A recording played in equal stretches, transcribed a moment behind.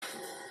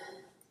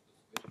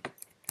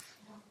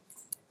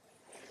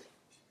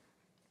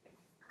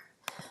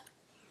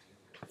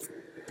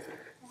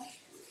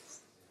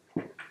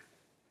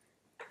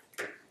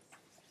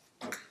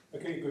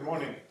Good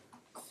morning.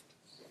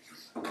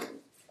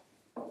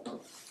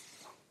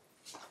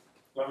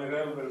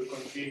 Lamirel will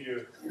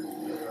continue.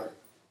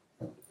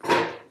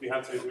 We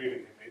have to agree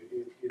with him.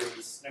 Either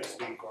it's next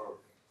week or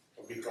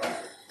a week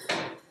after.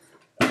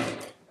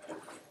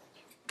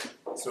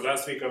 So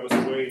last week I was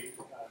away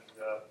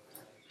and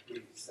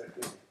we said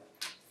it.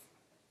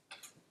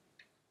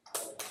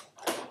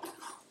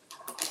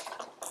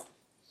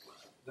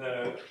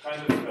 The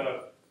kind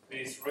of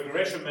these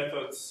regression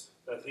methods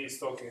that he's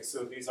talking,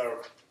 so these are,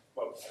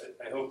 well,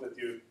 I hope that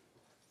you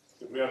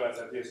realize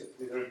that these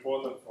are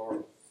important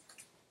for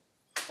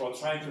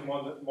trying to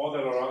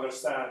model or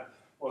understand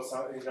what's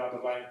in the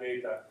underlying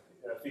data,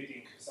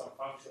 fitting some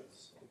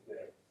functions in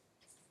there.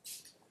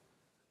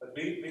 But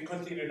we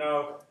continue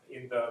now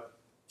in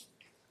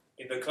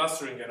the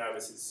clustering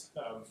analysis.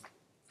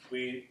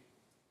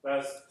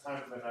 Last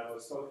time when I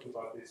was talking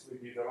about this, we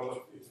did a lot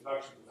of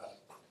introduction to that.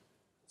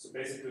 So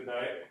basically,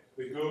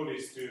 the goal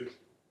is to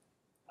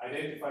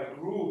identify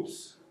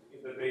groups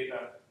in the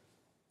data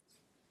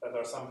that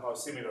are somehow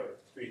similar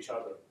to each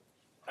other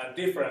and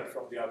different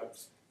from the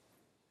others.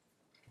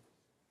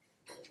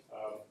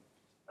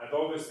 And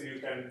obviously, you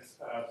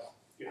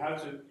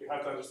have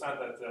to understand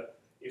that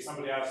if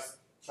somebody asks,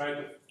 try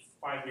to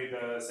find me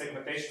the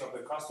segmentation of the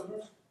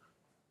customers,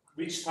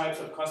 which types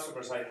of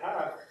customers I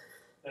have,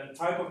 then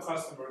type of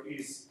customer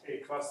is a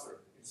cluster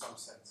in some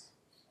sense.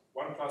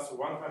 One cluster,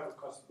 one type of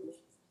customers.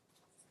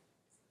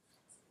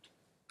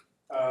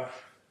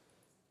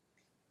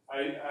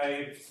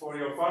 For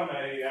your fun,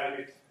 I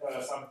added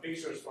some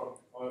pictures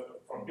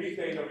from big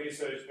data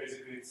research.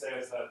 Basically, it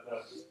says that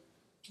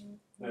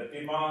the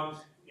demand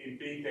in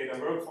big data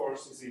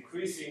workforce is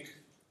increasing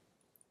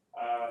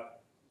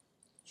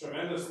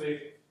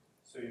tremendously.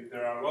 So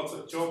there are lots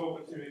of job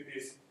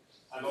opportunities,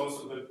 and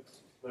also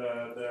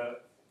the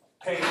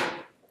pay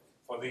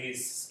for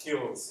these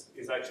skills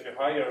is actually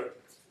higher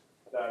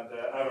than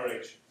the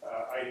average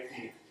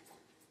IT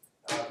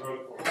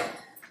workforce.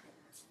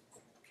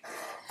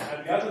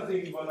 And the other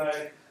thing, what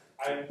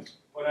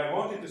I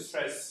wanted to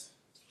stress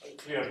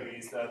clearly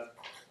is that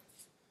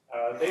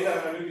data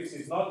analytics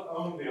is not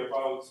only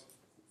about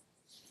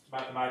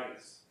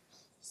mathematics,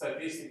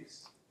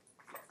 statistics,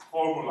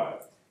 formulae,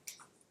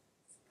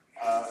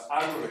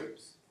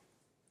 algorithms.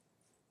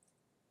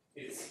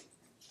 It's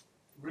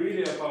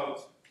really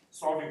about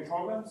solving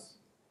problems,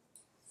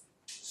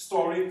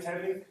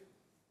 storytelling.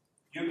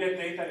 You get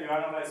data, you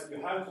analyze,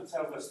 you have to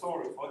tell the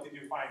story. What did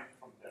you find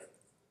from there?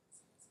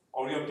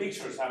 Or your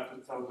pictures have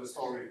to tell the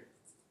story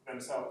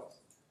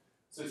themselves.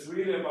 So it's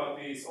really about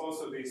these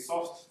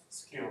soft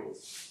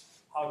skills,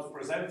 how to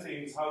present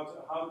things,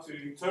 how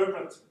to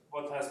interpret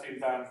what has been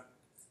done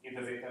in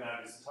the data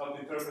analysis, how to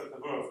interpret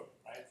the world,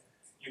 right?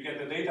 You get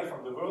the data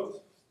from the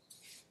world,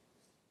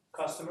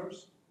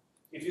 customers.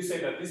 If you say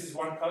that this is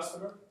one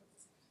customer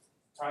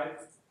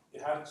type,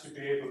 you have to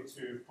be able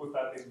to put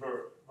that in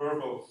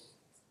verbal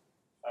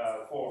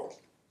form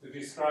to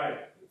describe,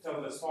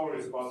 tell the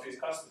stories about these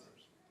customers.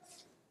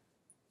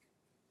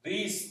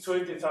 These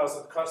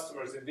 20,000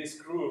 customers in this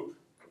group,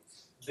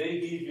 they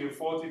give you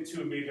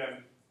 42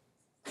 million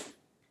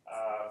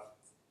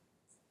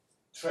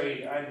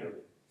trade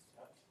annually.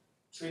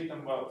 Treat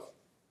them well.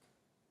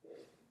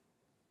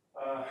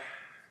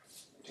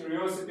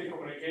 Curiosity,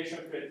 communication,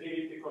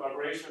 creativity,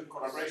 collaboration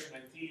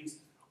and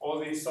teams, all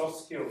these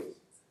soft skills.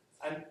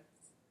 And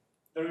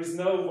there is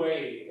no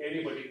way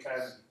anybody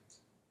can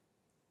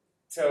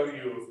tell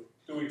you,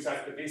 do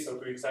exactly this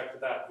or do exactly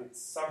that.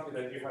 It's something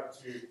that you have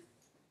to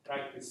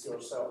practice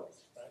yourself,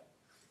 right?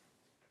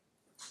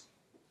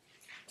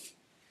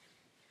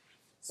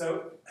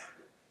 So,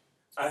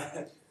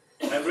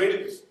 I'm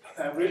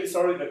really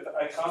sorry that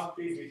I can't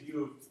be with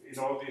you in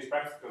all these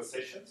practical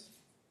sessions.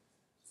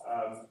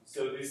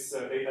 So this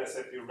data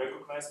set you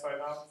recognize by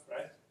now,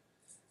 right?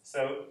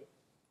 So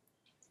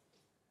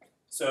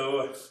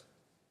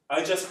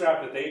I just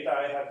grabbed the data.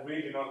 I had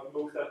really not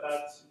looked at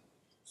that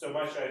so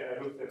much.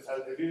 I looked at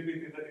a little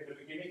bit in the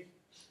beginning,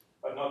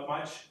 but not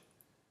much.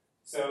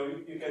 So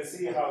you can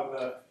see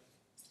how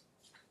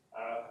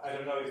I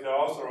don't know if the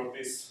author of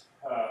this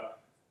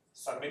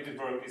submitted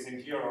work is in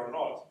here or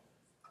not.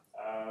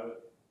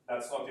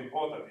 That's not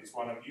important. It's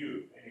one of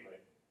you anyway.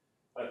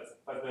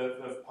 But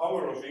the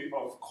power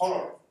of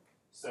color.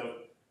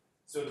 So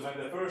when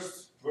the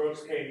first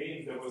works came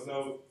in, there was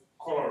no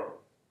color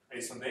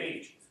based on the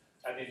age.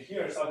 And in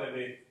here,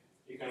 suddenly,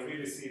 you can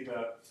really see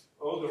the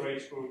older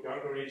age group,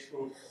 younger age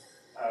group,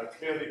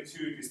 clearly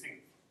two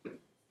distinct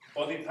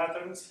body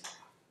patterns.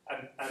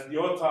 And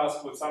your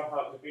task would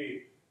somehow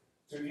be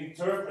to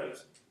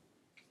interpret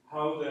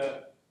how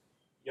the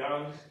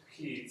young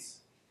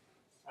kids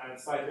and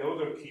slightly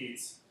older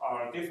kids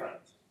are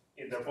different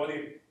in their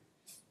body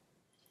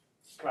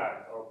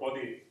plan or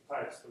body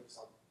types, for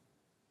example.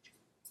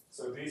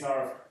 So these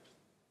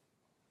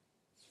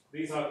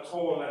are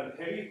tall and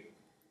heavy,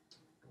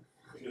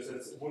 because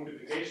it's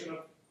multiplication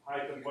of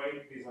height and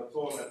weight. These are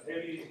tall and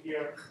heavy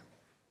here.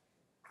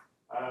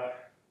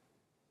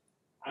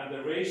 And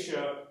the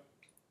ratio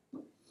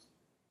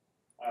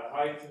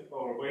height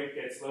or weight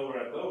gets lower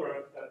and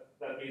lower,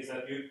 that means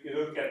that you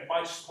don't get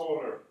much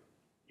taller.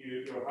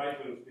 Your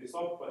height will be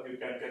stopped, but you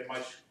can get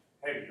much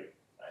heavier.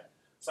 Right?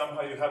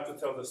 Somehow you have to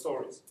tell the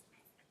stories.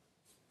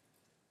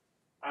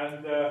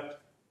 And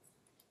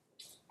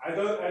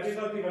I did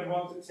not even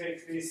want to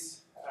take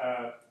this,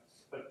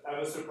 but I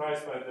was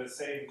surprised by the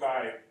same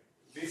guy,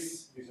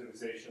 this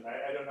visualization.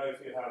 I don't know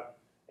if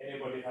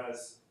anybody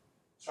has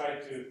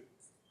tried to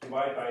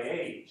divide by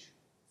age.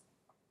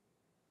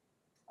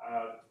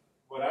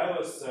 What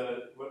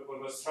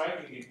was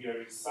striking in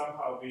here is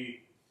somehow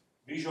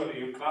visually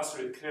you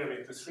cluster it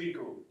clearly into three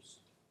groups,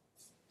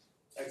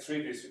 like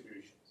three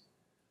distributions.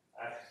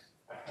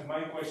 And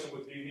my question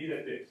would be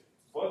immediately,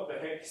 what the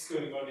heck is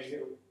going on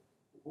here?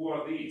 Who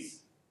are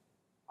these?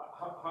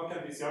 How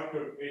can this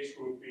younger age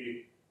group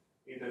be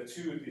in the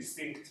two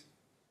distinct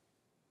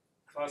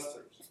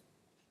clusters?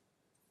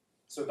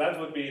 So that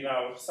would be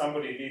now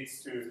somebody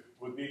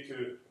would need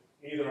to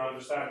either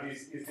understand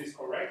is this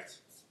correct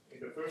in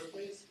the first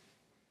place,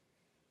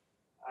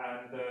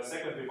 and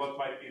secondly, what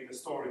might be the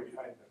story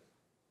behind them.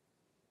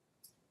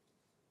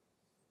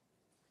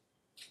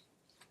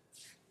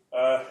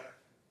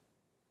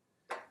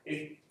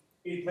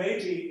 It may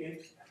be,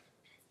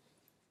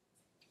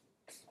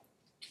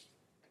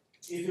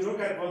 if you look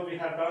at what we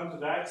have done to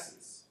the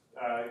axis,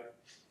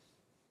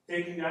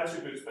 taking the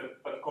attributes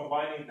but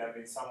combining them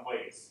in some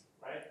ways,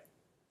 right?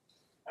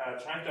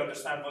 Trying to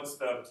understand what's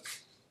the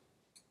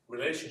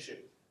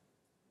relationship.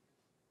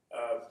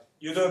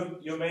 You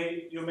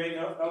may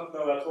not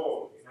know at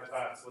all in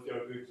advance what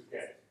you're going to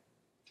get.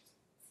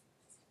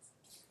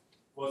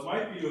 What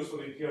might be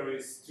useful in here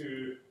is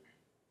to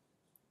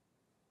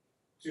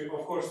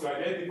of course, to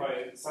identify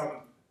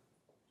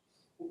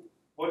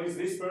what is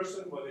this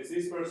person, what is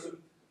this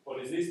person, what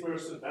is this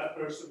person, that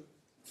person,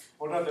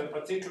 what are the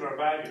particular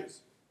values,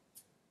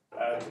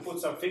 to put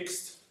some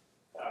fixed,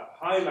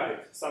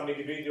 highlight some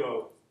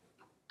individual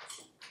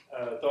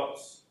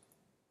dots.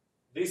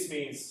 This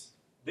means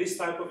this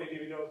type of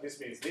individual, this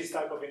means this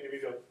type of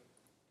individual,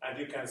 and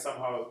you can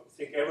somehow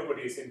think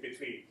everybody is in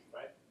between,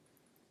 right?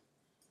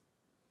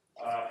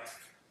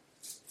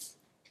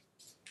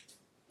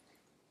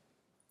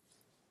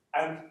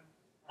 And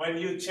when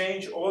you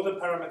change all the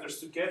parameters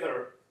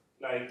together,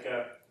 like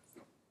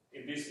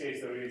in this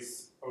case there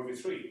is only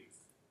three,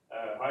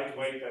 height,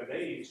 weight, and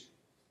age,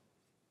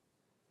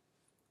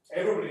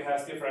 everybody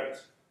has different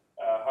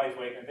height,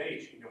 weight, and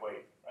age in a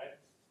way, right?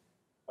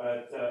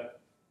 But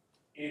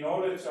in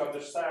order to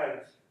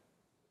understand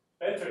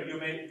better, you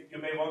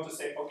may want to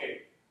say,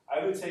 okay,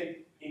 I will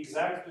take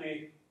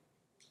exactly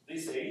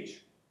this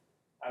age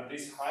and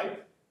this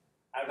height,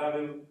 and I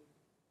will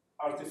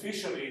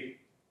artificially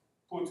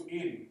put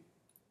in,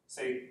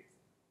 say,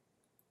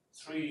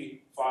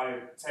 3,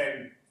 5,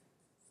 10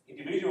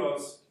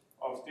 individuals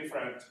of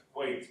different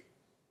weight,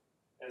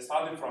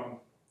 starting from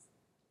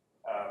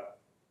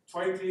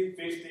 20,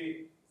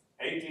 50,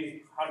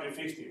 80,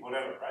 150,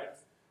 whatever, right?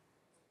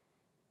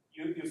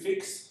 You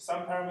fix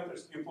some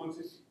parameters, you put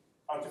it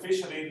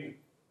artificially in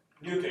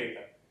new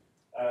data.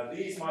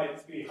 These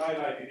might be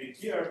highlighted in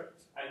here,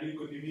 and you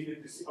could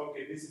immediately see,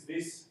 okay, this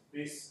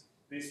is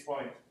this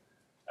point.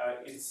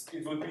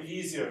 It would be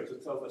easier to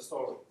tell the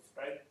story,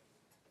 right?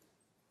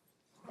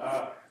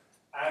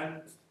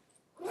 And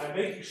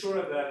making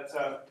sure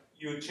that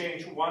you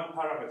change one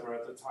parameter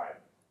at a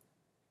time.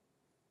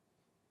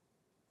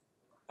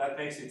 That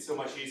makes it so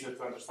much easier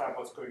to understand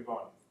what's going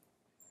on.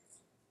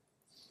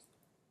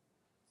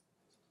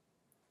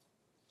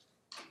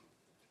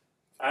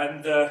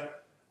 And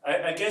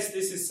I guess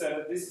this is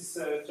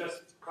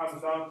just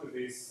comes down to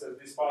this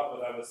part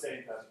that I was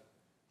saying,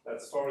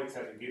 that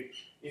storytelling.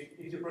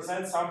 If you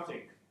present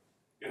something,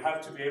 you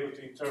have to be able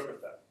to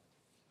interpret that.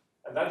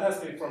 And that has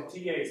been, from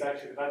TAs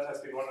actually, that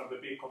has been one of the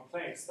big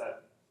complaints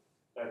that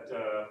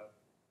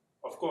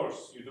of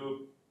course, you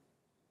do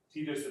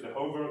tedious to the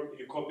homework,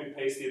 you copy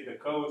paste it in the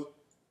code,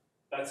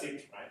 that's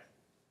it, right?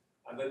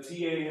 And the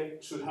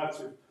TA should have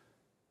to,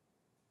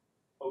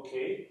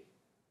 okay,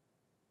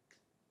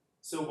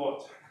 so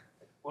what?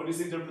 What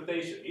is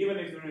interpretation? Even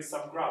if there is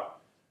some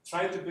graph,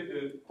 try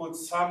to put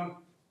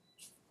some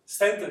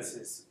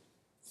sentences.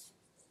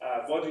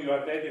 What do you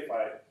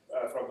identify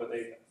from the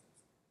data?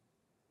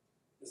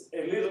 It's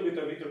a little bit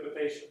of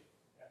interpretation.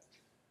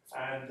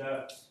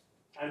 Yeah.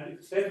 And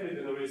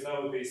definitely there is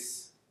no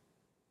this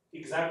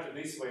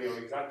exactly this way or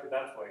exactly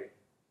that way.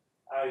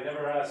 I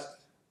never asked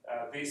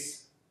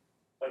this,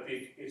 but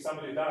if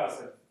somebody does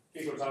and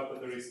figures out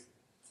that there is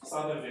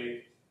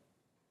suddenly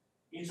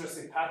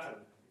interesting pattern,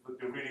 it would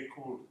be really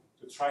cool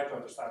to try to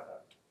understand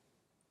that.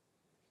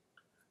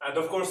 And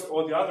of course,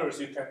 all the others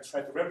you can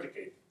try to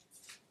replicate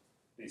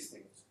these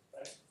things,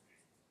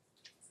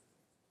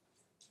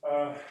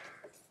 right?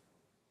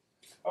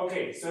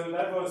 Okay, so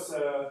that was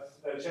the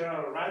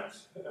general rant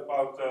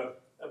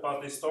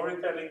about the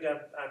storytelling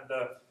and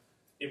the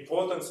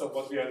importance of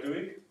what we are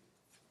doing.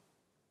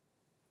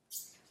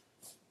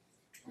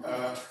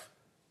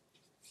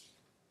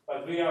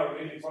 But we are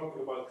really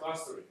talking about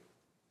clustering.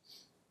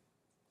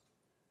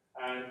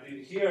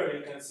 And here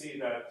you can see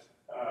that,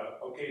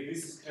 okay,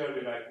 this is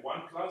clearly like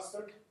one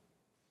cluster.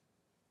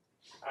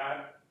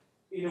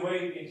 In a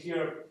way, in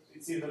here,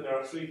 it seems that there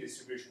are three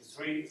distributions,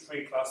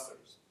 three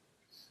clusters.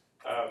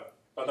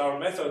 But our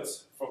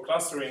methods for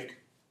clustering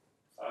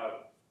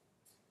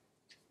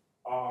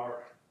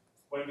are,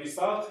 when we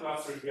start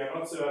clustering, we are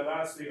not so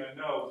advanced to even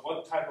know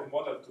what type of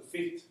model to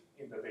fit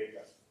in the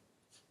data.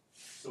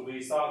 So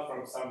we start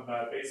from some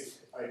basic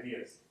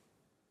ideas.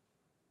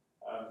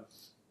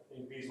 I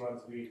think these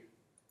ones we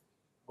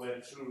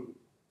went through.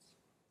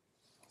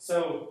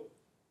 So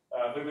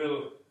we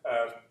will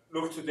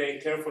look today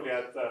carefully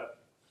at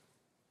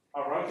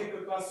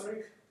hierarchical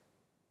clustering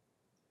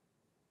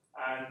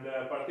and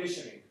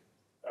partitioning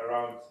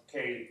around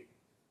K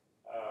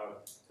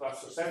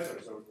cluster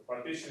centers, or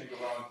partitioning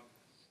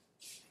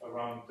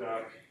around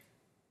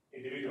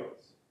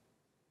individuals.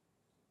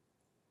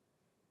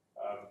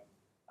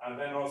 And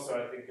then also,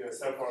 I think,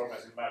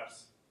 self-organizing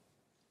maps.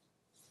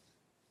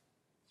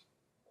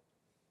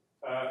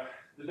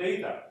 The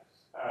data,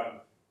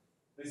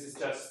 this is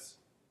just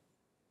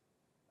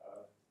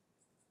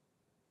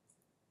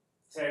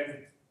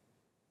 10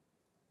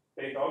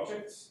 data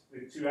objects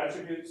with 2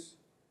 attributes.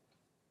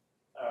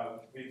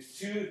 With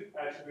 2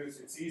 attributes,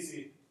 it's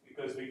easy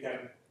because you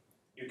can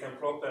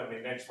plot them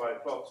in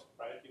XY plot,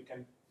 right?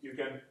 You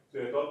can do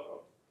a dot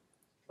plot.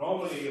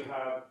 Normally, you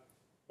have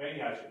many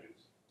attributes.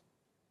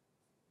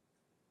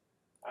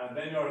 And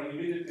then you're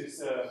immediately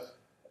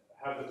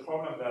have the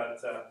problem that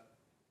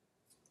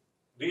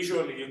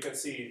visually you can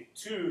see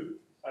 2,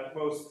 at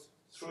most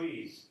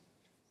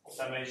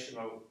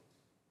 3-dimensional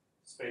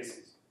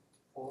spaces.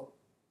 For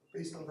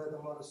based on the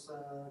models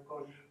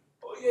called.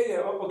 Oh, yeah.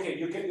 Okay,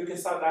 you can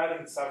start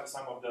adding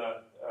some of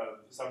the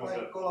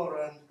color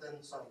and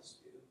then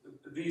size.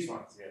 These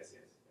ones, yes.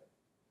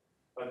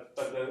 But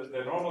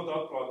the normal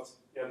dot plot,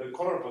 yeah, the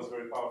color was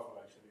very powerful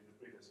actually in the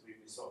previous week.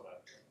 We saw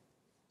that.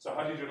 So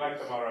how did you like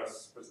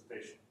Tamara's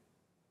presentation?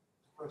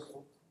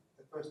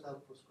 The first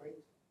half was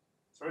great.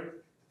 Sorry?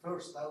 The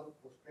first half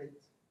was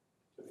great.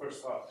 The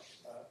first half.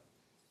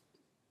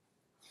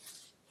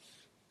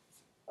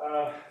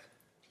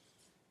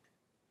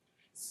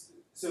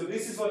 So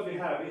this is what we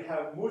have. We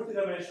have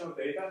multidimensional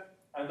data,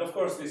 and of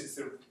course this is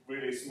a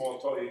really small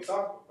toy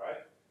example,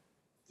 right?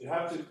 You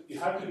have to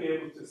be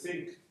able to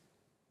think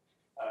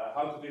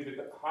how to deal with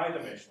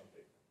high-dimensional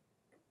data.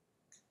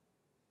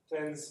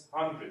 Tens,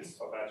 hundreds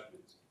of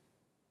attributes.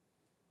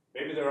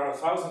 Maybe there are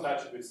 1,000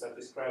 attributes that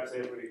describes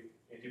every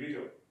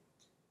individual.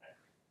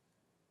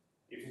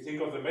 If you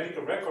think of the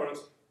medical record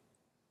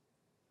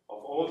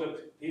of all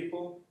the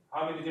people,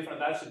 how many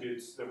different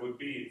attributes there would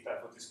be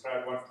that would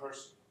describe one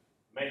person?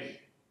 Many.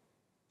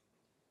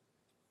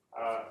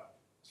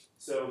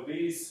 So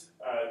these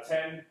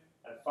 10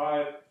 and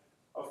 5,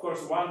 of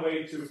course, one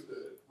way to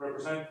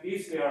represent,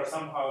 if they are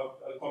somehow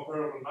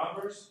comparable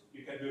numbers,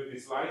 you can do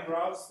these line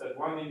graphs that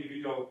one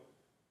individual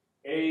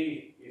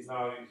A is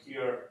now in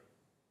here.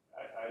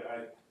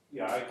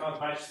 I can't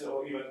match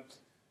or even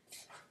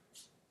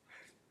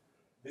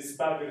this is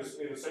bad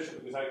illustration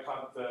because I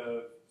can't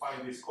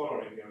find this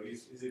color in here.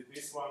 Is it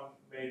this one?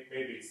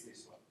 Maybe it's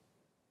this one.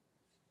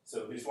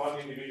 So this one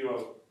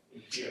individual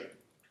in here.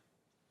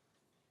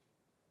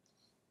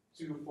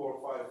 2, 4,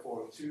 5,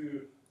 4,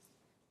 2.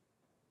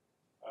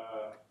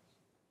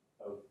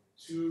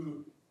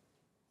 2,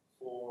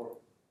 4,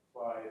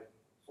 5,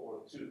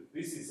 4, 2.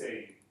 This is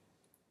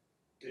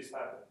this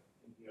pattern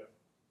in here.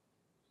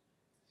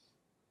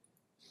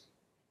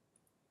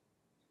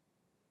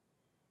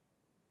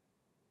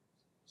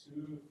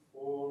 Two,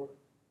 4,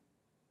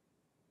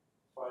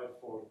 5,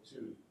 4,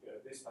 2. Yeah,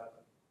 this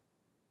pattern.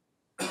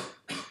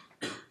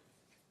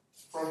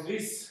 From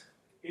this,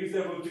 if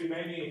there would be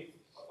many,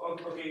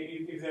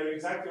 okay, if they're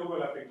exactly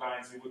overlapping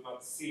lines, we would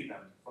not see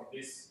them from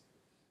this.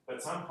 But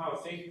somehow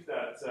think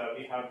that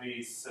we have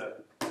these,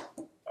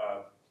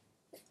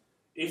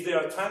 if they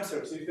are time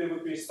series, if they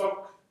would be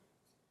stock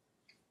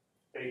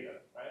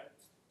data, right?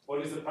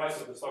 What is the price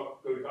of the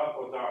stock going up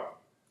or down?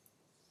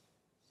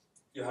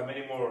 You have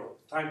many more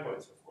time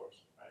points, of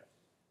course, right?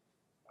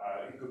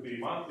 It could be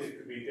monthly, it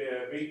could be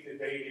weekly,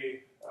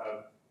 daily,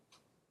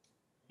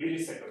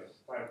 millisecond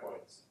time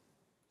points,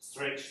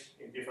 stretched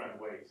in different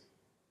ways.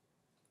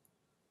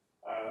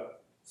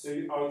 So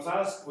our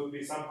task would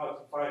be somehow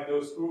to find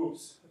those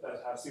groups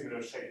that have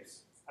similar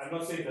shapes. I'm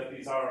not saying that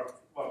these are,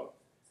 well,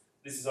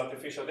 this is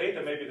artificial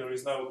data, maybe there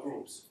is no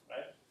groups,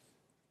 right?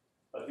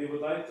 But we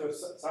would like to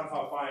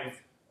somehow find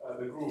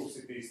the groups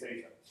in these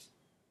data.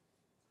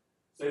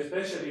 So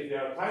especially if they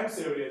are time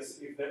series,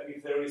 if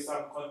there is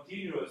some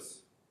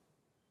continuous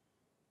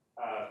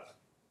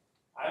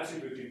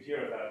attribute in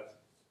here that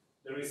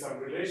there is some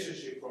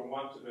relationship from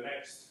one to the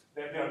next,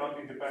 then they are not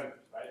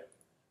independent, right?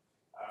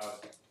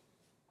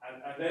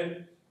 And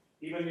then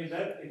even in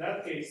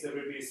that case, there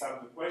will be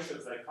some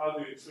questions like how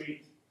do you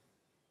treat?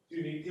 Do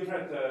you need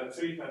different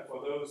treatment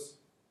for those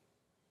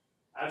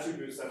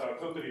attributes that are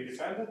totally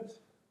dependent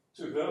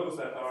to those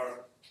that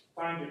are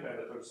time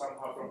dependent, or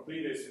somehow from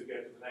previous you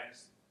get to the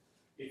next?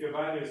 If your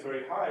value is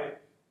very high,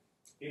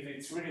 if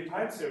it's really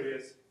time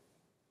series,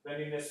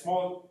 then in a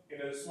small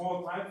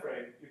time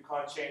frame, you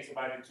can't change the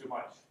value too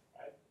much,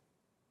 right?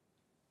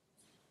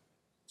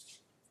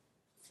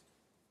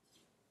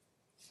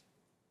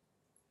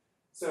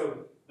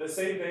 So the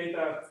same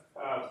data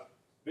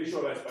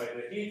visualized by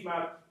the heat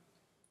map.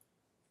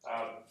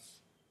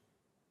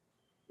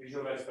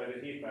 Visualized by the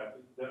heat map.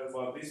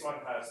 Well, this one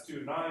has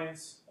 2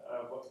 9s.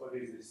 What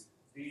is this?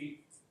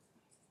 D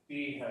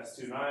has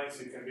 2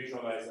 9s. You can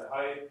visualize the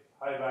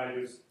high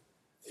values.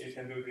 You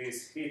can do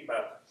this heat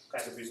map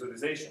kind of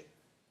visualization.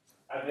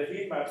 And the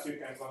heat maps you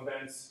can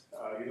condense.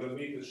 You don't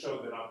need to show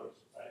the numbers,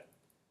 right?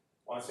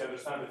 Once you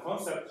understand the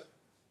concept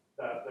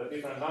that the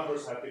different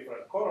numbers have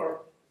different color,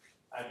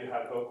 and you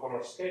have no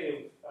color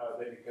scale,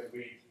 then you can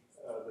read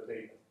the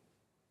data.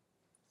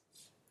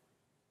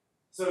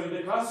 So in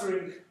the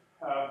clustering,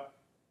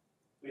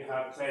 we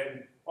have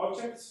 10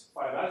 objects,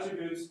 5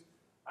 attributes,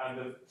 and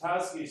the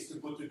task is to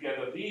put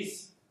together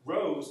these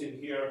rows in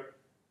here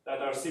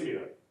that are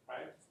similar,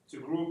 right? To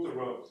group the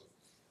rows.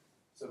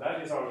 So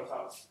that is our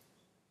task.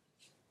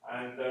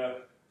 And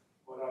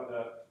what are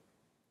the...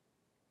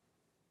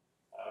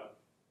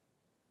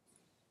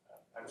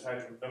 I'm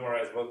trying to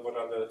memorize what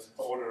are the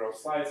order of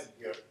slides in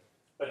here.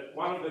 But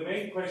one of the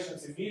main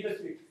questions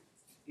immediately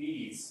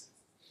is,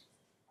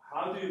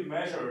 how do you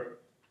measure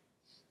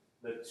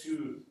the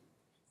 2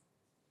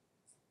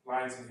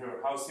 lines in here,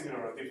 how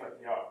similar or different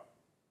they are?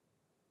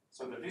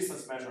 So the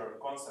distance measure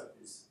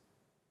concept is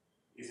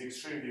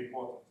extremely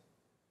important.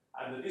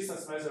 And the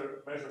distance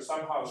measure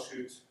somehow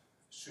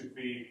should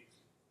be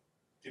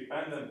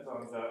dependent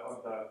on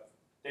the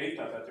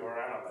data that you are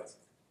analyzing.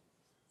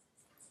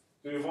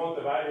 Do you want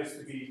the values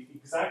to be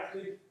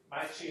exactly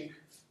matching?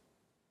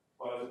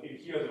 Well, in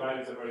here the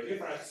values are very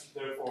different,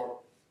 therefore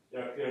they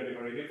are clearly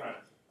very different.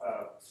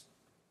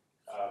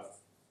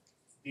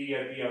 D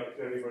and B are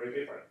clearly very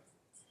different.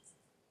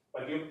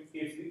 But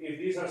if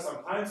these are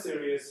some time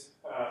series,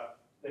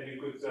 then you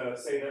could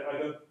say that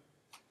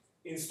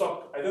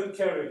I don't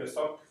care if the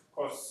stock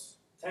costs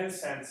 10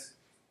 cents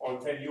or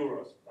 10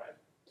 euros, right?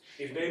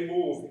 If they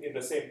move in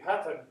the same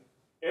pattern,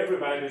 every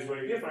value is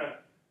very different,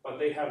 but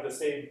they have the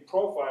same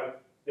profile,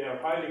 they are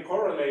highly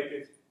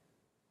correlated.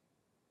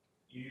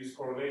 You use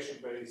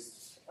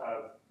correlation-based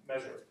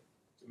measure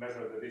to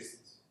measure the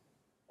distance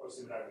or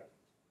similarity.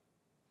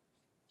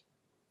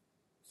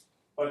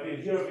 But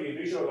in here we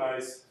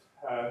visualize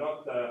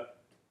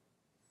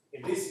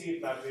in this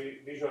heat map we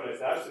visualize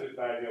the absolute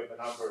value of the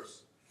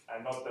numbers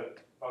and not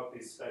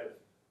this kind of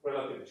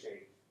relative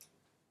change.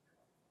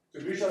 To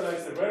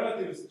visualize the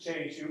relative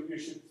change, you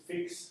should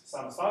fix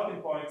some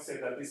starting points, say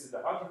that this is the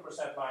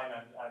 100% line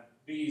and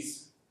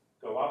these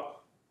go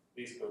up,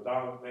 these go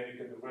down, then you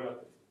can do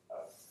relative.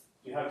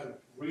 You have to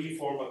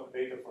reformat the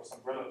data for some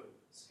relative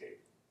scale.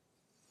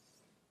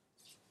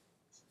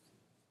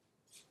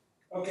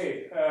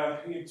 Okay,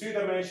 in 2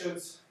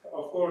 dimensions,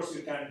 of course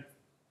you can,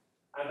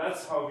 and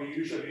that's how we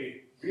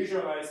usually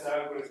visualize the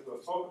algorithm or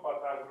talk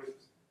about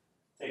algorithms.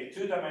 Take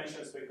 2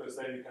 dimensions because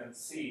then you can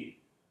see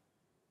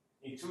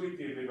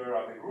intuitively where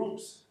are the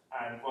groups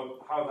and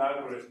how the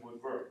algorithm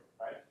would work,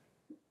 right?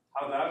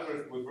 How the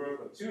algorithm would work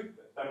on 2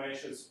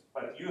 dimensions,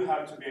 but you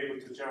have to be able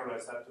to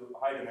generalize that to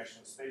high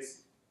dimensional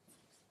space.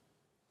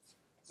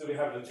 So we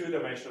have the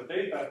 2-dimensional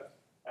data,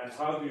 and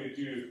how do you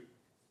do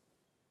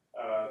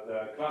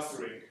the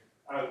clustering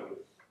algorithm?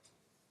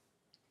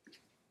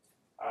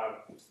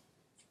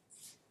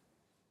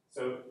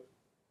 So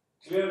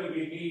clearly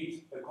we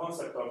need the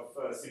concept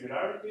of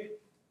similarity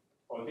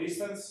or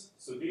distance.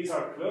 So these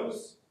are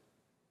close,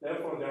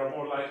 therefore they are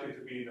more likely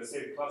to be in the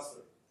same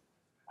cluster.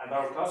 And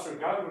our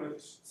clustering algorithm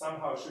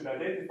somehow should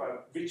identify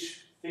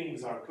which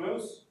things are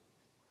close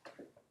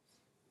in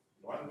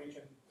one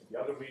region, in the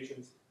other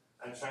regions,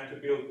 and trying to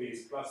build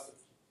these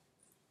clusters.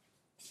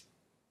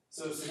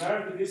 So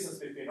similarity distance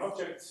between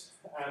objects,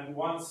 and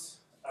once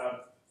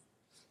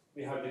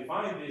we have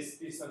defined this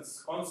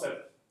distance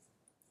concept,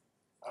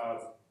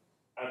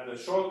 at the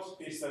short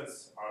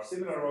distance are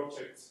similar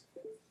objects,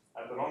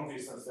 at the long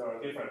distance there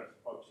are different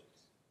objects.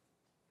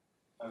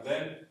 And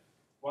then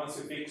once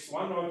you fix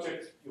one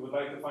object, you would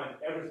like to find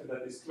everything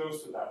that is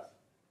close to that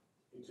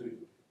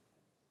intuitively.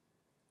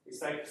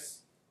 It's like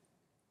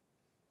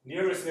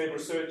nearest neighbor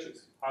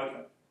searches.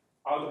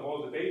 Out of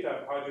all the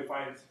data, how do you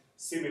find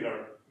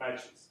similar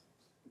matches?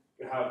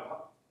 You have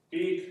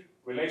big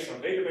relational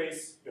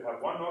database, you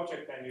have one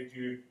object, and you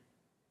do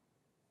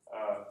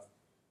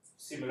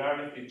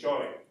similarity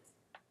join.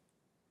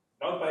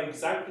 Not by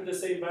exactly the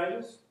same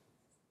values,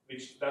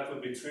 which that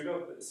would be trivial.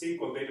 The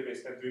SQL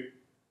database can do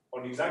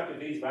on exactly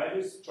these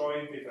values,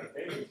 join different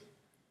tables.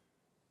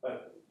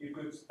 But you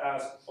could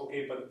ask,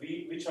 okay, but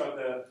which are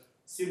the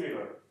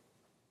similar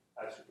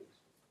attributes?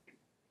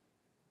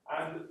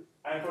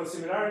 And for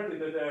similarity,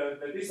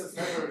 the distance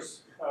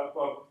measures,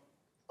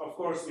 of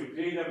course,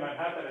 Euclidean,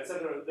 Manhattan,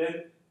 etc.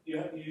 Then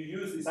you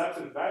use these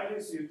absolute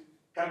values. You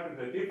calculate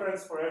the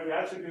difference for every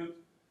attribute.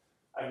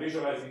 I'm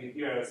visualizing it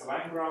here as a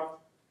line graph.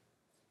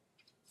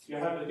 You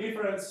have the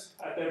difference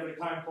at every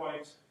time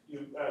point.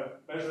 You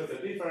measure the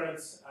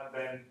difference, and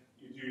then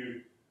you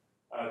do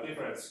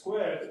difference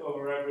squared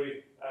over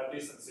every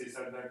distances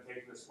and then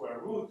take the square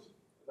root,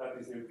 that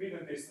is the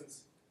Euclidean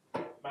distance.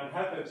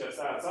 Manhattan just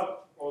adds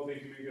up all the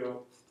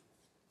individual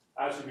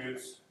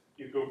attributes.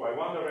 You go by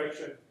one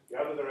direction, the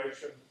other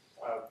direction.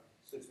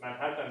 So it's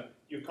Manhattan.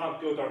 You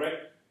can't go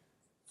direct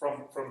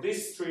from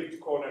this street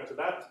corner to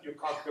that. You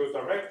can't go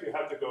direct. You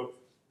have to go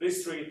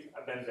this street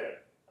and then there.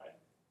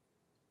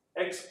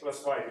 Right? X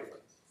plus Y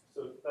difference.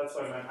 So that's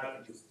why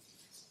Manhattan is.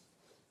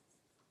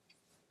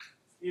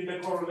 In the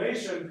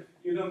correlation,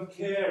 you don't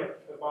care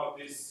about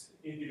this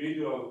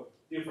individual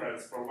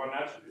difference for one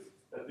attribute,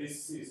 that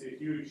this is a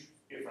huge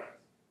difference.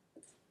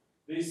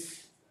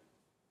 This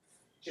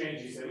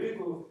changes a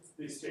little,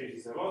 this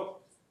changes a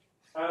lot,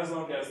 as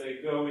long as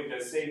they go in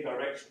the same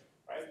direction.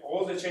 Right?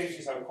 All the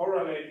changes are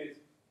correlated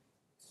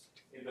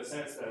in the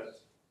sense that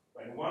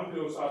when one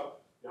goes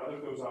up, the other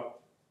goes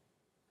up,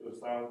 goes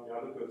down, the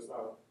other goes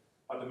down,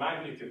 but the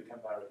magnitude can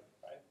vary.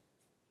 Right?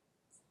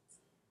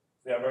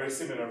 They are very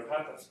similar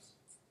patterns.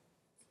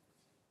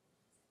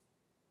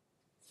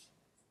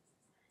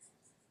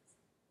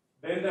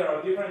 Then there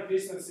are different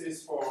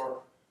distances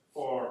for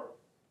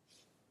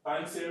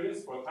time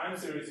series. For time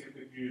series, you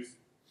could use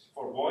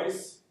for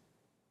voice.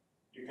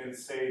 You can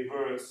say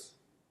words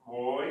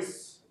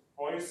voice.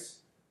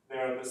 They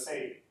are the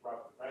same,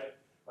 right?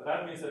 But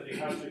that means that you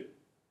have to.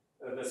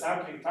 The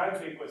sampling time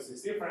frequency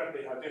is different.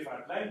 They have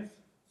different length,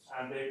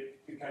 and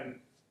you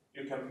can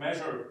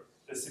measure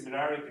the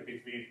similarity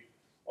between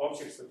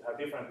objects that have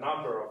different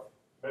number of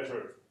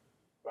measured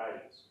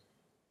values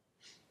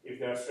if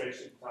they are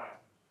stretched in time.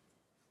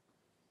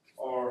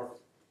 Or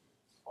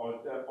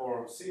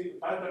see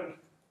pattern,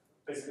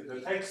 basically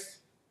the text,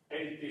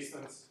 edit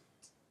distance,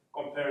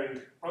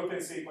 comparing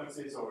protein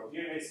sequences or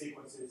DNA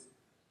sequences.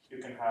 You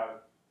can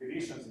have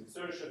deletions,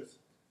 insertions,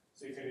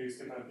 so you can use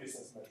different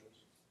distance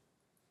measures.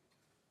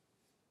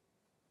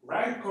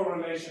 Rank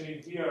correlation in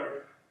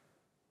here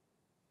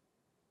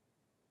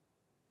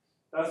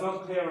does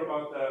not care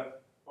about the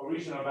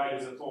original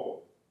values at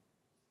all.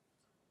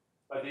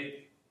 But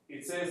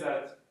it says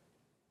that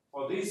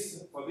for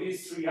these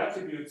three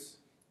attributes,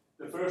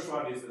 the first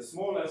one is the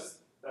smallest,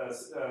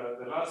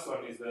 the last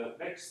one is the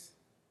next,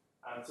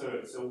 and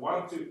third. So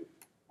 1, 2,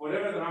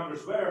 whatever the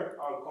numbers were,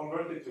 are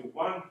converted to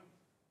 1,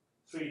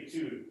 3,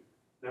 2,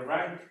 the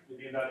rank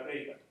within that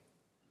data.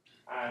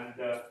 And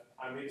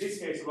in this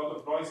case, a lot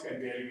of noise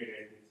can be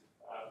eliminated.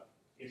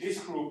 In this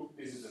group,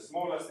 this is the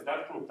smallest. In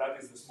that group, that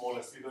is the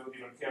smallest. You don't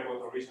even care what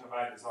the original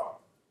values are.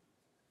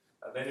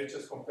 And then you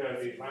just compare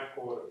the rank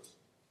orders.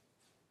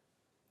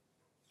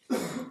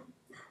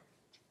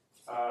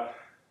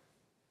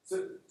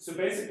 So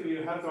basically,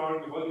 you have to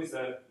argue what is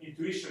the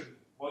intuition,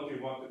 what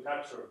you want to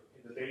capture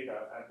in the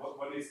data, and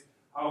what is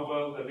how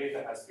well the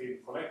data has been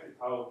collected,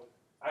 how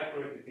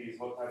accurate it is,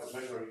 what type of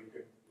measure you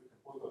can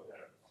put on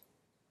there.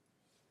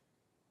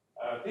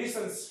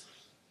 Distance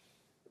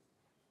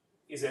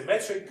is a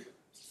metric.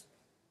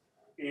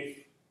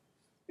 If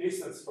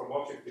distance from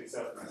object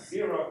itself is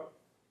 0,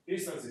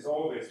 distance is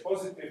always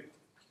positive.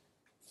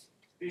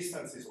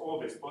 Distance is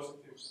always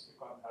positive. You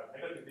can't have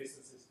negative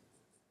distances,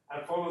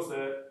 and follows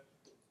the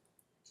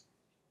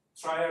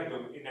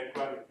triangle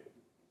inequality.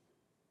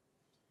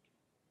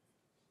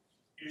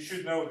 You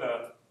should know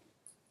the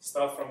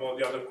stuff from all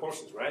the other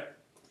courses, right?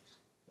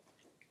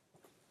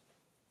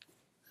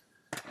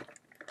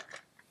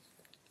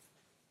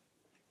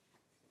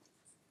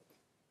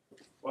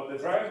 What the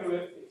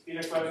triangle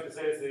inequality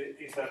says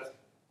is that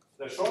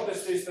the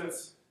shortest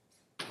distance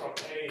from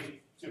A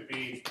to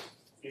B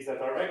is a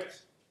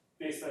direct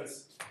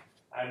distance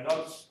and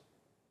not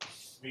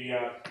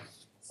via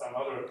some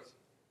other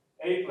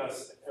A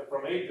plus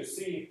from A to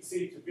C,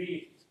 C to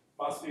B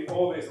must be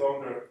always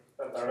longer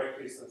than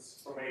direct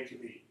distance from A to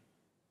B.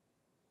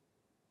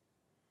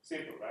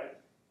 Simple, right?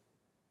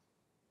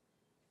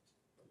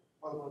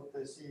 What about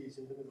the C is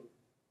in the middle?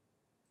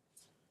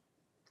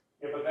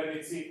 Yeah, but then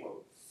it's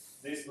equal.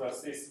 This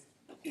plus this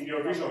in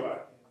your visual line,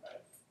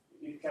 right?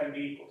 It can be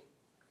equal.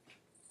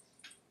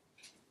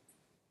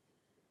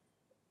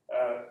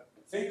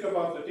 Think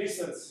about the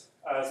distance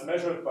as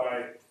measured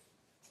by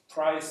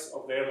price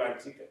of the airline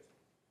ticket.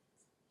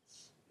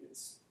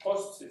 It's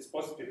cost, it's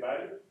positive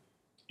value.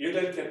 You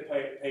don't get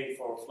paid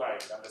for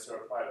flying unless you're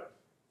a pilot.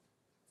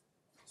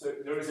 So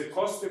there is a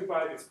cost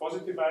implied, it's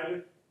positive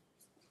value.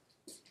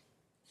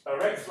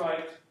 Direct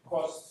flight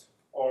cost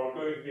or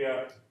going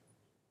via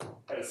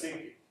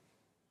Helsinki.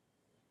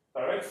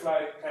 Direct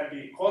flight can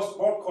be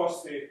more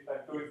costly than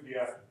going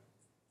via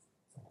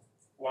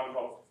one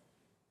hop.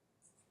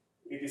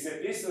 It is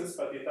a distance,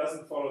 but it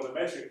doesn't follow the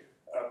metric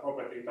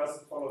property. It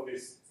doesn't follow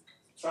this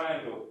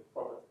triangle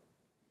property.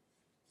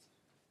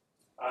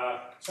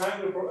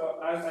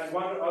 And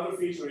one other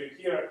feature in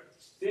here,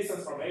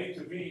 distance from A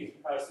to B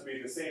has to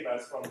be the same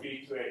as from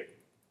B to A.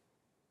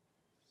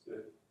 So,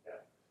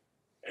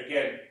 yeah.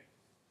 Again,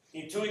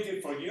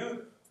 intuitive for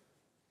you,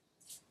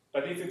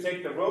 but if you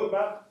take the road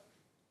map,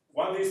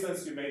 one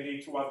distance you may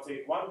need to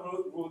take one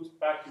route,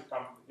 back you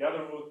come the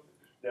other route,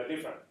 they're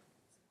different.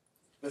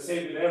 The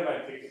same with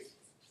airline tickets.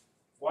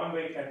 One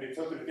one way can be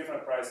totally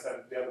different price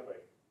than the other way.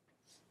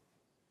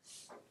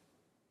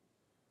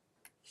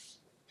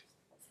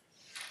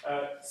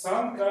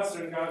 Some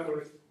clustering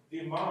algorithms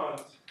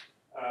demand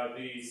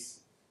these.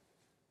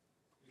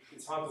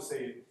 It's hard to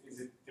say, is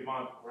it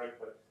demand correct,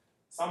 but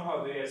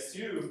somehow they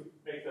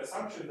make the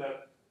assumption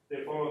that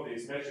they follow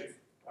these metric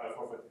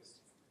properties.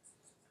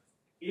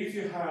 If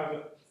you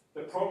have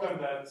the problem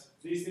that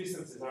these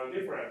distances are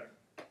different,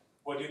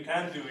 what you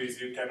can do is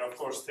you can, of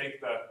course,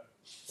 take the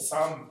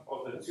sum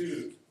of the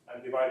two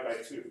and divide by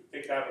 2,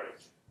 take the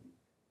average.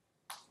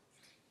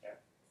 Yeah.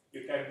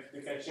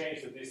 You can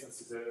change the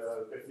distances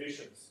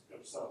definitions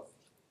yourself.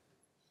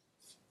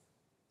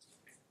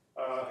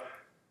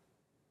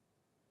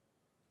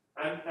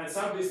 And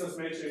some distance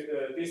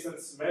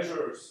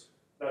measures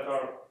that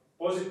are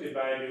positive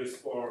values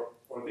for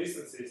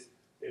distances,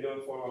 they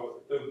don't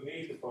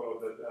need to follow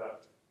the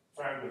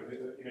triangle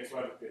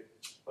inequality.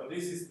 But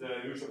this is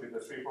usually the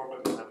 3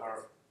 properties that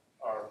are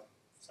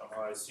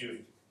somehow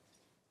assumed.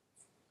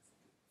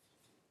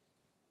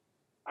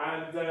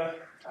 And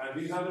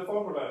these are the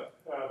formula.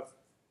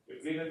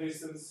 Euclidean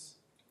distance.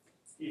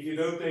 If you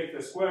don't take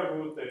the square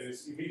root, then you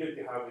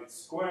immediately have it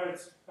squared.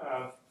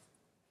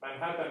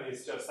 Manhattan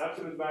is just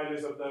absolute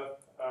values of the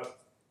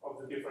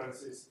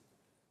differences.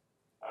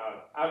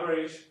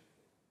 Average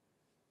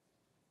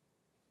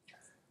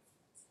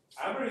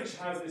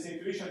has this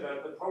intuition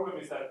that the problem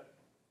is that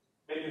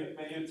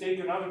when you take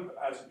another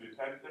attribute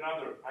and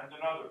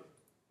another,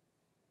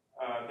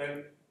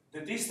 then the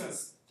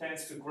distance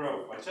tends to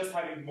grow by just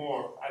having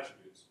more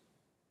attributes.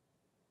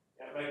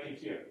 Yeah, like in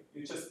here,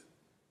 you just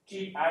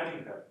keep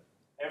adding them.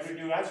 Every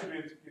new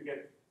attribute, you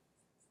get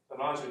the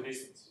larger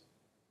distance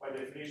by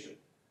definition.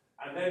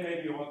 And then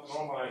maybe you want to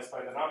normalize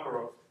by the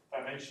number of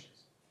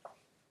dimensions.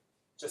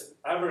 Just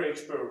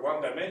average per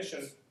one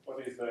dimension, what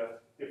is the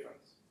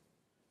difference?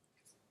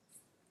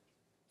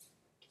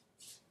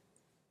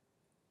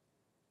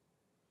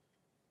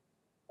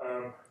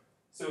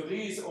 So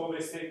these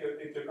always take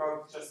into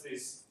account just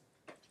this.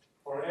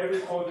 For every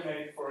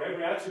coordinate, for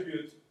every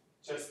attribute,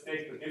 just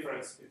take the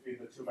difference between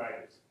the two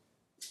values.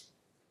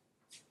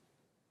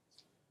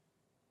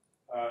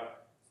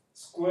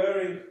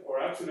 Squaring or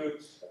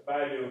absolute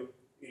value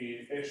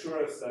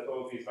ensures that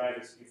all these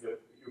values give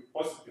you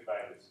positive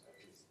values, at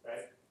least,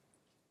 right?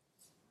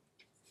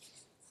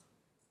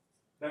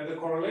 Then the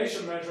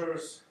correlation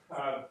measures,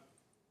 I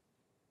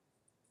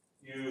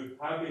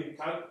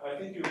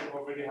think you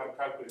already have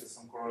calculated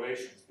some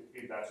correlations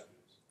between the attributes.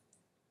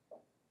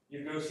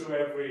 You go through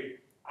every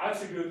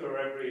attribute or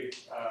every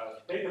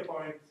data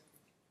point,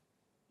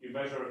 you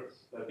measure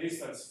the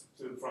distance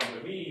from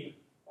the mean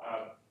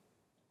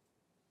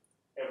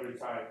every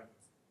time,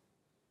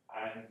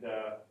 and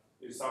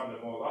you sum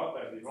them all up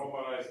and you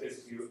normalize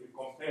this. You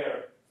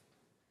compare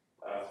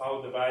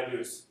how the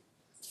values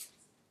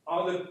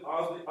are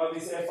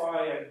these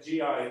fi and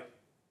gi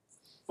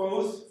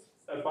both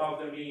above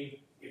the mean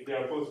if they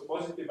are both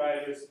positive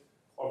values,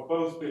 or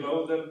both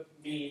below the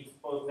mean,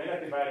 both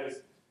negative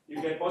values.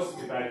 You get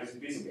positive values in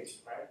this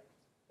case, right?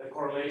 The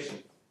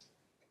correlation.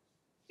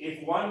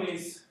 If one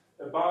is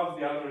above,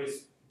 the other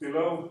is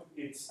below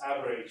its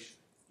average,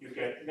 you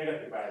get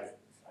negative value.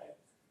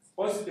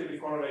 Positively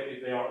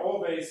correlated, they are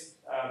always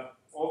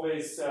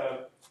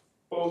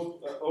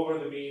both over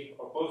the mean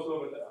or both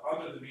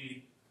under the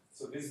mean.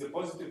 So this is a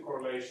positive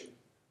correlation.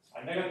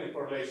 A negative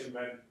correlation,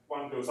 when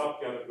one goes up,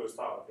 the other goes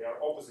down. They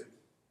are opposite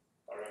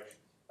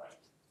directions. Right?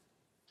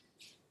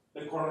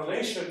 The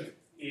correlation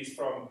is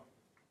from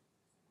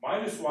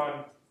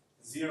 -1,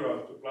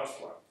 0 to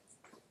 +1.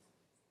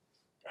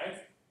 Right?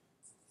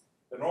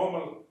 The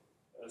normal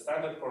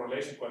standard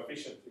correlation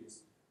coefficient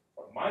is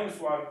from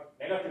 -1,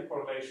 negative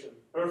correlation,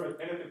 perfect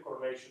negative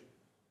correlation,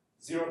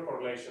 0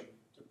 correlation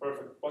to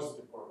perfect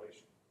positive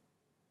correlation.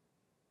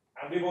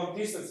 And we want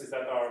distances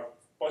that are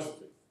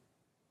positive.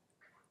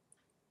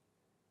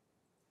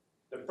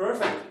 The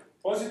perfect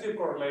positive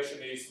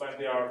correlation is when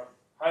they are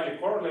highly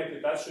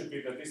correlated, that should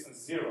be the distance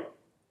 0.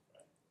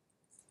 Right?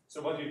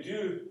 So what you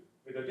do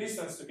with the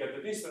distance to get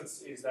the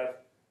distance is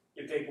that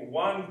you take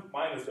 1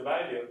 minus the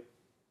value,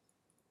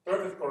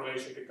 perfect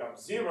correlation becomes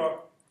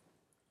 0,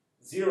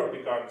 0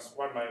 becomes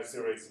 1 minus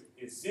 0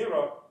 is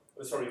 0,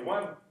 sorry,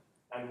 1,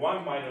 and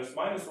 1 minus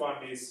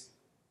 -1 is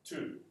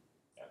 2.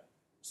 Yeah?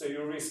 So you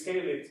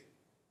rescale it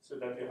so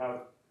that you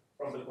have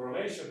from the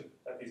correlation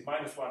that is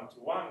 -1 to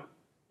 1,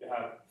 you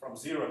have from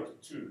 0 to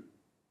 2.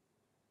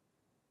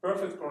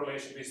 Perfect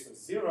correlation distance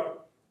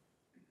 0,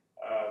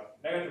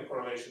 negative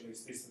correlation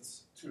is distance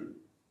 2.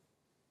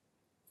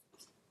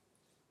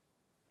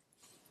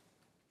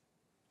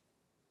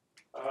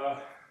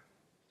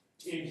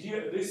 In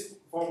here, this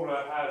formula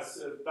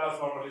does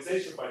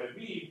normalization by the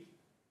mean.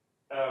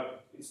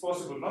 It's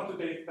possible not to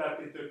take that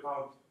into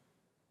account,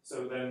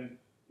 so then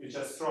you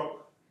just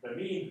drop the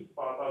mean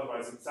part,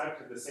 otherwise it's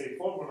exactly the same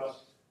formula,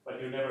 but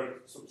you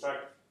never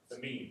subtract the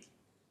mean.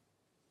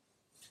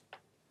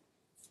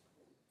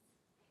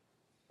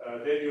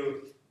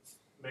 Then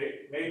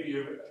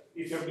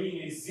if your mean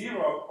is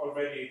 0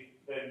 already,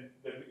 then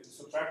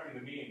subtracting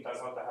the mean does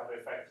not have an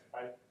effect,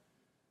 right?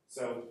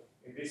 So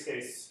in this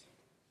case,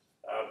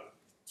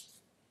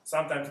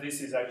 sometimes this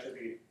is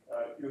actually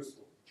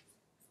useful.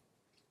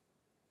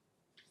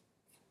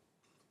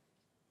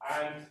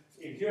 And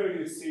in here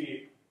you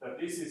see that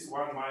this is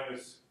 1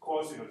 minus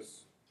cosine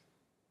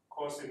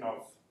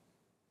of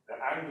the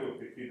angle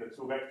between the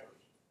two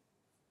vectors.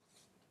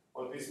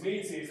 What this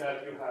means is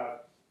that you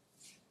have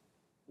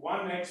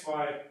one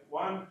xy,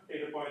 one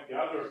data point, the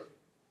other.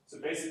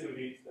 So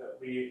basically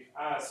we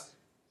ask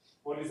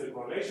what is the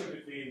correlation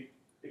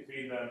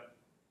between them,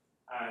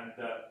 and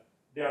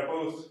they are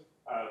both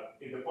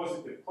in the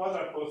positive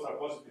quadrant, both are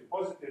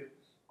positive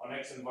on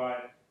x and y.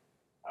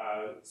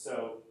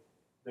 So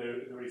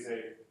there is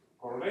a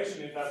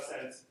correlation in that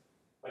sense,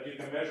 but you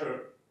can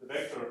measure the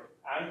vector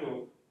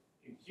angle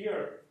in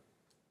here.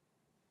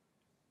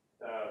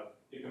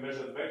 You can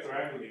measure the vector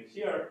angle in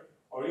here,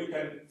 or you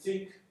can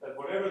think that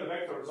whatever the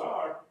vectors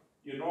are,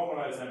 you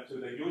normalize them to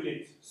the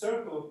unit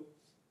circle.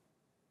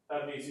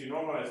 That means you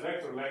normalize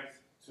vector length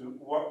to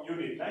what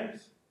unit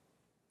length,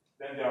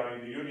 then they are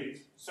in the unit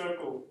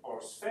circle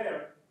or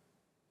sphere,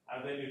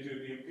 and then you do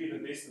the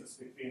Euclidean distance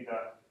between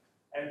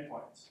the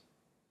endpoints.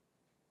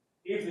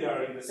 If they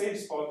are in the same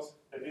spot,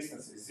 the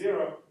distance is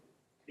 0.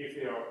 If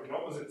they are in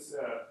opposite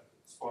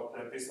spot,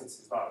 the distance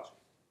is large.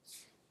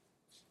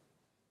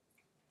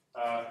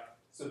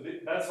 So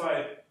that's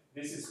why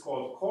this is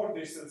called chord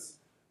distance.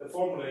 The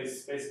formula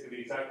is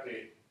basically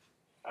exactly,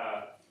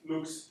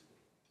 looks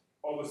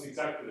almost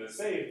exactly the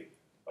same,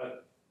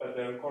 but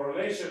the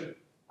correlation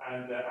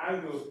and the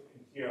angle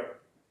in here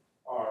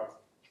are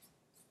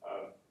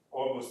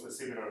almost the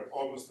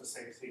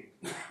same thing.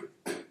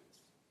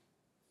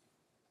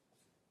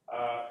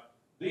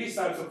 These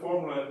types of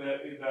formula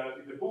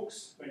in the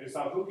books, when you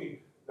start looking,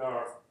 there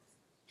are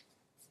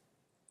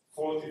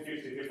 40,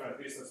 50 different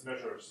distance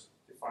measures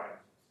defined.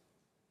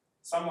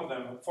 Some of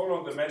them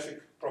follow the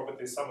metric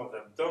properties, some of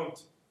them don't.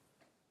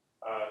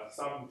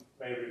 Some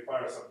may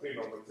require some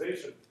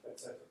pre-normalization,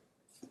 etc.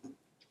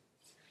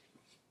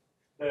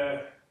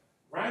 The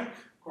rank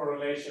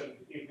correlation,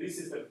 if this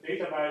is the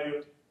data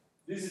value,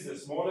 this is the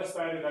smallest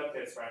value that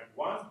gets rank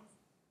 1.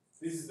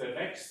 This is the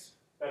next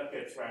that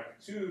gets rank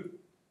 2.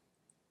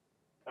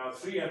 Now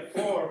 3 and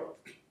 4,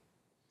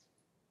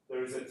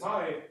 there is a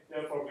tie,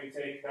 therefore we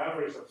take the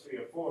average of 3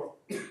 and 4,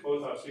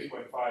 both are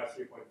 3.5, 3.5.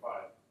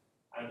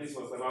 And this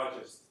was the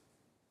largest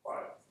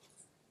file.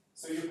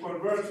 So you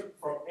convert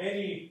from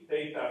any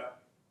data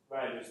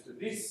values to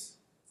this,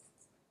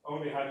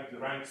 only having the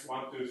ranks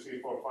 1, 2, 3,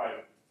 4, 5,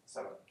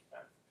 7.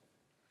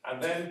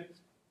 And then,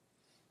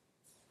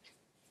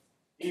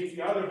 if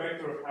the other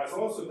vector has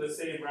also the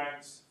same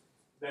ranks,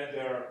 then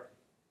they're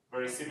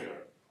very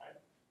similar.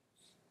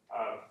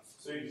 Right?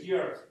 So in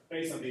here,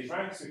 based on these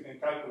ranks, you can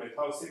calculate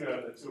how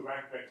similar the two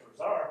rank vectors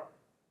are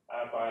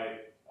by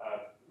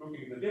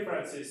looking at the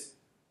differences.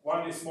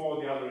 One is small,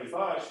 the other is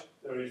large.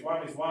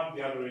 One is 1,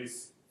 the other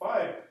is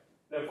 5.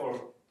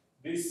 Therefore,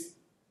 these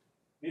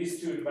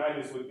two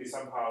values would be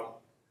somehow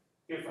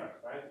different,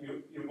 right?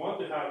 You want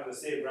to have the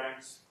same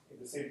ranks in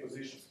the same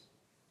positions.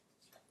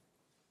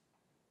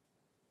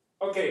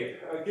 Okay,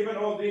 given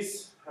all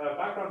this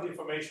background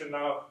information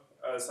now,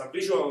 some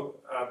visual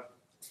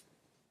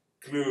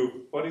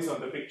clue, what is on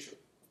the picture?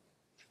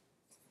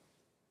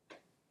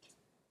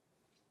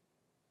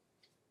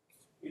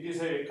 It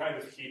is a kind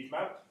of heat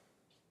map,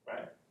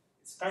 right?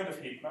 It's kind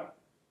of heat map.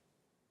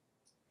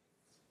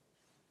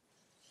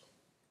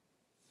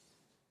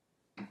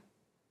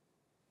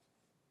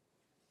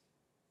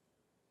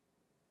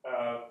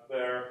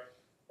 Where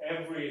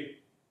every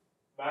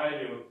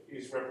value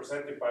is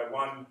represented by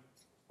one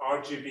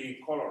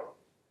RGB color.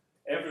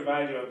 Every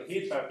value of the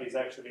heat map is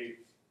actually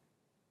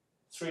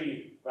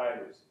 3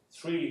 values,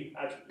 3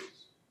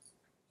 attributes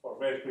for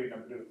red, green,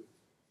 and blue.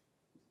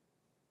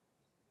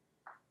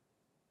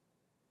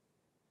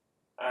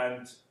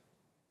 And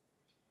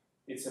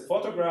it's a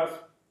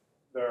photograph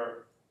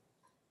where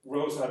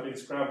rows have been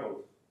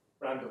scrambled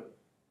randomly.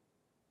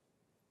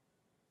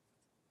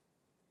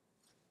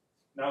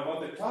 Now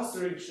what the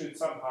clustering should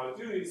somehow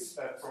do is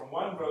that from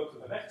one row to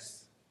the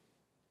next,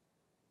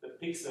 the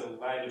pixel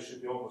value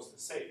should be almost the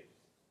same.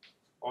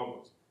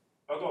 Almost.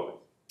 Not always.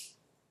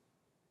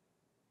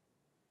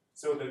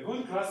 So the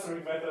good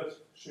clustering method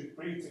should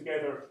bring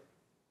together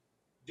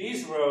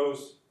these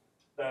rows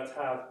that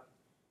have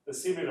the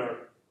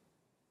similar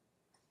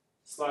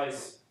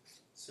slice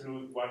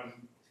through one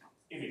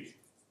image.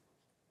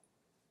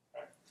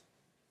 Right?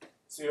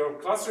 So your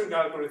clustering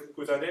algorithm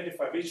could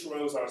identify which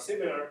rows are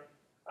similar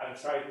and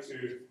try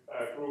to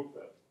group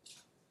them.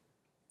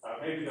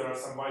 Maybe there are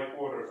some white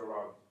borders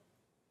around.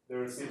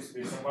 There seems to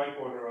be some white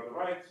border on the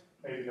right.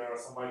 Maybe there are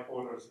some white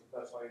borders.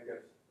 That's why you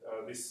get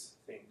this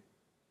thing.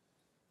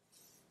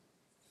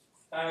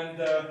 And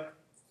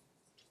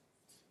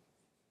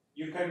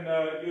you can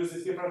use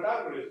this different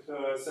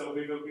algorithm. So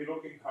we will be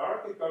looking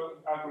hierarchical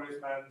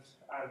algorithm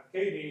and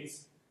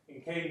k-means.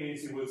 In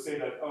k-means, you will say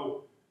that,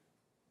 oh,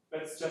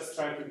 let's just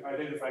try to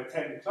identify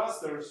 10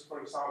 clusters,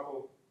 for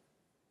example,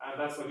 and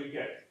that's what you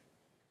get,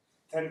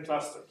 10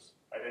 clusters.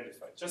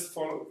 identified. Just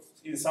follow,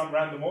 in some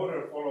random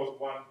order, follow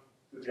one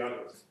to the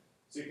other.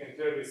 So you can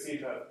clearly see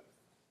that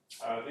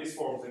this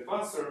forms a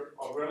cluster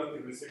of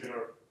relatively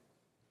similar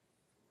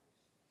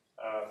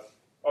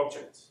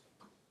objects,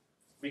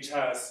 which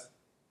has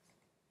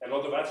a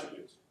lot of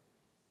attributes.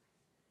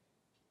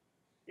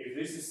 If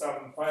this is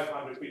some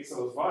 500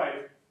 pixels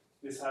wide,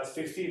 this has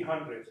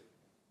 1500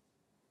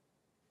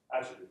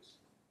 attributes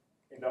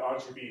in the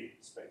RGB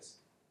space.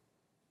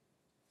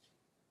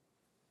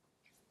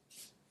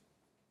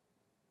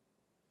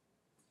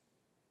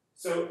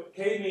 So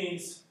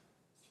K-means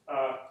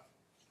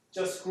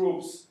just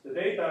groups the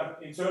data.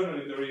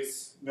 Internally, there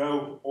is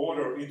no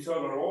order,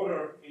 internal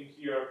order in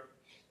here,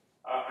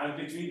 and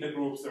between the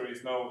groups, there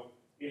is no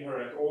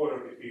inherent order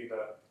between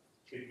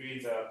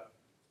the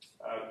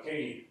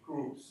K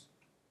groups.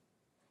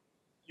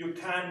 You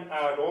can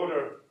add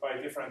order by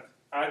different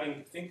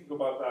thinking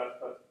about that,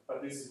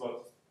 but this is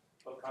what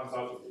comes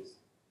out of this.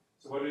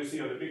 So what do you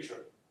see on the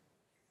picture?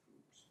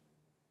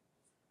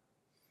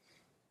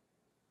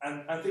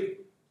 And I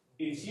think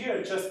in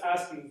here, just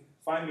asking,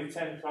 find me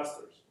 10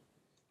 clusters.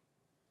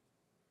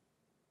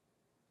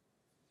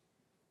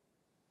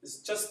 It's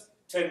just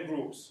 10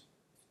 groups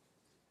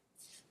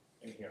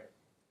in here.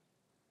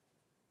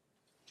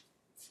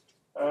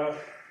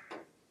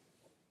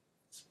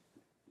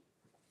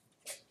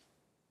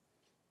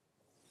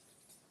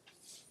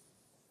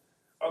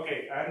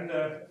 Okay, and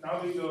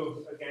now we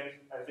go again,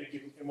 I think,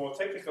 in more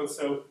technical.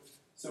 So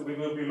we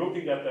will be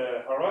looking at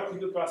the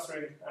hierarchical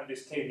clustering and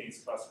this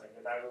K-means clustering,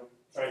 and I will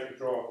try to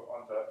draw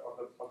on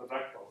the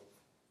blackboard.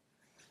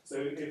 So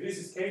if this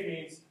is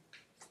K-means,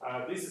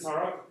 this is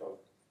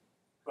hierarchical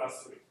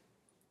clustering.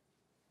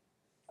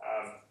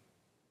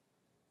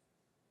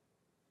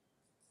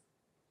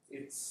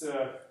 It's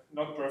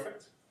not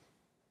perfect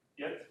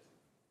yet,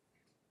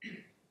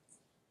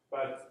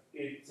 but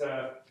it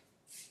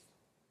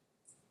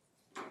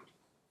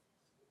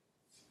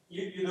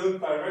you don't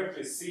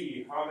directly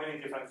see how many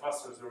different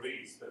clusters there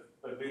is,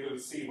 but we will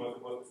see what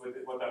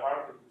the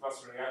hierarchical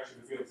clustering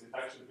actually builds. It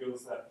actually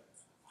builds a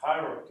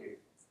hierarchy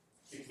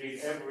between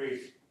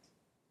every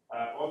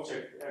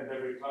object and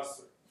every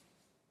cluster.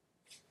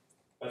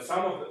 But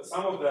some of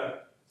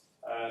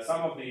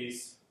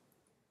these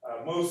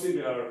most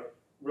similar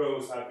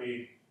rows have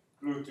been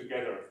glued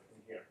together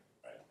in here,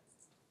 right?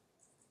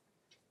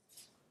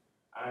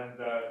 And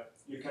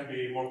you can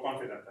be more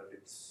confident that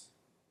it's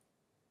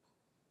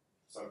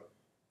some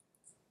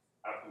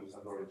apples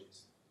and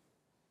oranges.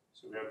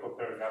 So we are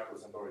comparing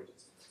apples and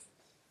oranges.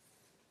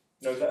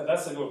 No,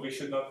 that's a no. We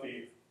should not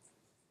be.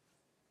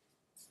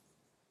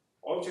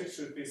 Objects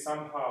should be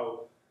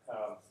somehow.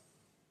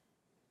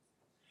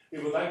 We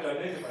would like to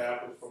identify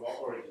apples from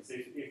oranges.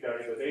 If they're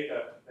in the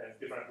data, then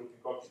different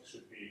looking objects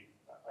should be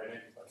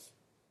identified.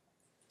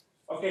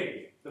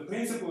 Okay, the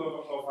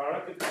principle of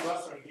hierarchical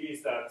clustering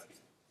is that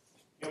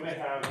you may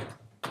have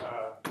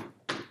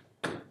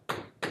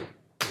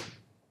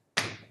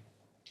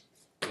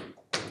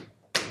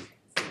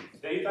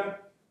data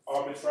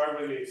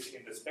arbitrarily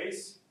in the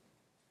space,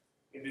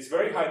 in this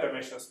very high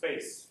dimensional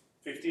space,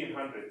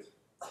 1500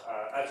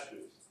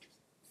 attributes.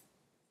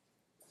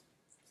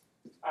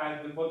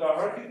 And what our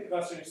hierarchical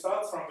clustering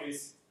starts from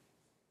is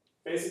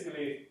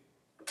basically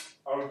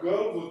our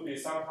goal would be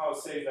somehow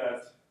say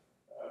that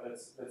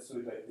let's do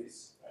it like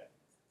this, right?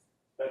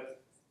 That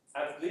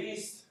at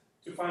least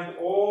to find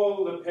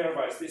all the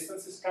pairwise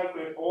distances,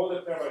 calculate all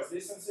the pairwise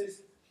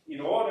distances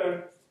in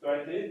order to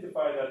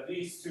identify that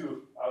these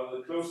two are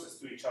the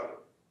closest to each other.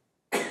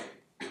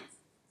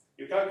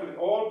 You calculate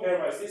all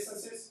pairwise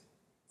distances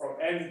from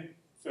n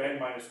to n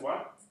minus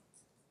 1,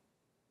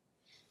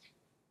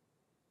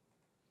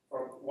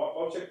 from one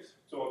object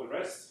to all the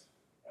rest.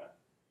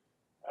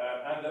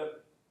 Yeah? And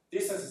the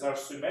distances are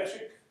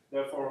symmetric,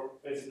 therefore,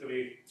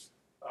 basically,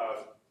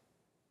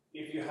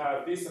 if you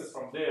have distance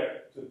from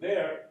there to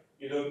there,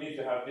 you don't need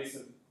to have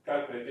distance,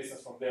 calculate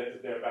distance from there to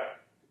there back,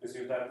 because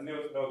you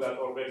know that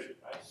already,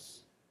 right?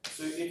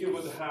 So if you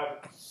would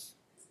have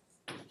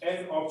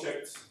n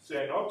objects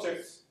to n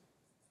objects,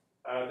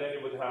 then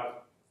you would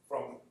have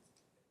from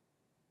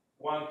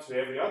one to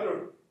every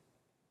other.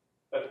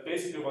 But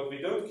basically what we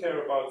don't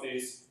care about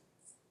is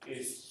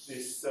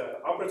this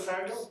upper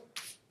triangle,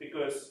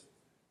 because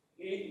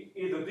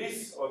either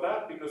this or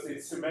that, because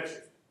it's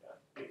symmetric.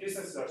 Yeah? If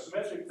distances are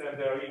symmetric, then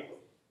they are equal.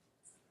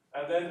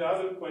 And then the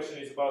other question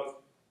is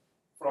about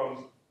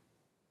from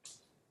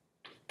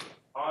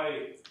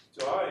I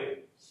to I,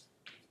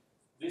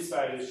 this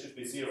value should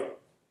be 0.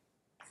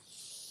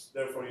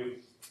 Therefore, you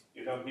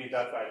don't need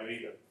that value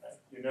either. Right?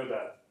 You know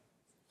that.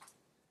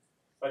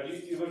 But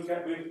if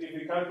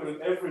we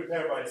calculate every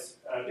pairwise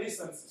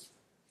distance,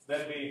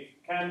 then we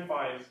can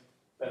find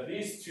that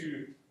these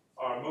two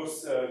are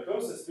most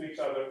closest to each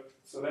other.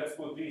 So let's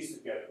put these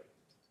together.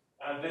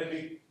 And then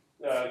we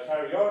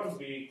carry on.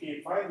 We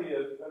keep finding,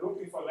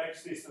 looking for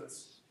next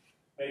distance.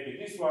 Maybe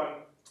this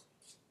one.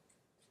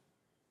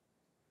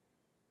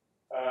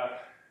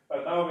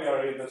 But now we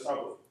are in the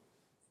trouble.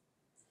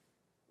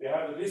 We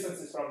have the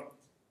distances from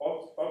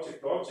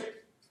object to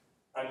object,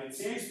 and it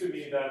seems to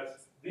me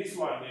that this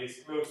one is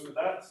close to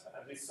that,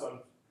 and this one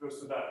close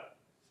to that.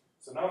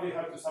 So now we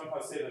have to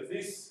somehow say that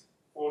this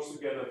falls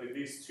together with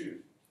these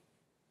two.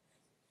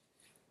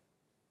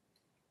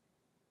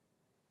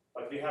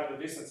 But we have the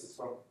distances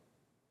from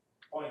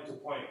point to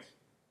point,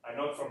 and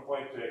not from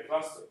point to a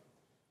cluster.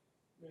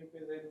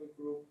 Maybe then we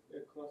group a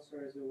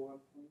cluster as a 1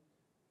 point.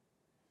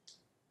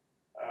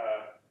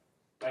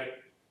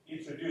 Like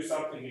introduce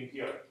something in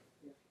here,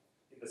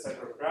 in the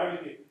center of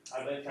gravity,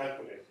 and then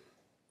calculate.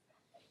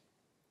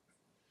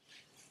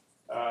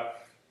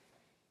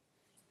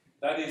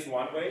 That is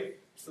one way.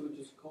 So we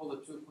just call the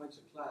 2 points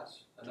a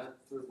class, and add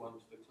the third one to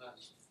the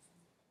class.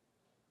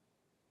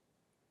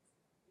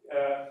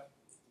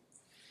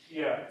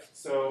 Yeah,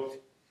 so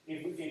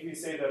if we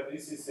say that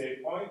this is a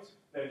point,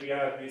 then we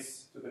add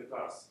this to the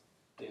class.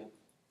 Yeah.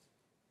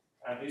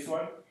 And this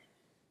one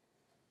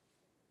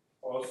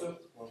also.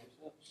 What is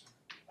that?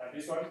 And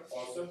this one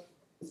also.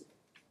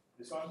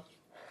 This one.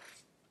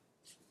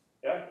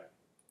 Yeah?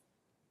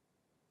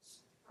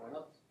 Why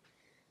not?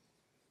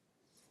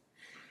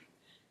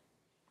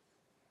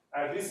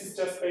 And this is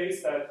just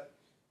based that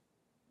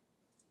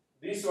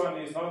this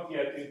one is not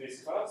yet in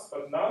this class,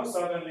 but now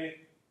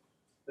suddenly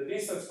the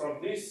distance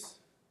from this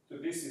to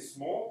this is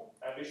small,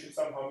 and we should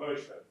somehow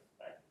merge them.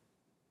 Right?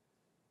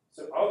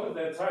 So out of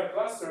the entire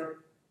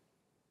cluster,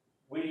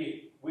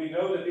 we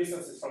know the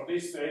distances from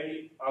this to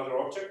any other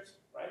object,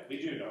 right?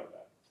 We do know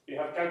that. We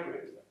have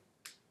calculated them.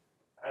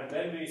 And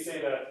then we say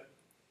that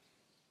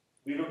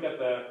we look at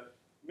the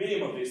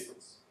minimum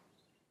distance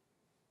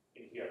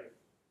in here.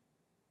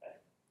 Okay?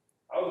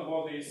 Out of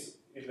all these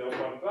in the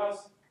one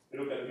class, we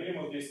look at the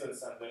minimum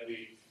distance and then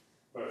we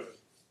merge.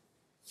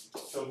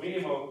 So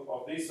minimum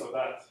of this or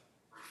that.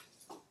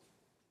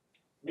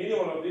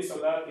 Minimum of this or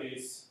that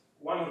is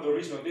one of the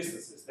original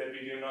distances. Then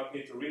we do not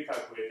need to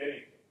recalculate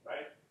anything,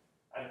 right?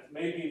 And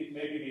maybe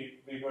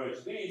we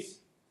merge these,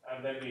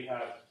 and then we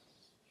have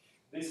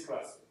this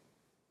cluster.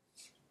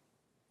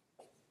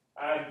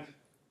 And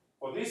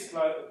for this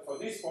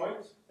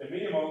point, the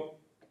minimal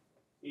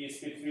is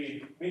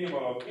between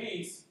minimal of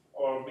these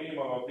or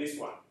minimal of this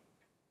one,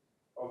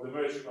 of the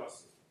merged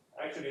cluster.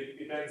 Actually,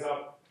 it ends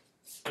up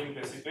in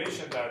the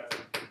situation that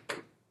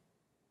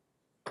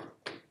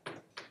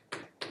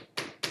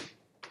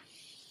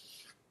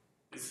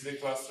this is a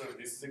cluster,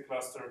 this is a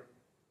cluster,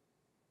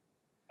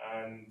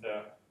 and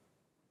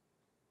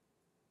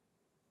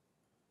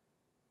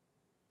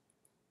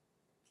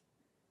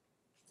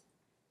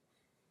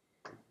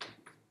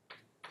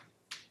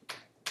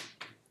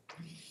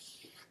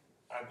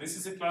this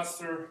is a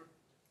cluster.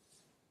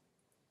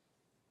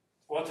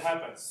 What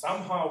happens?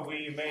 Somehow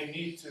we may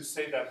need to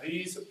say that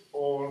these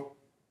all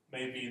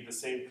may be in the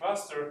same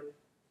cluster.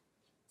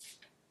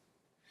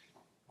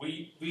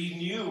 We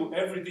knew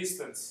every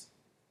distance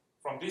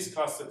from this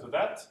cluster to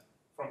that,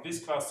 from this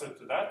cluster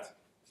to that,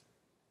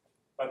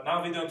 but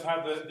now we don't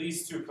have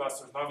these two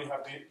clusters, now we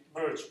have the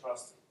merged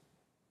cluster.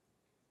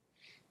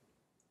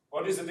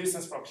 What is the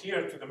distance from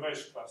here to the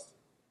merged cluster?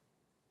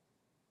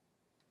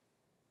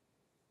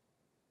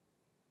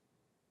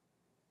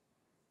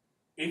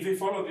 If we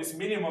follow this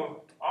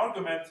minimal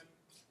argument,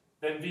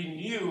 then we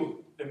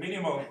knew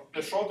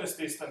the shortest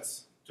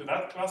distance to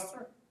that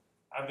cluster,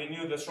 and we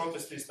knew the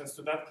shortest distance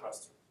to that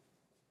cluster.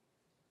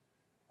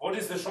 What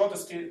is the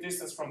shortest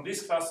distance from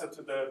this cluster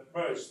to the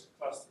merged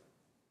cluster?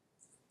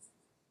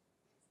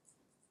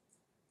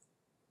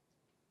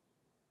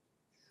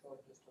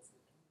 Shortest of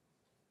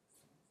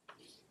the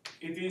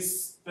two. It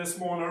is the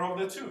smaller of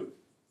the two.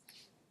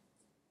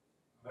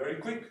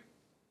 Very quick.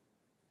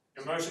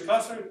 You merge the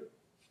cluster,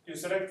 you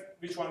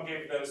select which one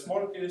gave the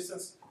smaller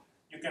distance,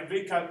 you can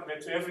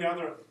recalculate to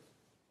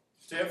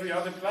every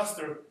other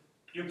cluster,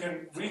 you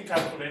can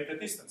recalculate the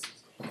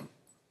distances.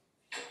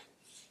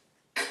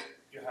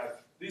 You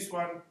have this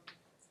one,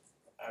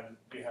 and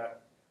we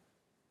have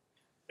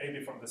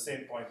maybe from the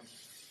same point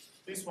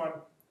this one.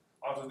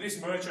 Out of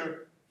this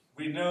merger,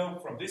 we know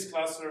from this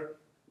cluster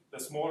the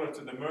smaller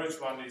to the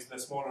merged one is the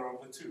smaller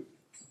of the two.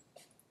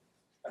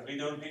 And we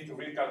don't need to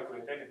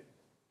recalculate anything.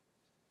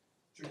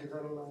 Should you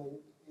then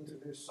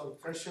introduce some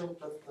threshold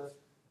that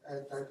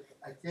at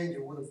the end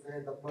you wouldn't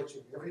end up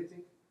merging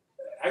everything?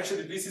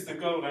 Actually, this is the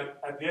goal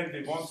that at the end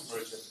we want to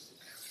merge everything.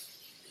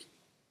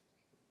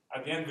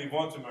 At the end we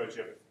want to merge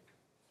everything.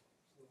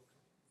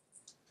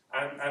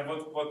 And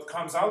what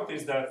comes out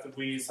is that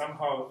we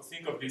somehow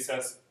think of this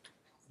as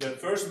the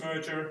first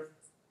merger,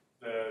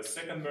 the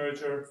second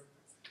merger,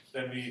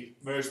 then we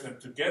merge them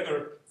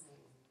together.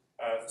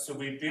 So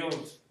we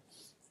build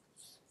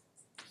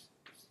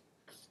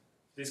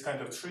this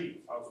kind of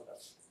tree out of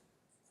that.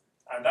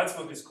 And that's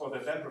what is called a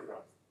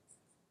dendrogram.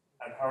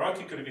 And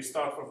hierarchically we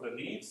start from the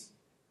leaves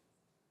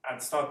and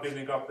start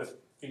building up the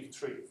big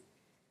tree.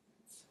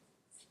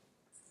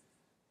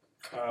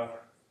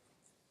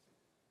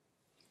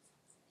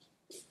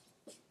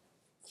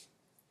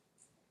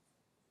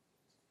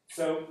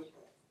 So,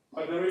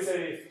 but there is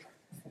a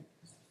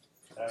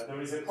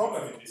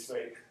problem in this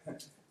way.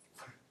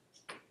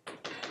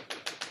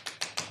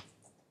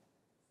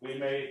 We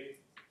may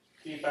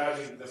keep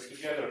adding them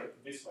together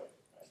this way.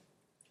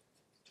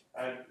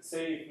 Right? And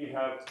say if we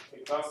have a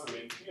cluster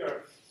in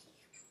here,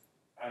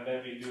 and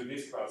then we do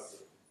this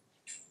cluster.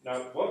 Now,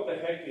 what the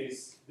heck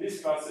is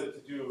this cluster to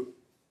do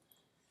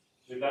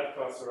with that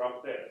cluster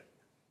up there?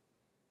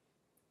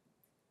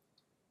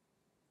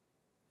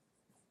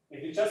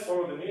 If you just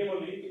follow the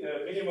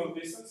minimal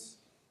distance,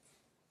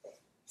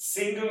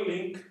 single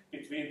link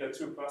between the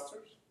two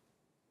clusters,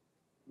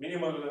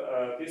 minimal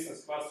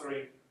distance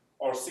clustering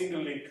or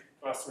single link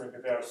clustering,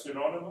 they are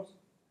synonymous.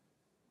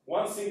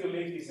 One single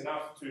link is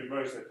enough to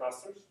merge the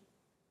clusters.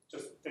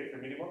 Just take the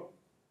minimum.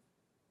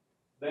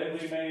 Then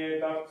we may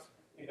end up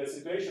in the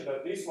situation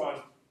that this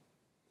one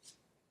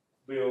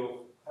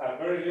will have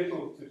very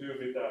little to do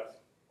with the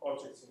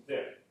objects in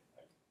there.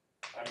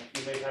 And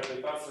you may have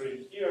the cluster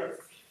in here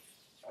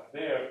and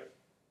there.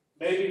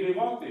 Maybe we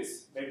want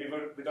this. Maybe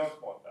we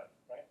don't want that,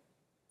 right?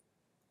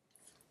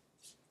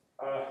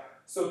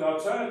 So the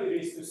alternative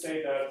is to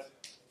say that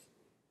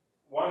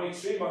one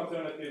extreme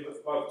alternative,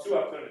 well, two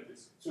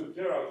alternatives, two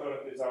clear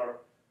alternatives are,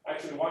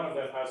 actually one of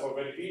them has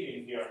already been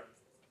in here,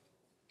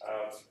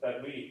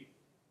 that we,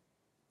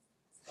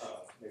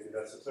 maybe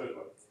that's the third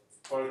one.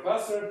 For a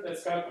cluster,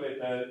 let's calculate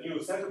the new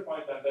center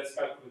point and let's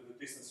calculate the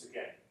distance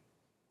again.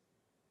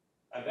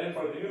 And then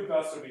for the new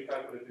cluster, we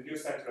calculate the new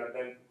center and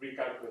then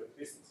recalculate the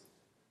distance.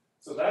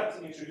 So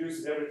that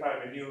introduces every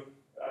time a new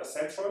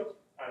centroid,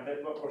 and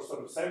then or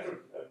sort of center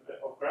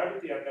of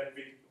gravity, and then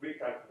we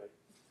recalculate.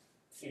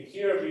 In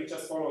here, we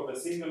just follow the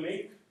single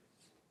link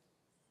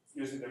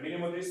using the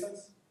minimal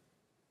distance.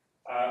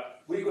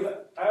 We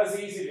could as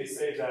easily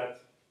say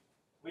that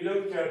we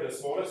don't care the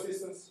smallest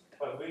distance,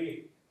 but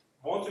we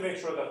want to make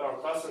sure that our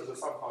clusters are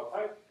somehow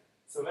tight.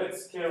 So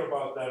let's care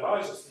about the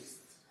largest distance.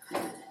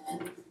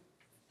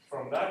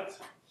 From that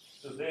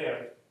to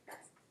there,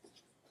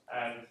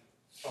 and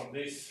from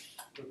this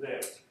to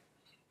there.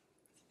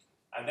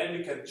 And then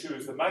we can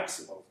choose the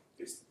maximal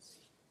distance.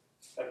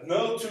 That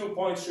no 2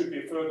 points should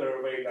be further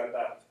away than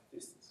that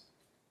distance.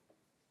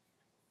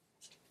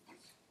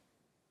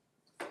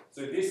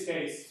 So in this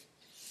case,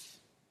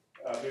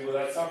 we will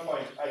at some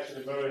point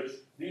actually merge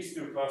these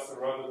two clusters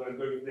rather than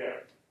going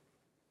there.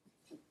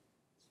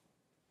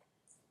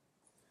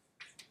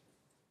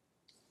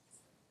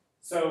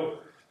 So,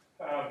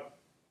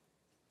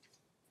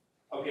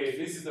 okay,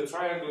 this is the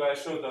triangle. I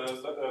showed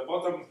the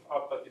bottom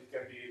up, but it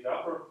can be the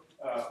upper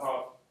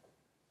half.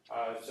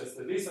 Just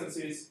the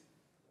distances.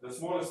 The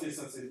smallest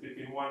distance is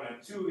between 1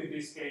 and 2 in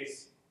this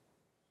case.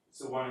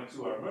 So 1 and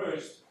 2 are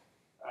merged.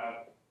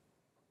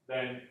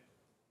 Then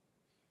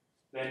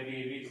we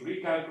need to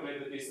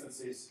recalculate the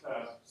distances.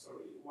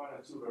 Sorry, 1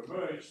 and 2 are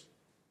merged.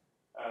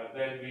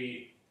 Then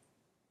we,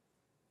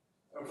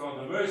 from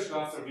the merged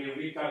cluster, we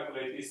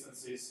recalculate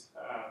distances,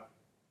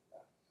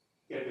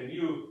 get the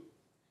new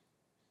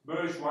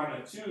merge 1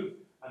 and 2,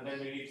 and then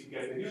we need to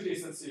get the new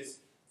distances.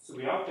 So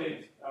we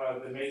update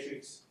the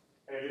matrix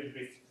a little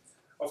bit.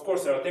 Of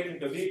course, there are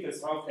technical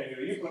details. How can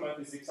you implement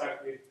this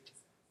exactly?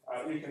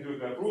 You can do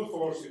the brute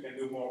force. You can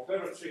do more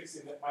clever tricks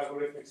in the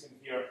algorithmics in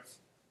here.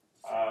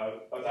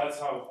 But that's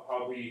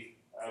how we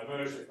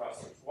merge the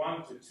clusters.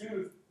 1 to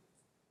 2,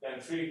 then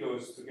 3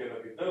 goes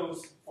together with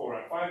those. 4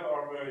 and 5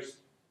 are merged.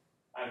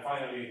 And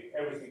finally,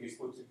 everything is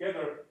put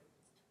together.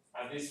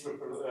 And this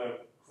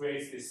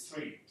creates this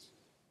tree.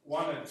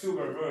 1 and 2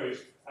 were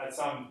merged at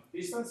some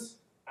distance,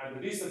 and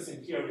the distance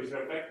in here is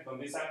reflected on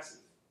this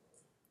axis.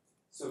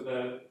 So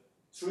the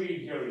tree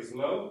here is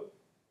low,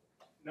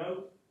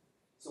 no?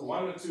 So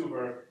 1 and 2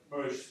 were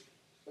merged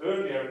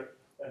earlier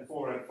than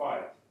 4 and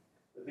 5.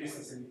 The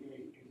distance in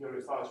here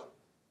is larger.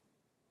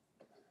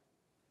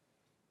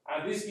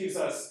 And this gives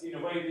us, in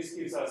a way, this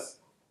gives us,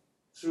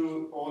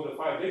 through all the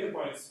 5 data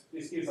points,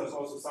 this gives us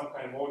also some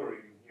kind of ordering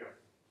in here.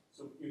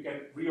 So you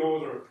can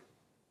reorder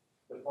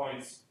the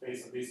points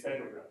based on this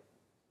dendrogram.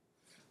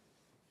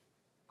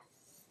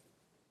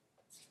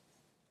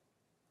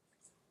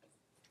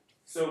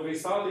 So we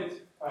started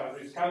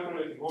with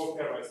calculating all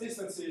pairwise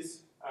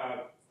distances.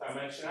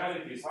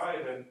 Dimensionality is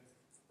high, then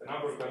the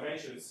number of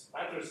dimensions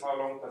matters. How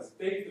long does it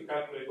take to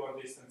calculate one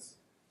distance?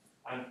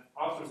 And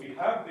after we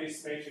have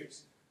this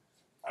matrix,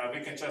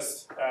 we can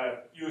just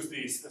use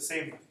the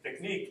same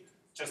technique.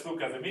 Just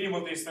look at the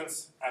minimal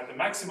distance, at the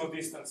maximal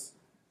distance.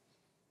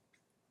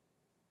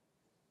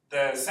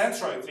 The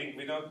centroid thing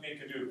we don't need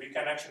to do. We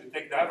can actually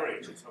take the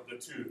averages of the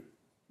two.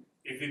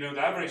 If we know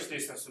the average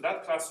distance to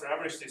that cluster,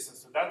 average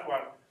distance to that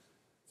one,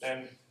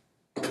 then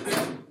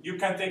you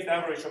can take the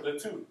average of the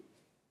two,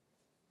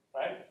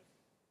 right?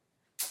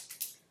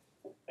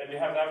 And we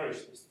have the average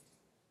distance.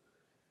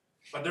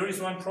 But there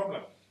is one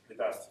problem with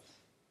that.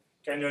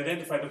 Can you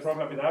identify the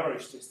problem with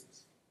average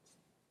distance?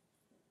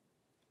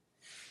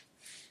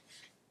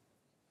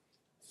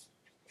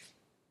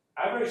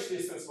 Average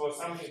distance was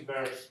something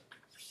where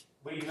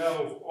we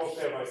know all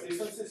pairwise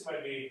distances.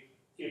 When we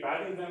keep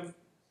adding them,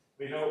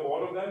 we know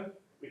all of them,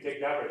 we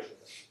take the average of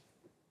them.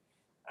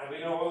 And we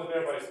know all the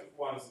pairwise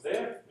ones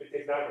there, we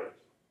take the average.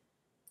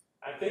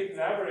 And taking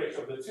the average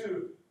of the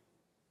two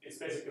is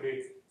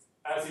basically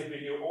as if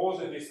we knew all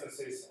the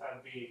distances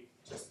and we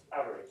just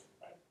average,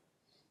 right?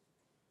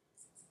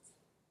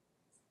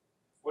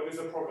 What is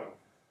the problem?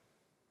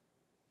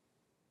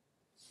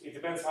 It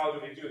depends how do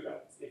we do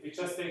that. If we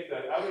just take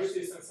the average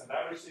distance and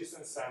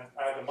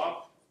add them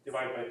up,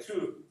 divide by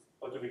 2,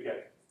 what do we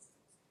get?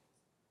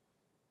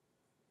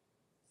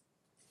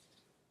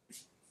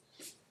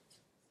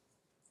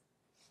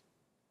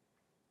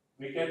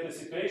 We get the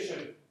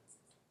situation,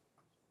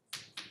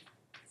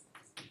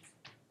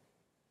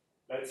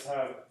 let's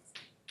have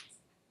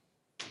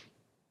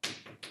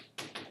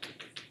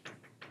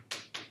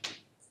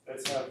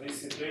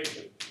this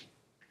situation.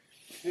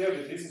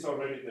 Clearly, this is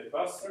already the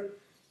cluster,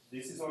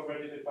 this is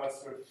already the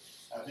cluster,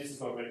 and this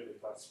is already the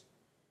cluster.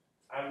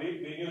 And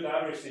we knew the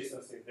average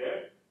distance in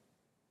there,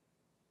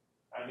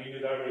 and we knew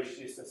the average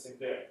distance in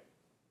there.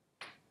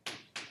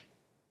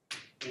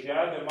 If you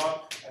add them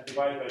up and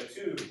divide by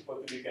 2,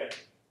 what do we get?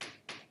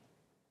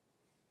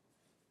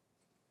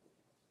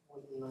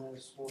 One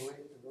small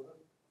weight, another.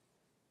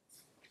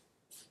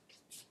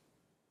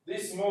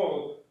 This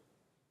small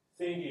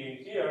thingy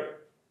in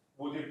here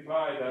would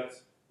imply that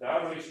the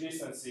average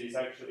distance is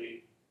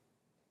actually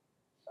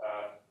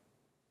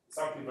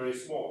something very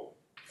small.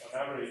 On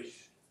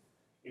average,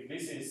 if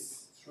this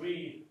is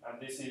 3 and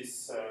this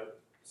is,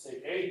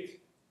 say, 8,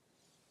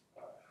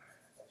 I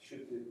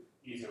should do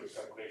easier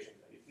calculation.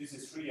 If this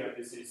is 3 and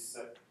this is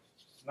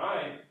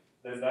 9,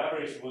 then the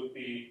average would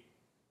be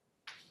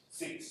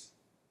 6.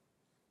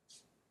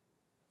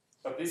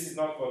 But this is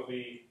not what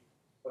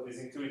is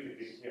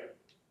intuitively here.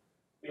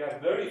 We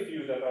have very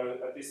few that are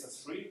at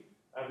distance 3,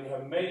 and we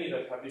have many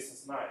that have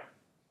distance 9.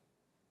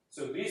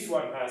 So this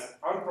one has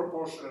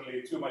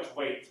unproportionately too much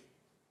weight.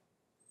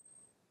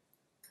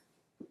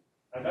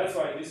 And that's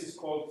why this is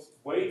called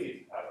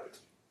weighted average.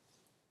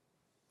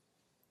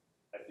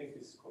 I think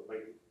this is called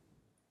weighted.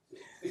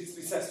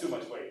 This has too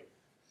much weight.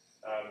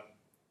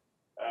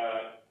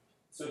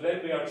 So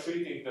then we are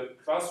treating the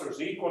clusters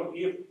equal,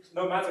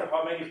 no matter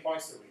how many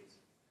points there is.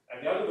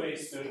 And the other way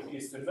is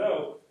to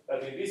know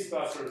that in this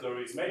cluster there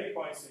is many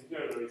points in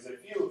here, there is a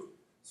few.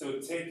 So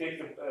take the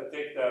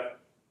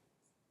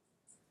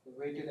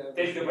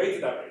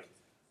weighted average.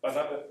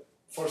 But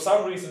for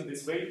some reason,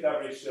 this weighted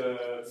average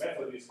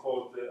method is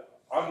called the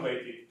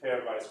unweighted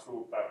pairwise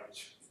group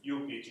average,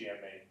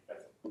 UPGMA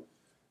method.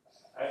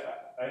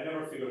 I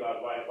never figured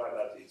out why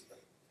that is. But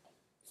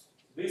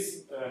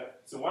this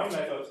so one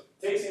method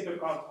takes into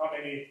account how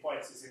many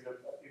points is in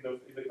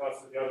the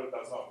cluster, the other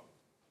does not.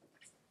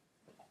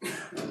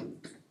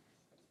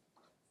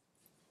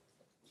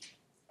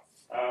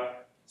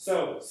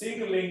 So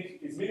single link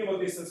is minimal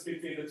distance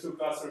between the two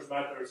clusters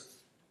matters.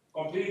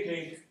 Complete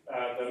link,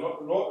 the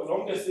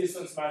longest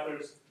distance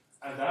matters,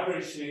 and the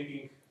average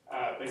linking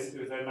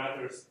basically then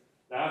matters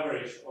the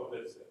average of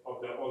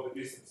all the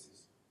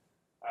distances.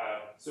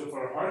 So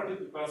for a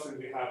hard cluster,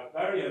 we have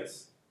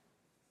variance.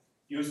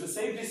 Use the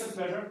same distance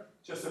measure,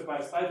 just apply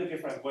a slightly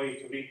different way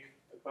to link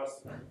the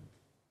cluster.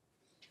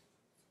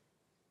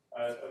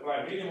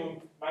 Apply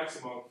minimum,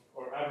 maximum,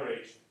 or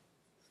average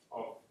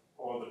of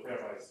all the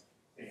pairwise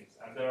things.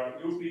 And there are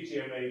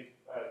UPGMA,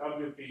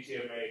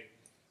 WPGMA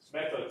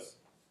methods,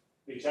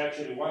 which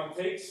actually one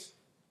takes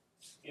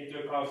into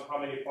account how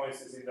many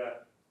points is in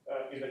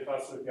the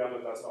cluster, the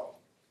other does not.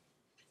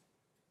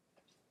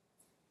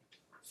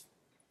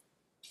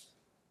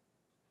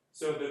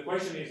 So the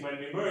question is, when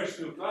we merge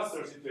two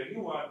clusters into a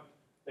new one,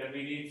 then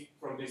we need,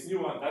 from this new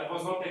one, that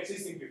was not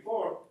existing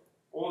before,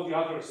 all the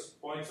other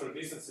points or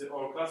distances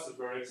or clusters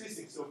were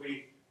existing, so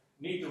we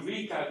need to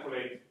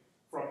recalculate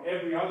from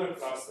every other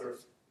cluster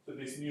to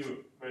this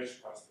new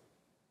merged cluster.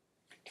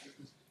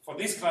 For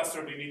this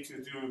cluster, we need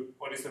to do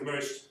what is the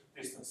merged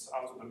distance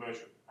out of the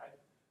merger, right?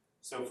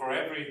 So for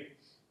every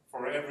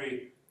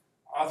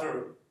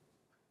other,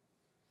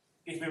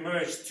 if we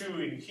merge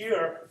 2 in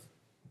here,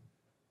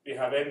 we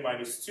have n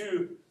minus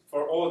 2.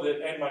 For all the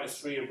n minus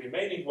 3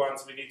 remaining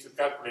ones, we need to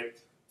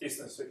calculate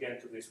distance again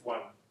to this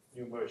one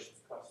new merged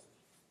cluster.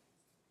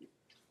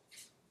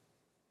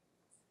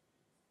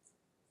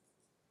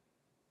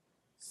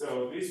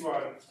 So this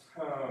one,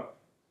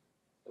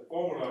 the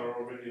formula are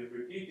already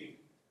repeating.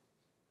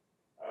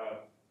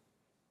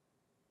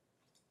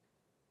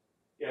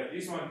 Yeah,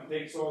 this one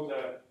takes all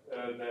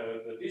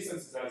the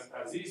distances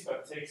as is,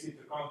 but takes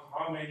into account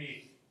how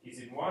many is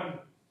in one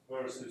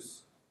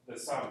versus the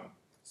sum.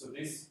 So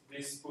this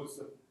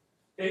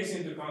takes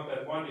into account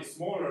that one is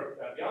smaller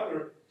than the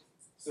other,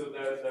 so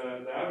that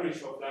the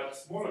average of that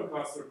smaller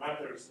cluster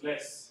matters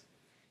less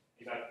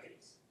in that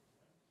case.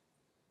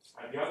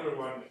 And the other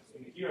one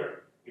in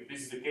here, if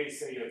this is the case,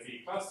 say at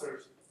V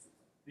clusters,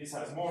 this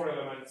has more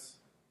elements,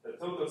 the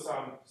total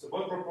sum, so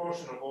what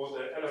proportion of all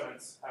the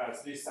elements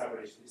has this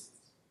average distance?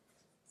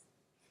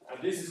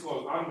 And this is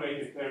called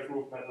unweighted pair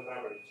group method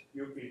average,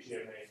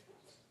 UPGMA.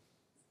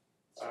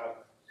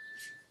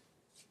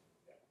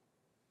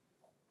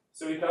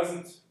 So it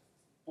doesn't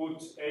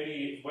put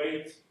any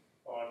weight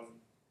on,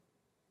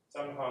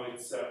 somehow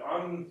it's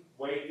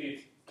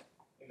unweighted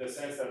in the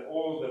sense that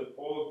all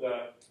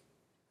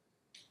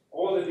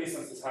the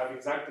distances have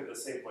exactly the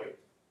same weight.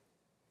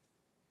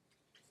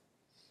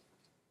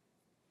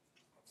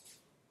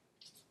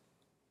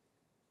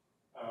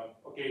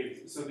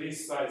 Okay, so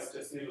these slides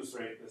just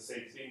illustrate the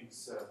same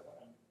things. I'm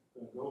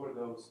going to go over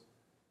those.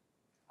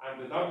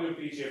 And the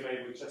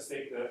WPGMA would just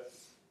take the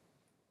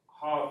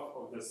half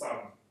of the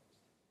sum.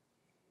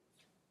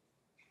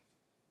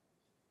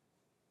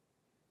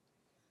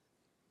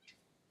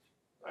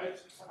 Right?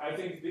 I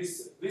think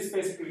this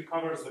basically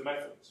covers the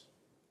method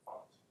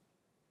part,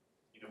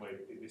 in a way,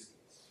 in this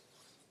case,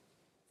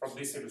 from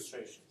these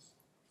illustrations.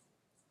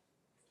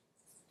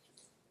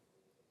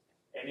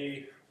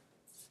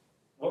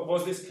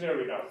 Was this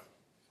clear enough?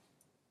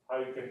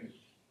 How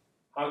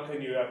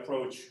can you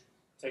approach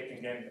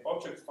taking any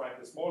object, find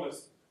the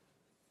smallest,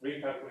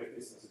 recalculate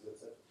distances,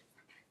 etc.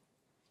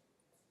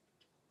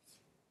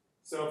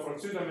 So for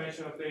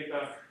two-dimensional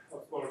data,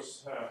 of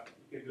course,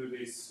 you can do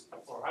this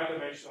for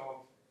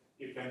high-dimensional.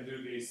 You can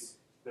do this.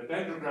 The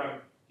dendrogram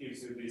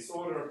gives you this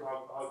order,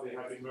 how they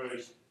have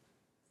emerged.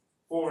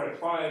 4 and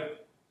 5,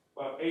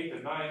 well, 8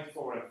 and 9,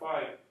 4 and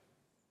 5.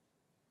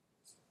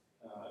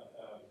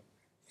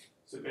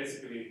 So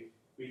basically,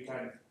 we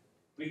can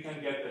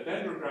get the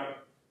dendrogram,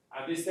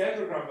 and this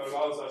dendrogram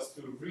allows us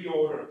to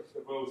reorder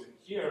the rows in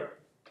here,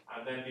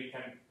 and then we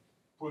can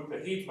put the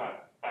heat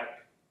map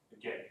back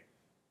again.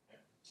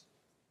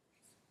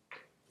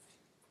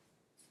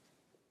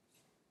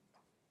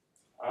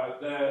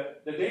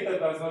 The data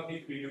does not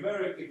need to be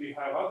numeric. If you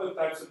have other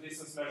types of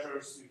distance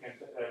measures, you can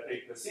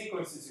take the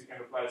sequences, you can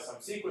apply some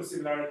sequence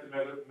similarity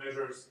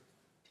measures.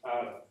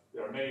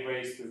 There are many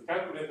ways to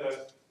calculate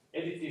the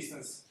edit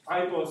distance.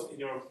 Typos in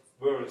your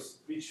words,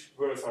 which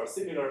words are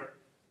similar,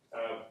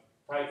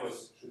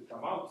 typos should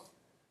come out.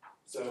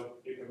 So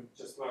you can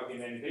just plug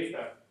in any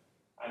data,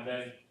 and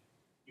then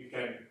you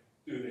can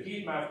do the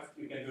heat map,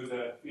 you can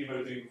do we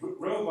were doing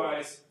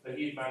row-wise, the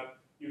heat map.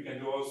 You can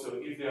do also,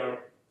 if they are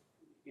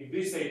in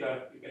this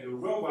data, you can do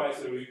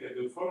row-wise, or you can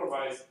do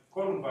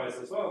column-wise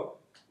as well.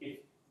 If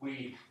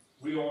we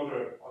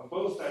reorder on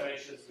both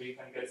dimensions, we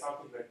can get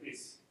something like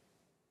this.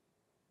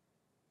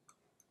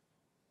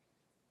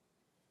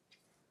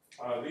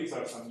 These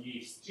are some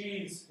yeast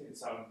genes in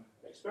some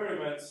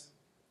experiments.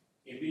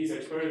 In these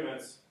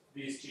experiments,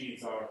 these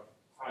genes are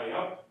high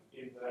up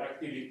in the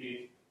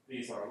activity,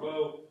 these are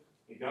low.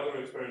 In the other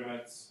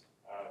experiments,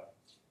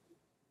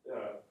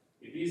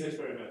 in these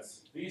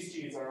experiments, these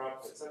genes are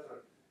up,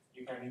 etc.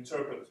 You can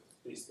interpret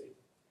this data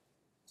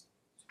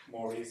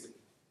more easily.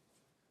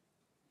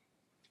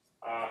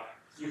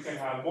 You can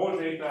have more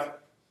data,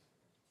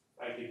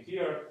 like in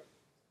here,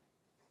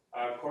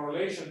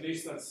 correlation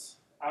distance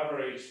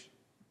average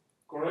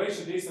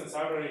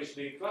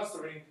link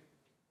clustering.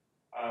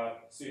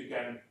 So you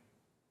can,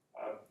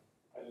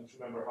 I don't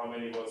remember how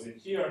many was in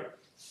here.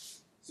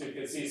 So you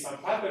can see some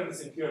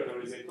patterns in here.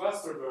 There is a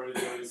cluster where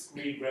there is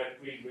green,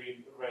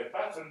 red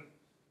pattern.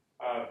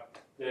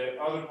 The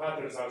other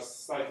patterns are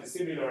slightly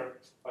similar,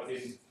 but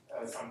in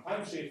some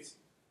time shifts.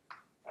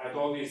 And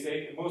all these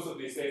data, most of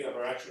these data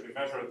were actually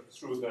measured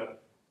through the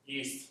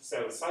yeast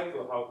cell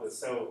cycle, how the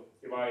cell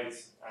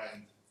divides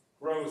and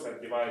grows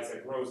and divides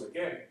and grows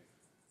again.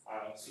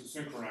 So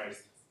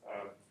synchronized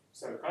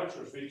cell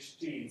cultures, which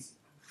genes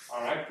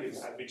are active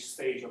at which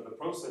stage of the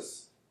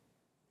process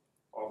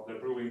of the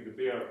brewing the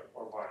beer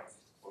or wine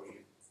for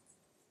you.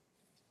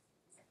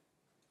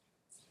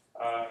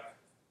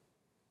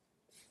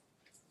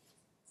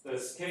 The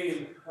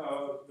scale, I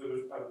will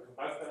come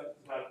back to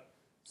that.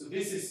 So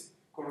this is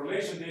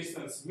correlation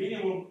distance,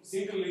 minimum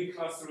single link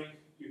clustering.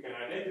 You can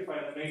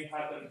identify the main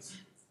patterns.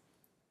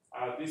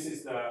 This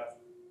is the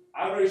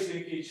average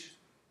linkage.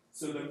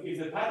 So if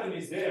the pattern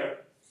is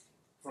there,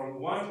 from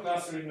one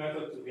clustering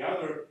method to the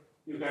other,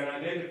 you can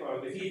identify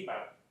the heat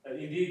map. And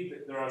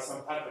indeed, there are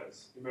some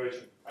patterns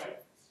emerging,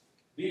 right?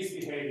 These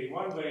behave in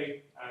one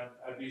way,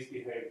 and these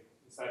behave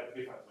in a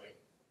slightly different way.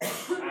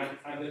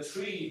 And the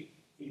tree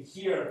in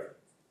here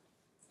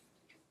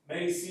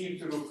may seem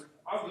to look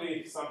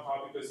ugly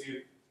somehow because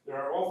there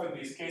are often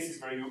these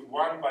cases where you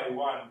one by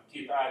one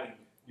keep adding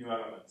new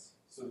elements.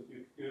 So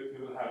you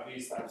will have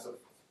these types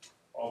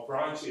of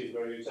branches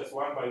where you just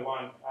one by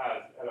one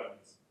add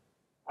elements.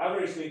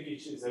 Average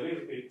linkage is a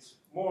little bit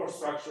more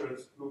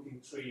structured looking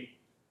tree,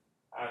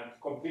 and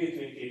complete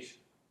linkage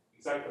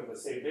exactly the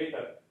same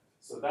data.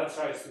 So that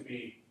tries to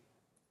be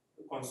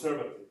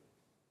conservative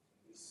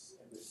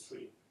in this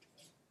tree.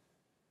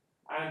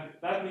 And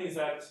that means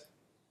that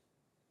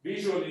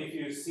visually, if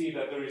you see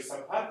that there is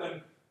some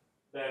pattern,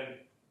 then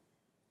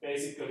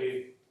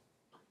basically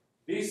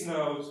this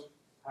node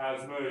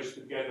has merged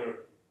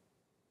together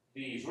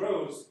these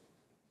rows.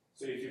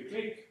 So if you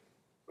click,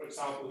 for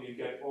example, you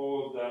get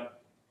all the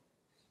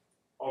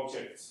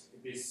objects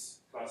in this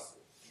cluster.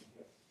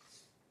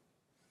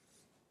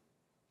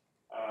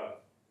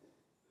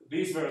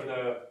 These were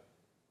the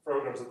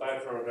programs that I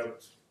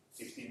programmed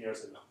 15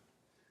 years ago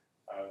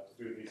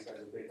to do this kind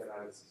of data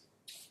analysis.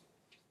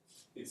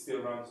 It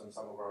still runs on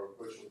some of our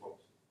virtual homes.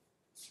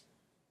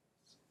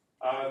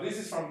 This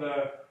is from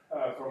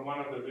one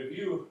of the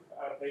review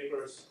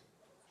papers.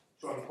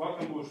 John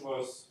Quackenbush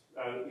was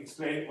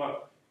explaining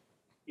what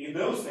in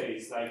those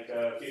days, like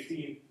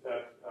 15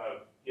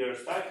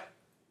 years back,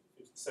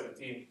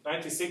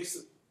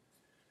 1796,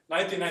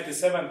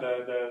 1997,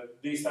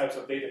 these types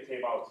of data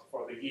came out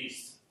for the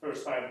yeast.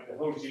 First time the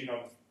whole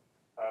genome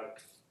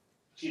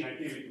gene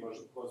activity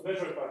was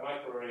measured by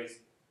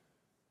microarrays.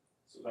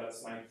 So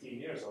that's 19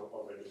 years old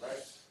already,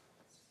 right?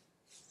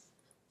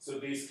 So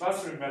these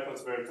clustering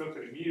methods were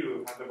totally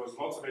new, and there was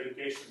lots of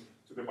education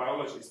to the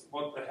biologists.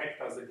 What the heck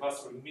does the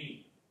clustering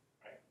mean,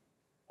 right?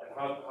 And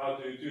how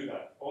do you do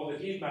that? All the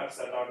heat maps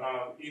that are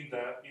now in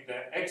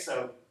the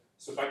Excel,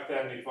 so back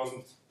then it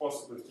wasn't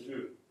possible to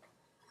do.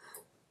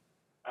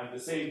 And the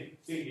same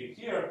thing in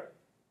here,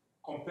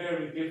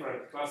 comparing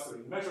different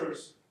clustering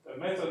measures,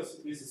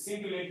 methods. This is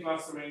single link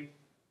clustering,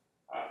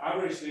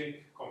 average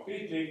link,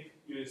 complete link.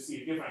 You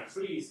see different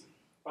trees,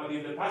 but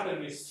if the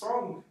pattern is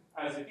strong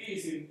as it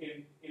is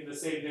in the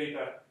same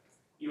data,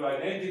 you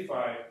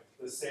identify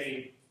the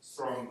same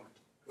strong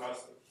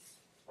cluster.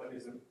 That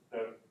is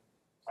the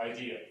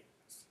idea.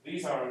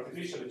 These are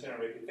artificially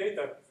generated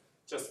data.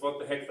 Just what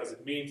the heck does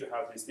it mean to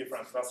have these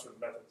different clustering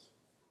methods?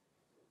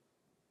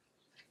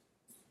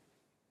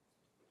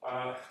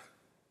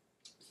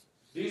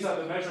 These are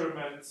the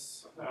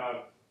measurements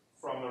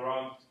from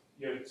around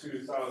year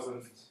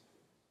 2000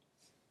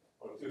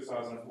 or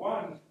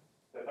 2001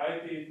 that I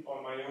did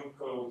on my own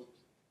code.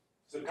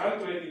 So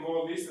calculating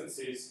all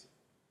distances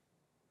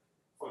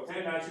for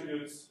 10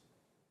 attributes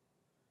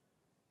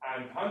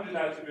and 100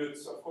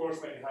 attributes. Of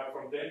course, when you have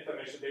from the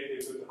n-dimensional data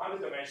to the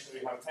 100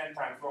 dimensional, you have 10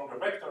 times longer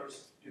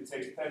vectors. You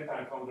take 10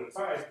 times longer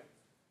time,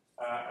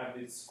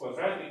 and it's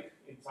quadratic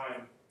in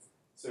time.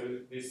 So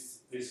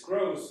this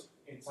grows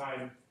in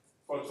time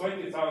for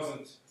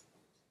 20,000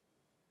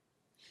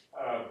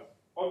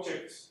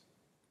 objects.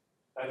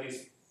 That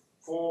is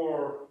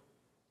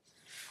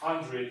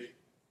 400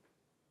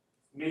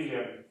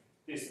 million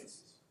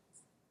distances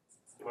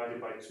divided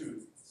by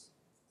 2.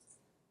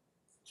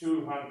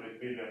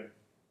 200 million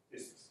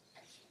distances.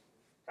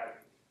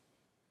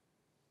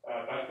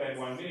 Back then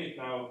 1 minute,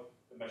 now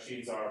the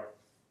machines are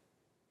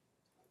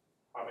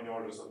how many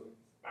orders of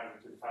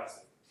magnitude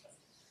faster.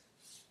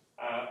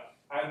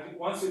 And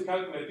once you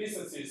calculate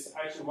distances,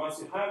 actually once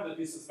you have the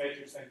distance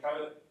matrix, then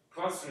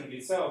clustering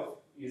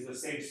itself is the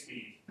same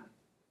speed.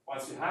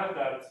 Once you have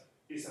that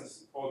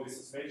distance, all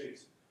distance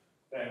matrix,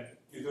 then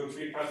you don't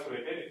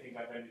recalculate anything,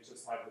 and then you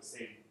just have the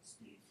same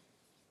speed.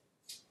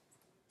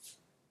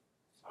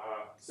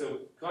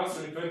 So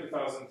clustering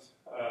 20,000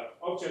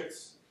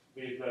 objects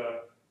with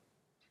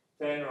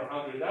 10 or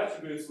 100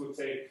 attributes would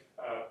take,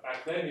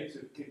 back then it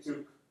took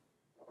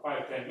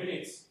 5-10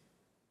 minutes.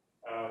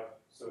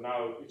 So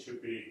now it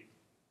should be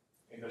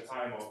in the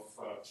time of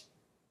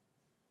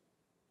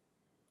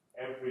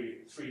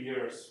every 3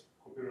 years,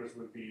 computers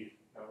would be,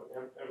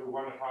 every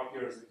 1.5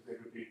 years, they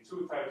would be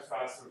 2 times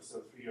faster,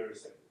 so 3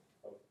 years,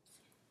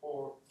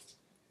 4,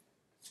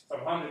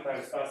 some 100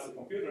 times faster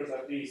computers,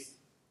 at least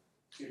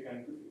you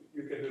can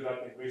do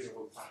that in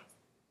reasonable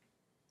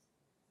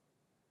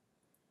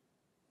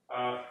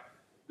time.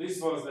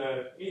 This was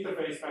the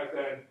interface back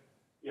then.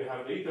 You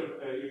have the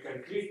you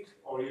can click,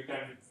 or you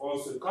can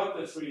also cut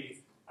the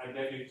tree, and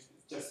then you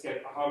just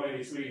get how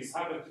many trees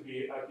happen to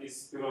be at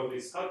this below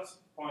this cut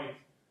point.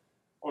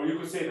 Or you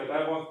could say that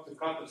I want to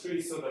cut the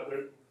tree so that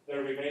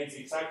there remains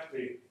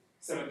exactly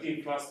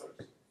 17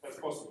 clusters. That's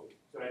possible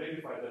to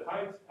identify the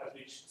height at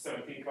which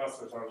 17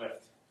 clusters are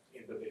left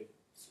in the bin.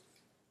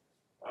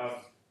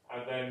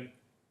 And then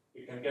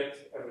you can get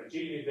every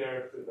gene in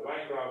there through the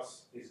line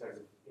graphs, these kinds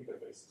of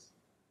interfaces.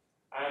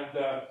 And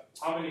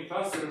how many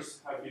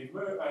clusters have been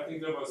merged? I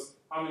think there was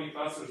how many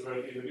clusters were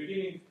in the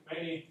beginning,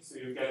 many, so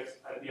you get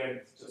at the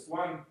end just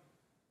one.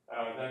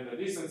 Then the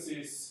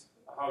distances,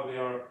 how they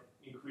are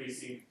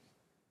increasing,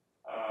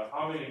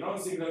 how many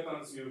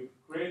non-singletons you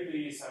create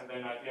these, and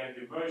then at the end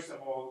you merge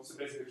them all, so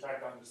basically trying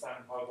to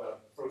understand how the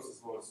process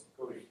was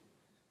going.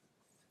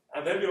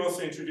 And then we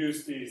also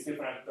introduced these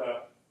different,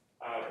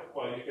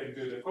 well, you can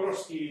do the color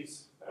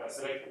schemes,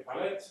 select the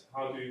palette,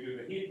 how do you do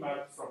the heat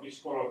map from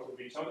which color to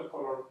which other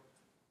color.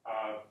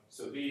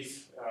 So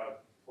these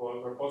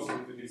were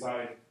possible to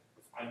design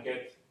and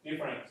get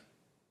different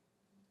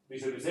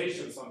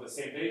visualizations on the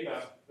same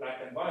data,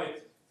 black and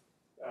white.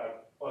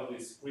 Well,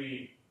 this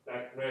green,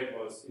 black, red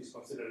is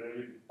considered a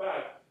little bit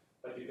bad,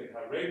 but you can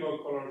have rainbow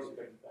colors, you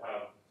can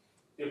have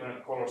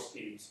different color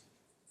schemes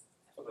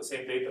for the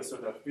same data, so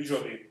that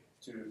visually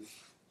to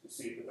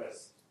see the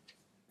best.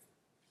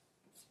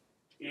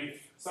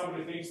 If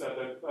somebody thinks that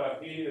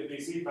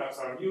these heat maps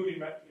are a new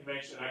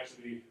invention,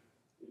 actually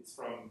it's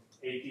from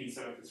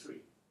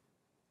 1873.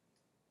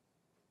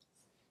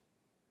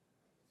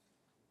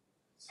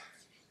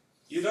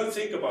 You don't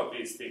think about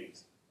these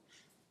things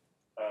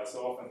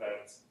so often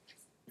that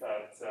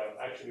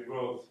actually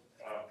world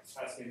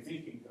has been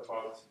thinking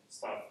about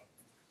stuff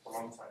for a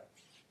long time.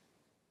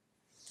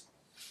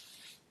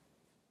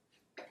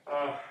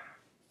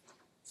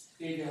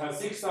 You have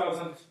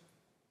 6,000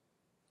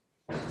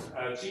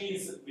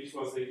 genes, which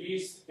was the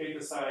yeast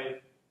data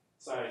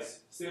size.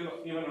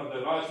 Still, even on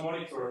the large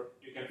monitor,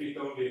 you can fit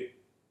only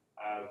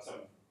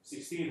some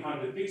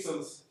 1,600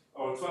 pixels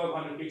or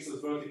 1,200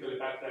 pixels vertically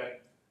back then.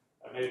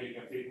 Maybe you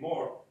can fit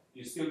more.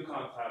 you still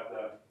can't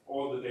have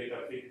all the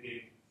data fit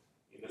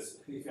in this.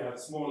 If you have a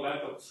small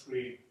laptop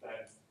screen,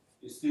 then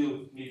you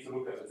still need to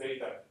look at the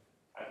data,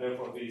 and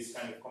therefore these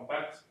kind of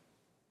compact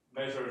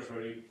measures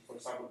where you, for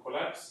example,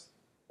 collapse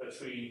the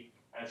tree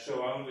and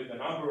show only the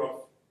number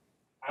of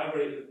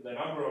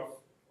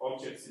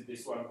objects in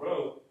this one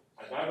row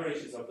and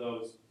averages of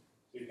those,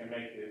 you can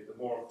make the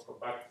more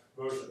compact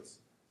versions.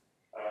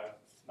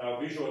 Now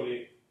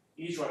visually,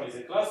 each one is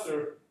a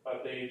cluster,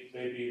 but they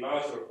may be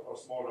larger or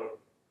smaller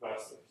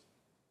clusters.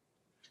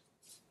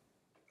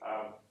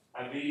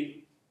 And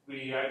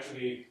we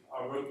actually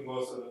are working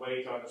also the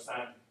way to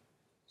understand,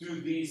 do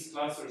these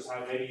clusters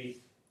have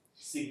any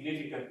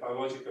significant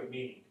biological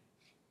meaning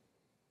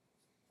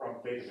from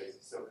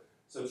databases?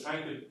 So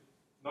trying to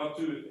not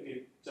do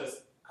it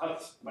just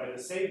cut by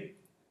the same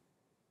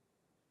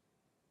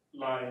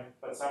line,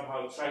 but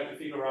somehow try to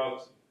figure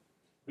out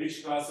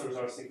which clusters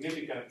are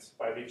significant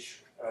by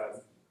which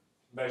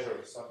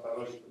measure, some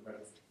biological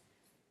measure.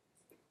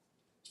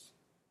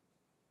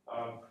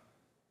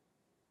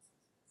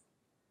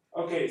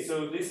 Okay,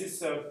 so this is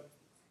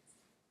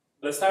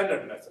the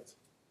standard method.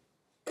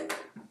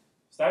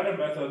 Standard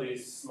method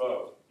is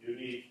slow. You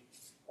need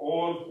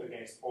all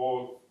against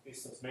all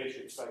distance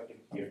matrix like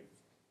in here.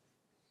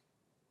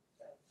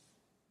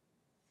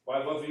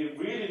 But what we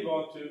really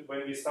want to,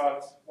 when we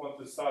want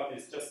to start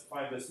is just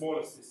find the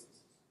smallest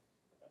distances.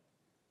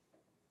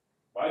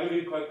 Why do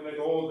we calculate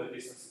all the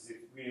distances if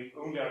we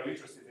only are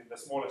interested in the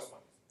smallest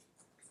one?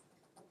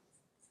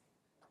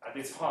 And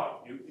it's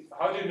hard.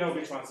 How do you know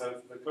which ones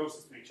are the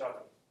closest to each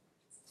other?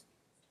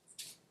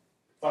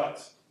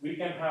 But we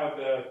can have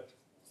the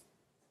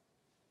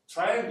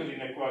triangle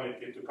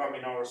inequality to come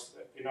in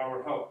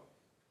our help.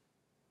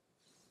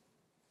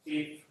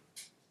 If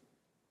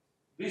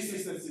this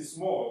distance is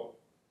small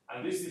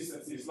and this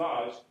distance is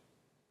large,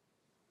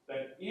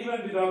 then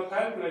even without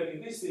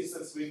calculating this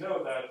distance, we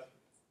know that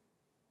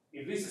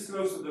if this is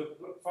close to the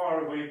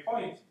far away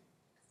point,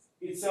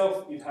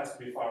 itself it has to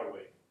be far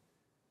away.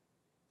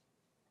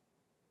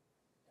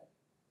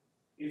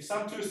 If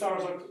some two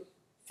stars are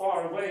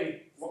far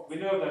away, we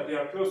know that they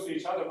are close to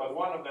each other, but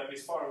one of them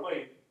is far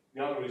away,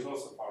 the other is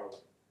also far away.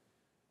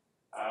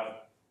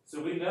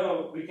 So we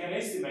know, we can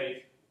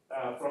estimate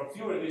from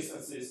fewer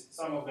distances,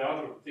 some of the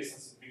other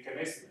distances we can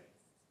estimate.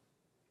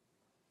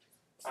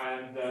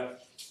 And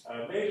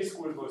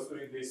Meeliskuul was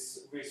doing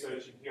this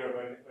research in here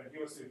when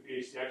he was doing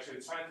PhD, actually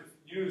trying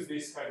to use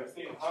this kind of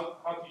thing,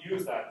 how to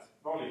use that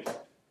knowledge.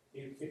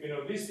 If we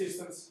know this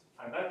distance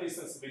and that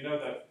distance, we know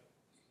that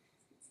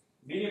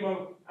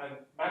minimum and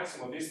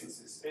maximum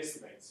distances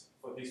estimates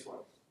for this one.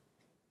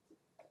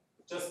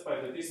 Just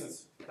by the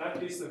distance, that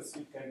distance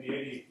it can be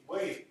any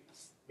way,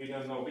 we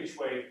don't know which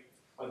way,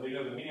 but we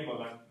know the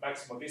minimum and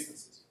maximum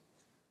distances.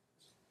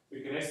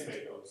 We can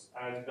estimate those,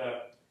 and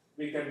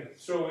we can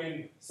throw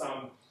in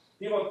some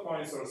pivot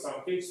points or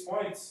some fixed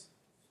points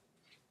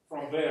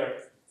from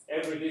where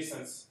every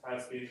distance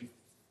has been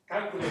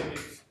calculated.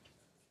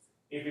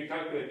 If we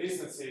calculate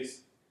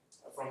distances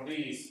from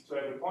these to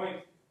every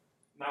point,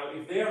 now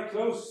if they are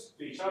close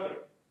to each other,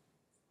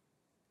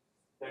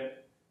 then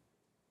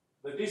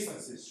the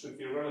distances should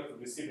be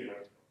relatively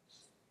similar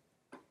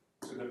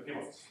to the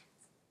pivots.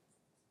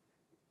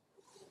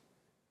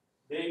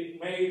 They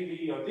may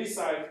be on this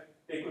side,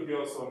 they could be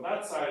also on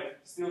that side,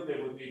 still they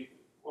would be,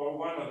 or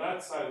one on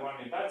that side,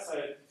 one in that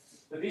side.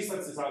 The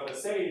distances are the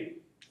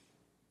same.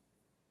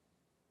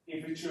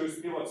 If we choose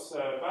pivots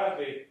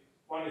badly,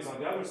 one is on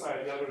the other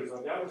side, the other is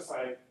on the other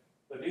side,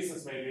 the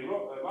distance may be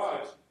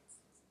large,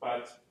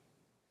 but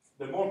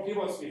the more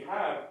pivots we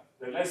have,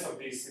 the less of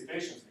these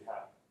situations we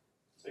have.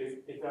 So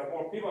if there are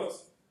more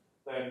pivots,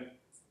 then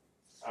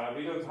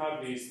we don't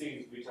have these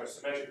things which are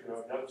symmetrical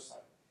on the other side.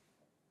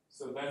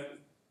 So then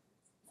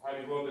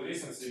having all the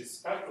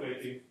distances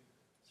calculating,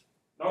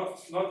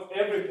 not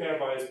every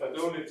pairwise, but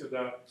only to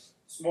the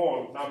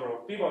small number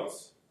of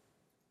pivots.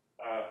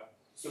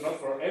 So not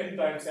for n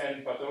times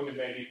n, but only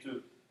maybe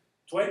to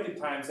 20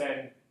 times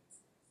n.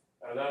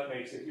 That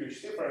makes a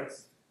huge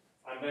difference.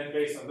 And then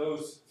based on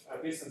those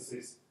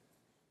distances,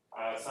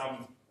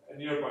 some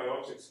nearby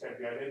objects can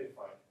be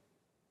identified.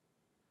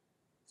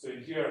 So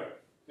in here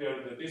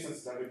the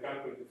distances have been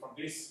calculated from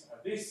this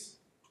and this,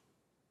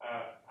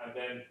 and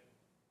then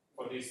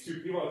for these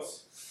two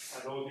pivots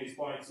and all these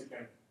points you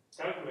can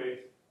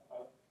calculate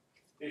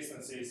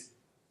distances.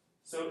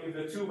 So if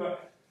the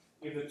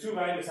two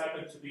values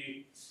happen to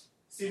be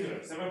similar,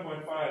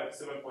 7.5,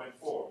 7.4,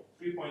 3.8,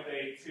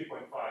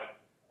 3.5,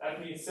 that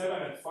means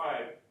 7 and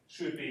 5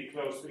 should be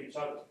close to each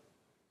other.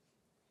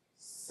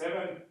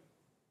 7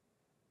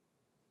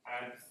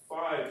 and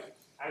 5,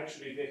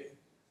 actually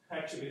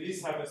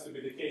this happens to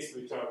be the case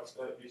which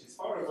is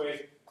far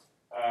away.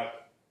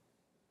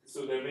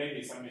 So there may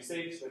be some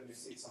mistakes. Let me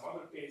see some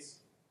other case.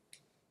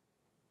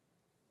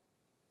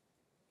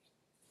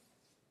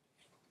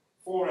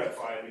 4 and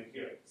 5 in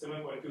here.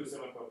 7.2,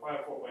 7.5,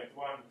 4.1,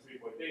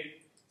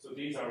 3.8. So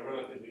these are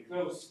relatively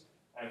close,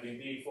 and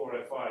indeed 4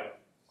 and 5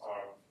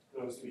 are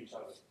close to each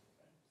other.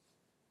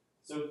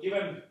 So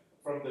given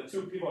from the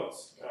two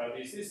pivots,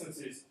 these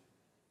distances,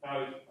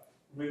 now it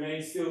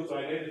remains still to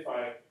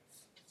identify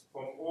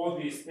from all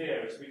these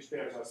pairs which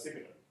pairs are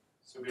similar.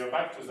 So we are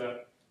back to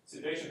the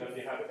situation that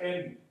we have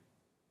n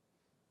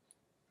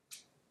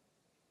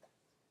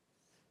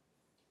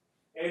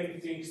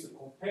things to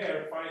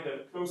compare, find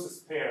the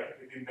closest pair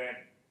within the n,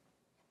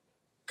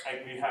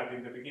 like we had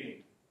in the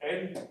beginning.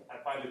 N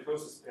and find the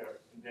closest pair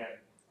in the n.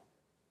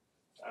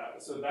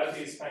 So that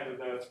is kind of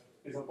the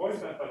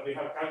disappointment, but we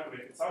have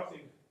calculated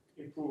something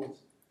improved,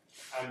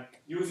 and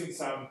using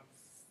some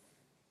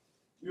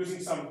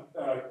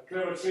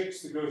clever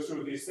tricks to go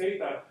through this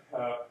data,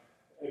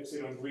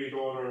 epsilon grid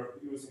order,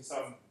 using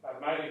some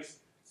mathematics.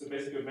 So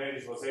basically,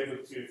 Melis was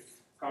able to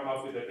come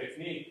up with a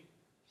technique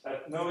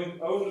that, knowing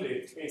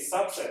only a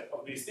subset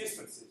of these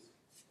distances,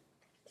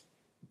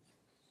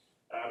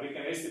 we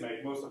can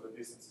estimate most of the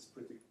distances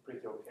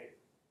pretty okay,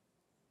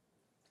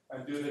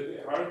 and do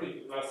the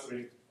hierarchical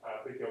clustering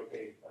pretty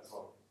okay as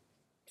well.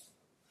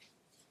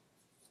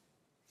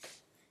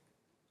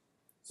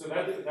 So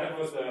that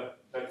was the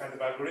kind of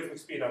algorithmic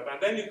speed up.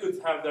 And then you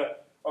could have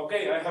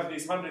okay, I have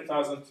these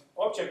 100,000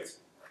 objects,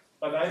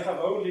 but I have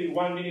only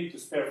 1 minute to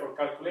spare for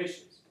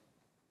calculations.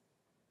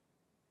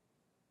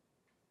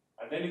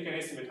 And then you can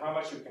estimate how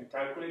much you can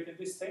calculate in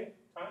this same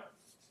time,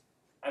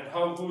 and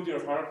how good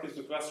your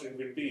hierarchical clustering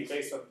will be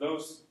based on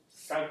those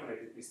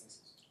calculated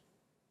distances.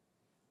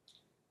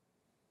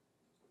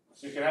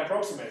 So you can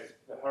approximate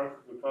the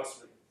hierarchical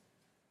clustering.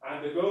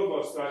 And the goal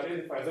was to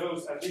identify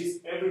those, at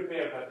least every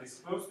pair that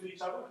is close to each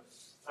other,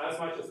 as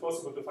much as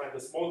possible to find the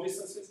small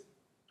distances.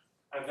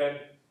 And then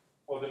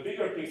for the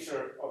bigger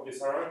picture of this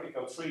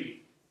hierarchical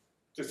tree,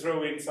 to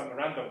throw in some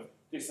random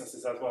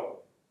distances as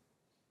well.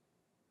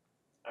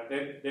 And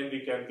then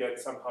we can get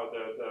somehow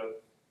the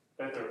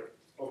better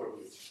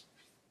overview.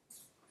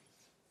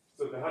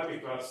 So the happy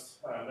class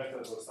method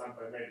was done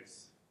by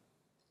Melis.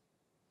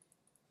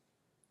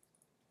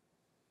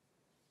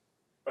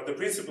 But the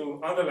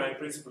principle, underlying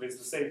principle is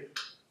the same,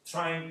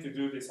 trying to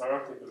do this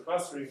hierarchical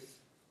clustering,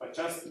 but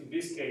just in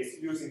this case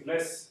using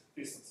less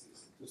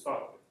distances to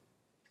start with.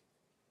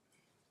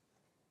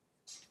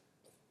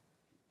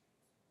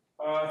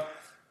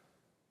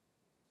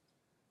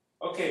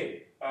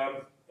 Okay,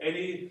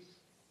 any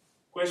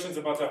questions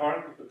about the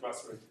hierarchical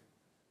clustering?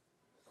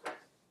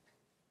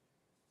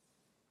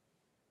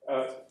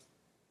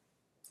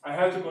 I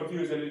had to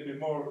confuse a little bit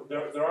more.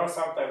 There are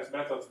sometimes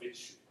methods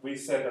which we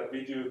said that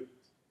we do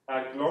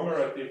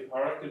agglomerative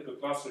hierarchical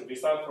clustering. We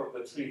start from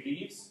the three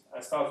leaves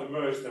and start to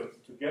merge them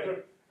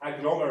together,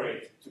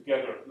 agglomerate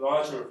together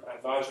larger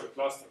and larger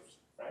clusters,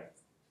 right?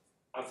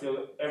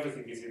 Until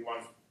everything is in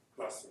one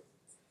cluster.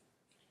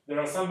 There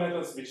are some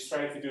methods which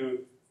try to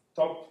do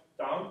top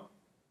down,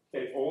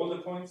 take all the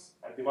points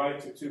and divide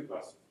to two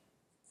clusters.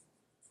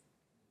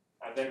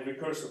 And then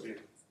recursively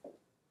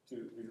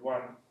with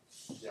one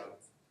the other.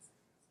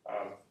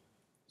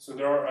 So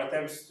there are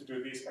attempts to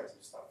do these kinds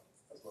of stuff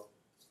as well.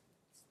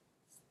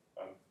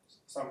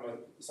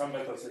 Some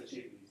methods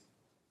achieve these.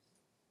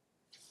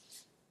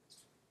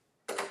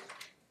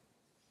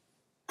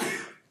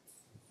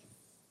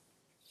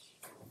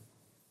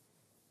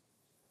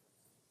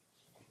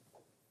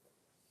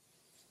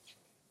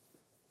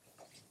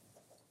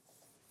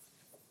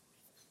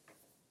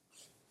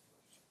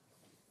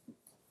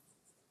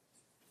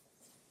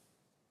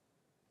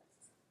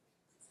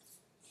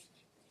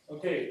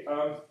 Okay,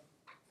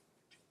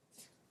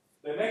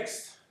 the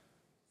next,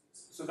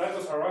 so that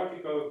was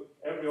hierarchical.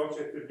 Every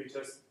object will be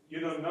just, you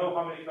don't know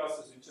how many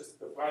clusters, you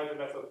just apply the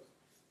method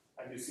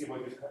and you see what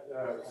you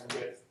can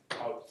get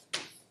out.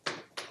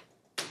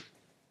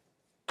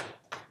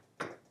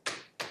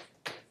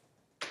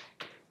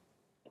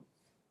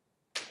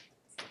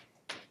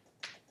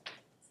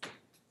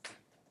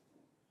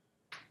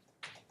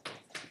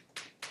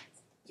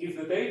 If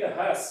the data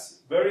has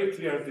very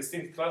clear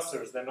distinct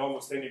clusters, then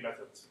almost any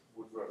method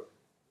would work.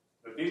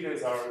 The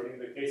details are in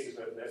the cases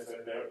when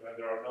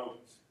there are no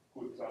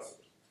good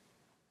clusters.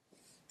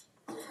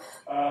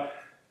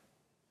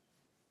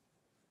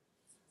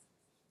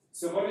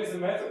 So what is the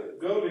method?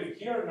 Goal in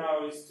here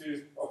now is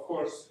to, of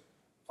course,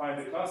 find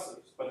the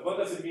clusters. But what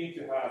does it mean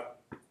to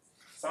have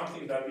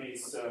something that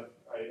is,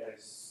 I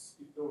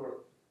skipped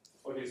over,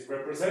 what is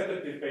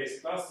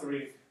representative-based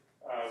clustering,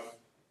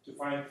 to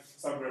find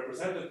some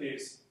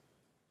representatives.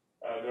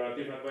 There are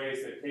different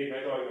ways, the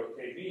k-medoid or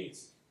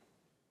k-means.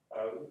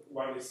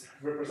 One is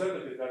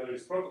representative, the other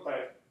is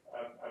prototype.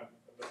 I'm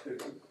not going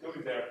to go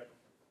in there.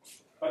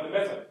 But the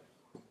method,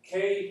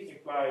 k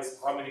implies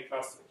how many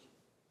clusters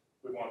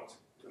we want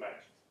to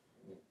match.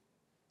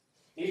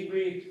 If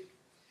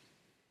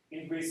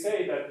we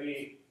say that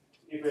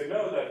if we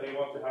know that we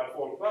want to have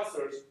 4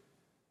 clusters,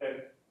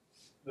 then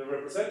the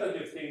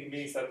representative thing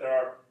means that there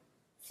are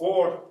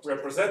 4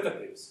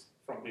 representatives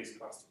from these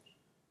clusters.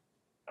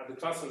 And the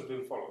clusters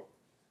will follow.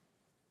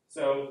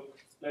 So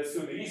let's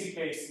do the easy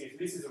case. If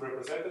this is a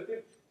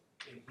representative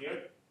in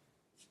here,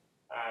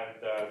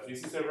 and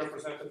this is a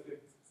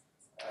representative,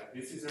 and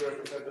this is a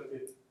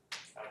representative,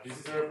 and this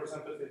is a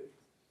representative,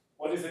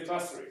 what is the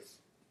clustering?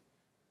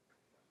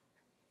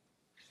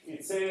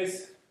 it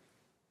says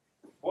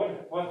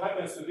what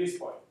happens to this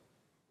point.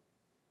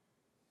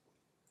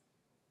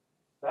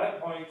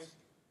 That point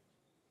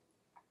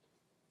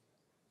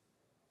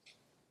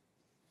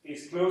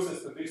is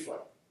closest to this one.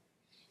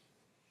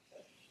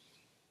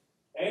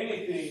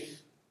 Anything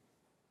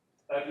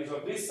that is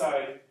on this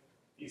side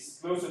is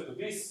closer to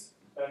this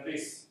than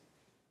this.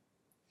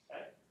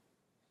 Okay?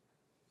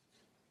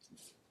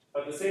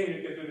 But the same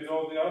you can do with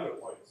all the other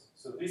points.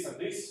 So this and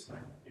this,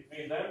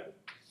 between them,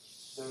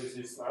 there is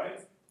this line.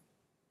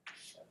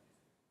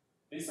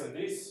 This and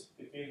this,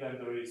 between them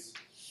there is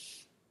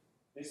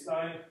this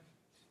line.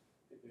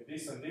 Between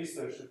this and this,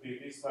 there should be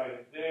this line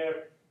in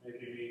there.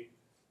 Maybe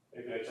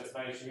I just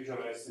managed to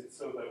visualize it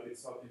so that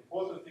it's not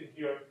important in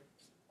here.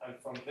 And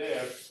from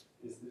there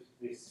is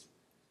this.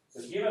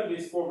 So given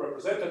these four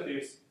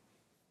representatives,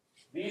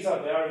 these are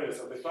the areas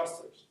of the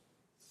clusters.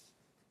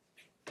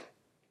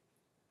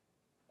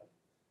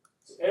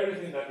 So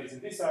everything that is in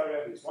this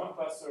area is one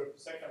cluster,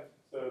 second,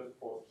 third,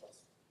 fourth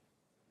cluster.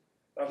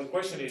 Now the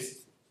question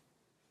is,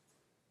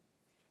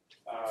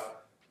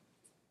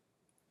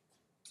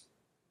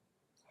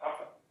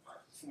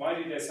 why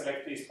did they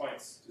select these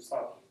points to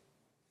start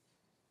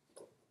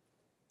with?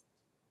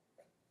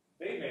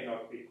 They may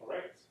not be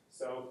correct.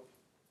 So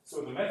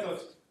the method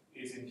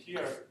is in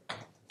here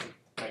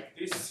like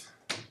this.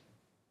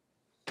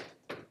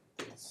 I'm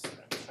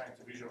trying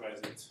to visualize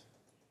it.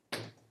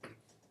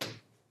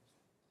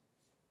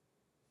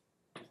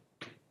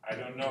 I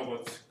don't know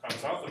what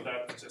comes out of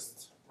that,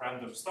 just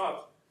random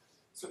start.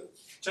 So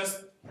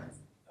just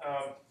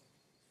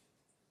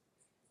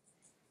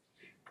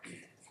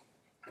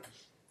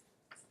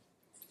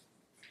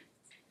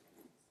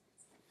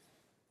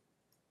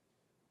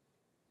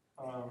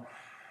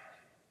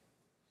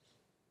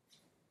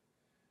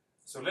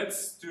so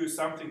let's do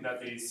something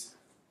that is,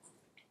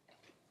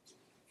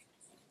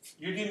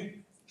 you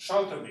didn't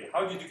shout at me.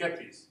 How did you get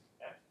these?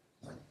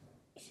 Yeah?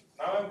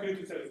 Now I'm going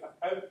to tell you,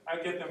 I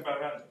get them by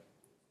random.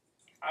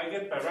 I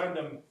get by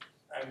random,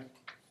 and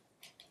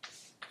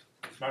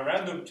my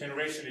random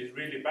generation is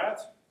really bad.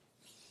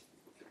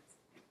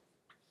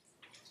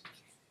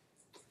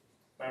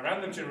 My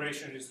random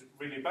generation is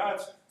really bad.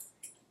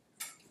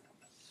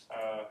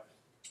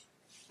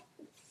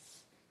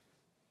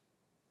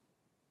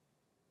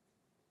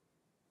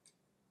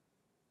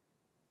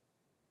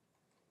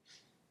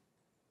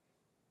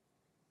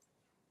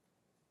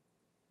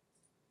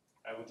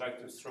 I would like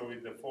to throw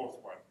in the fourth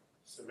one.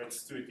 So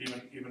let's do it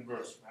even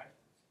worse, right?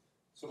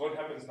 So what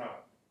happens now?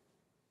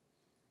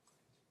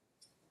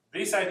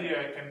 This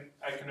idea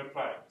I can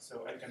apply.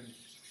 So I can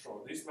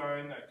draw this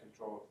line, I can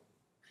draw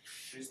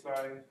this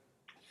line,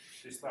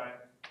 this line,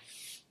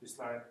 this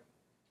line.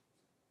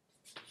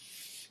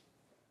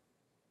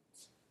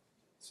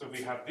 So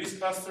we have this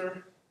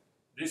cluster,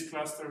 this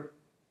cluster,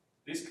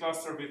 this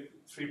cluster with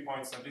 3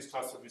 points, and this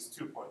cluster with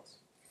 2 points.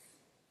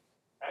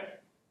 Okay?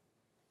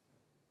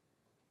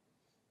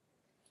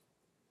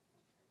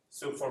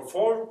 So for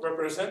 4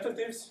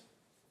 representatives,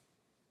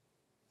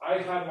 I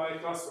have my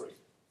clustering.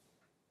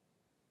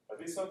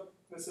 But it's not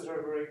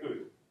necessarily very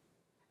good.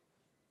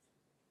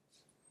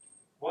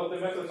 What the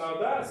method now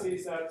does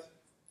is that,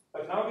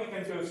 but now we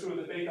can go through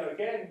the data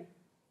again,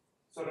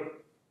 sort of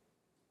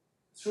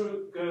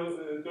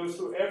go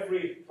through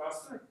every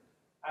cluster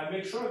and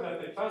make sure that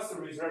the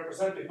cluster is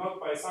represented not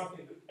by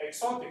something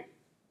exotic,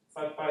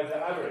 but by the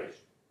average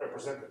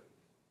representative.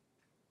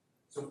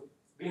 So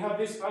we have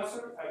this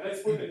cluster, and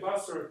let's put the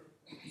cluster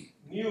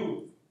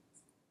new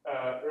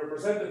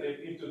representative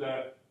into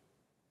the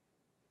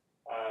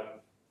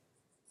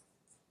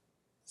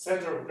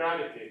center of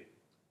gravity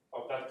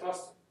of that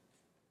cluster.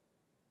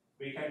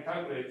 We can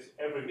calculate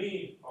every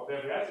mean of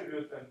every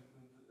attribute, and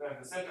then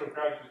the center of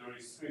gravity, there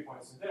is 3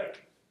 points in there.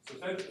 So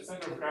the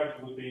center of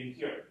gravity will be in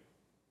here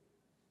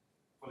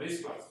for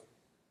this cluster.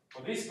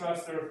 For this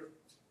cluster,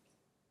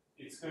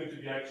 it's going to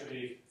be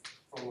actually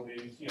probably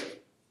in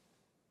here.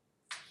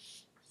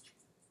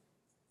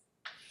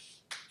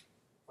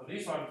 For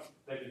this one,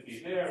 let it be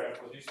there, and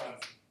for this one,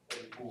 let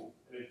it move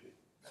a little bit.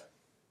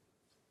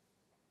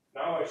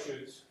 Now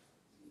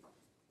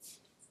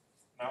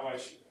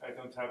I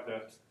don't have the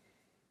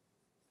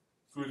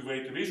good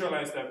way to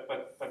visualize that,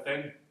 but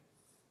then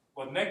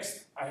what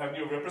next? I have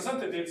new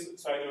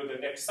representatives, so I do the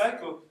next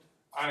cycle,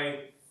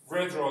 I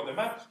redraw the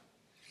map.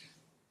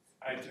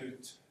 I do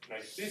it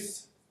like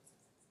this,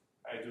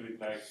 I do it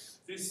like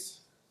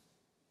this,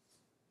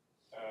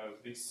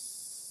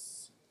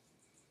 this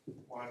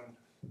 1,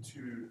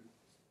 2,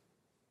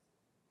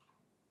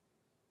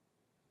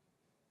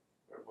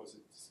 where was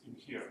it? In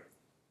here.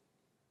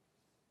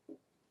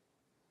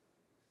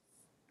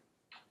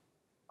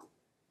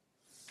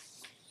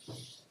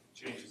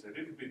 Changes a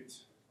little bit.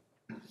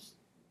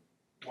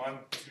 1,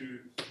 2,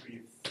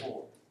 3,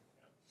 4.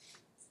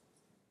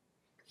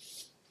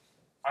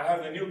 I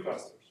have the new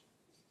clusters.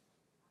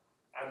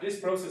 And this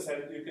process,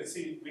 as you can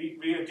see,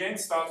 we again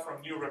start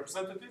from new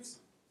representatives,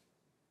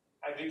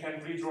 and we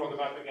can redraw the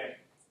map again.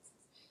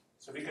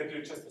 So we can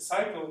do just a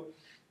cycle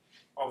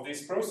of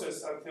this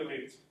process until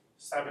it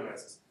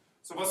stabilizes.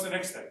 So what's the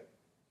next step?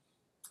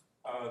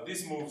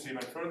 This moves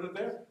even further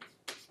there.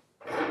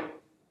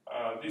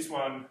 This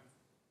one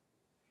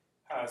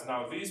has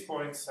now these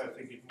points. I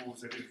think it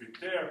moves a little bit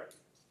there.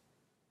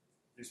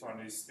 This one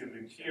is still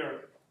in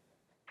here.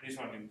 This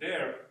one in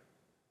there.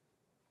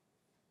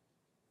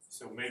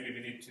 So maybe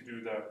we need to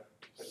do the,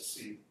 let's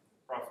see,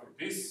 roughly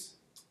this.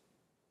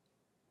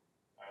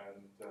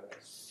 And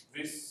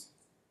this,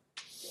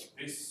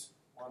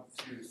 1,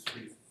 2,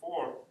 3,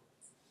 4.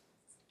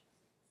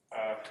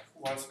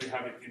 Once we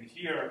have it in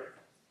here,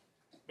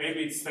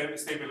 maybe it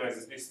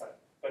stabilizes this time.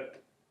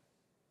 But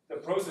the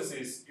process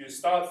is you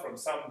start from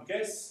some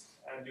guess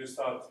and you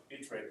start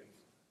iterating.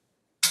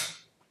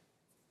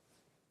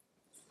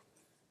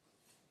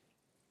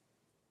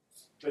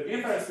 The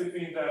difference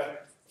between the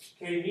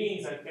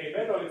k-means and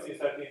k-methods is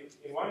that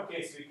in one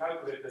case we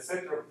calculate the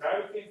center of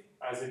gravity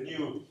as a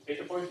new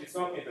data point. It's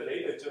not in the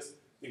data, just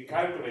we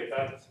calculate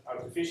that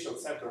artificial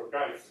center of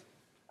gravity.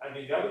 And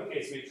in the other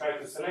case, we try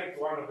to select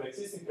one of the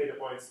existing data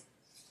points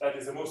that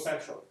is the most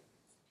central.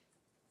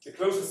 The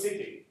closest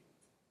city.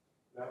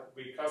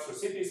 We cluster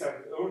cities,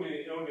 and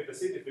only the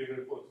cities we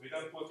will put. We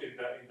don't put in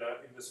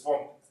the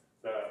swamp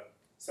the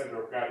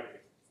center of gravity.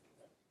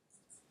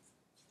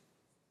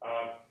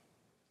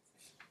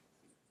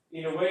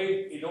 In a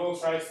way, it all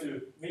tries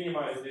to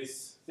minimize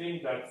this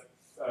thing that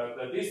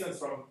the distance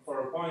for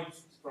a point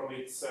from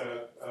its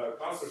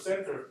cluster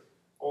center,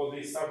 all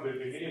these sum will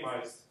be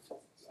minimized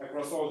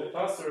across all the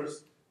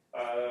clusters.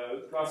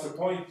 Cluster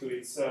point to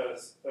its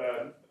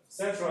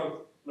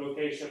central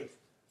location,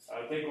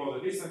 take all the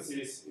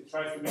distances. It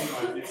tries to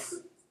minimize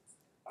this.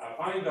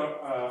 Find the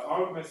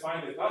arguments,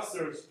 find the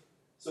clusters,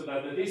 so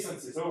that the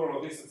distances,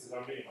 overall distances,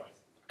 are minimized.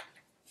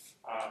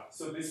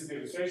 So this is the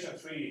illustration,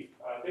 3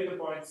 data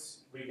points,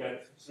 we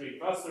get 3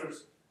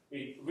 clusters,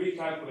 we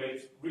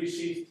recalculate,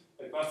 reshift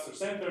the cluster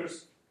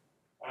centers,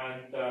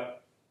 and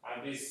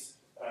this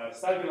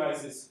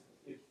stabilizes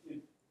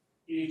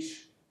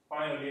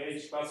finally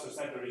each cluster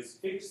center is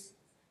fixed,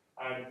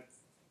 and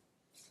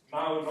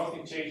now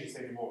nothing changes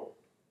anymore.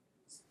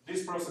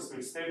 This process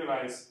will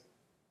stabilize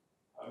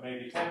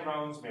maybe 10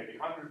 rounds, maybe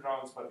 100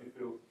 rounds, but it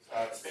will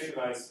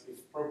stabilize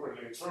if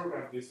properly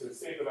programmed. This will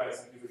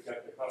stabilize and you will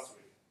get the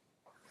clustering.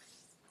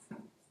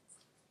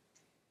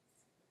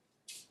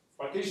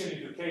 Partition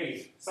into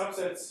k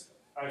subsets.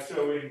 I'm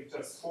showing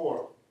just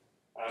 4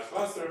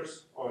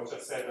 clusters, or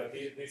just said that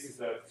this is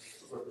the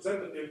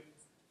representative.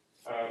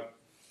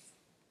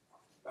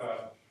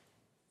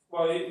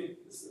 Well,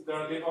 there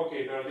are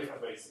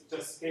different ways.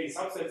 Just k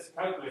subsets,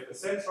 calculate the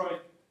centroid,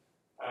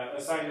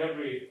 assign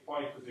every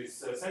point to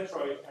this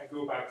centroid, and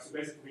go back. So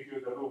basically, we do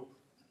the loop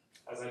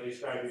as I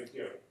described it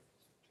here.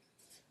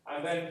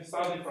 And then,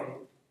 starting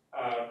from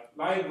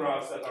line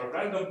graphs that are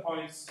random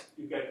points,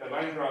 you get the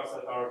line graphs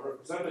that are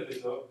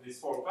representatives of these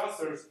 4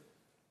 clusters,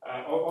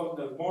 all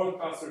the more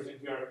clusters in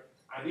here,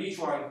 and each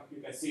one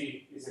you can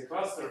see is a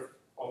cluster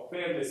of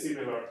fairly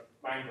similar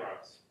line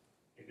graphs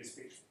in this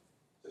picture.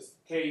 Just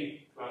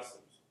k clusters.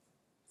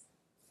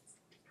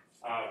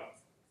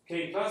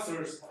 K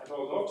clusters and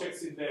all the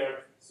objects in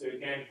there. So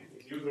again,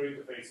 in user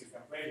interface, you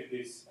can play with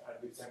this,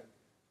 and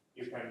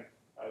you can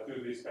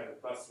do this kind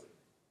of clustering.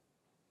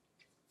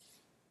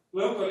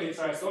 Locally, it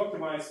tries to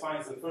optimize,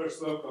 finds the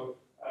first local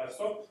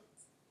stop.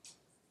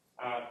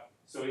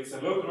 So it's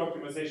a local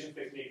optimization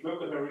technique,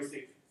 local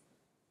heuristic.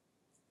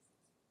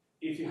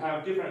 If you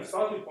have different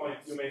starting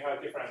points, you may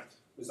have different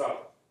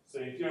results. So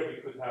in here,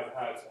 we could have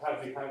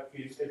had we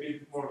been a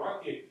bit more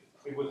lucky,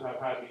 we would have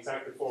had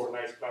exactly 4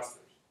 nice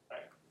clusters,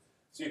 right?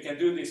 So you can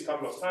do this a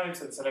couple of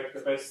times and select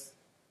the best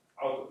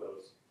out of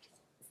those.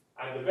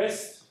 And the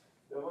best,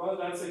 well,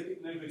 that's a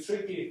little bit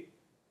tricky.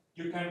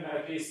 You can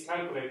at least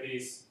calculate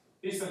these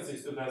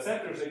distances to the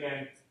centers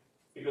again,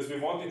 because we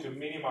wanted to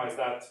minimize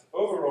that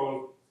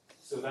overall.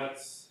 So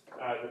that's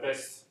the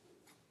best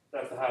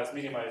that has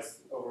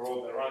minimized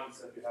overall the runs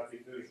that we have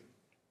been doing.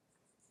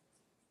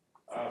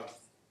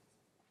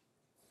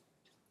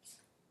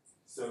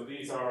 So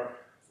these are,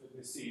 let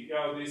me see.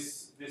 Yeah,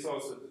 this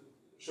also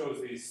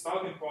shows the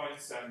starting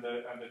points and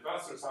the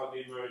clusters, how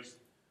they emerge,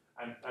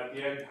 and at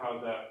the end how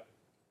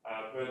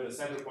where the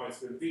center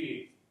points will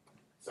be.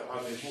 So how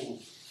they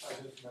move. I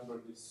don't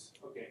remember this.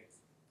 Okay.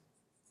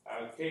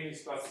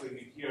 K-means clustering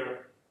in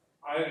here,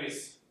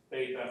 iris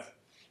data.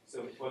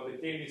 So what the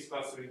K-means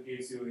clustering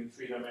gives you in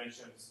 3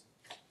 dimensions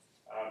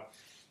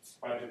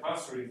by the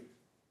clustering,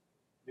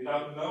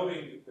 without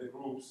knowing the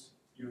groups,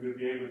 you will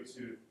be able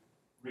to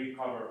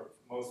recover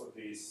most of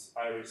these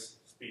iris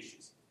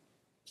species.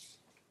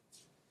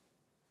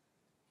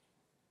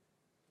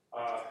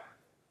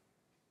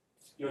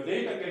 Your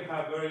data can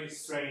have very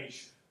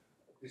strange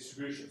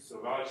distributions. So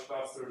large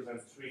clusters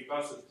and 3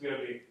 clusters,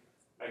 clearly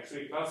like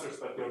 3 clusters,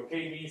 but your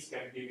k-means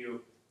can give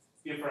you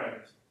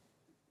different.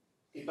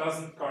 It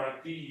doesn't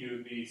guarantee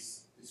you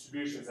these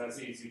distributions as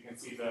is. You can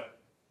see the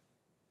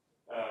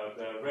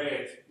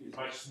red is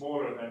much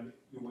smaller than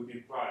you would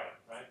imply,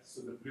 right?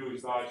 So the blue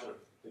is larger,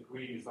 the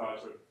green is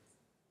larger.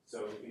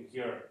 So in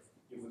here,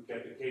 you would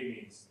get the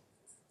k-means.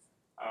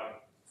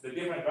 The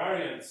different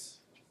variants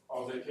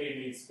of the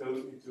k-means go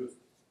into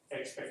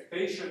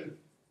expectation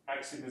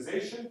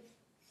maximization,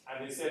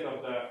 and instead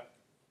of the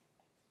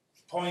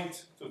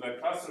point to the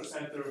cluster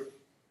center,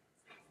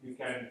 you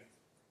can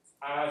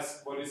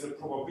ask what is the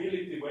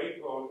probability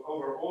weight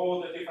over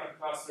all the different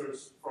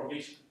clusters from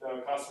each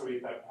cluster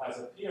that has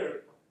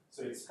appeared.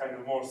 So it's kind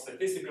of more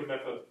statistical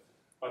method,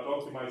 but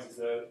optimizes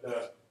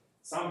the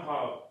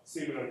somehow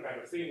similar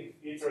kind of thing,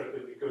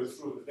 iteratively goes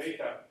through the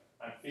data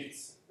and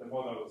fits the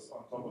models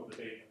on top of the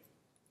data.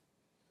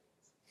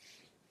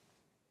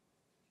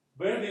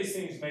 Where these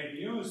things may be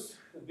used,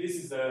 this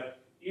is the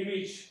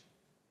image,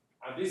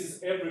 and this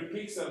is every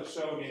pixel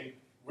shown in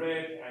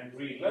red and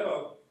green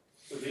level.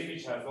 So the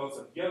image has lots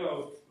of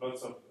yellow,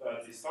 lots of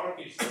these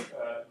darkish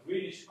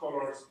greenish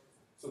colors.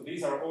 So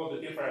these are all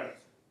the different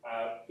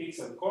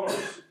pixel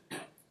colors.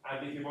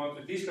 And if you want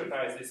to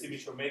discretize this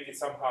image or make it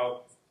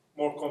somehow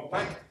more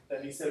compact,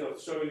 then instead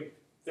of telling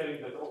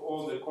that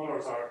all the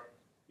colors are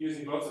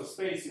using lots of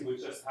space, you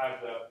would just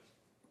have the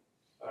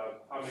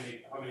how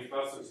many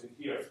clusters in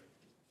here.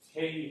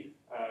 K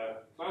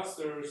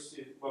clusters.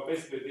 Well,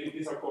 basically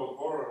these are called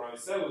Voronoi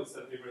cells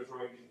that we were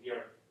drawing in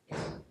here.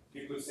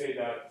 You could say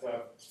that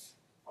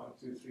 1,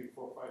 2, 3,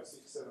 4, 5,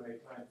 6, 7, 8,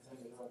 9, 10,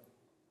 11,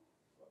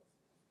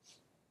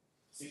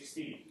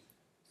 16.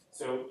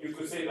 So you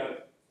could say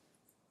that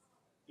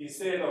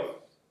instead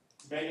of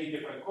many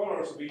different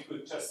colors, we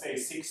could just say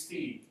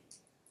 16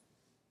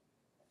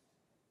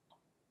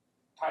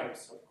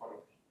 types of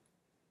colors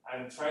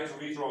and try to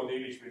redraw the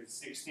image with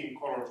 16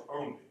 colors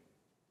only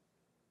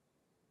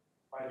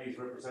by these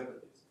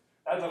representatives.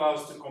 That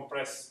allows to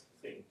compress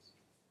things.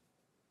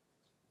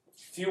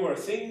 Fewer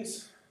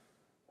things,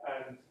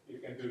 and you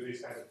can do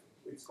this kind of,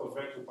 it's called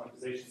vector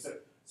quantization.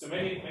 So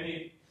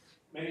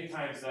many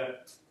times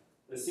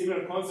the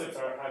similar concepts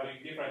are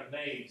having different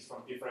names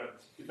from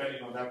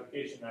depending on the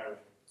application area.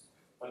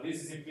 But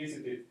this is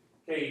implicitly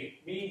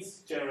K-means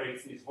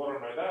generates these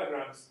Voronoi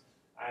diagrams,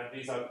 and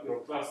these are your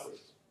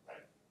clusters,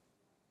 right?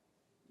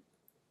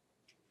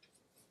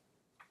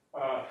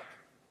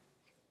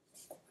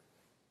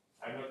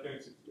 I'm not going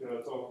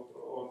to talk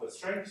all the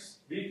strengths.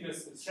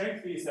 Weakness, the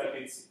strength is that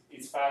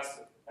it's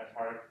faster and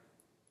harder.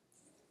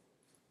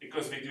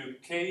 Because we do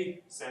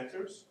K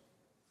centers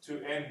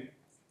to N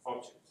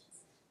objects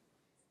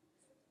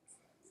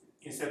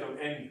instead of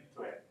N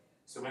to N.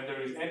 So when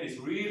N is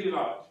really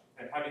large,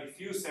 then having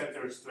few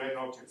centers to N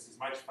objects is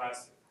much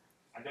faster.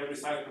 And every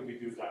cycle we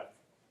do that.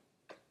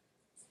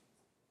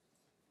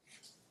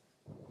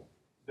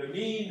 The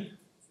mean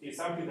is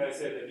something that I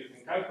said that you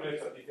can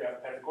calculate, but if you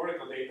have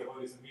categorical data,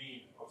 what is the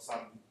mean of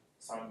some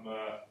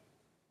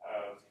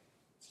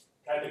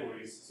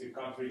categories? So you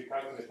can't really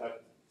calculate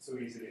that so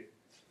easily.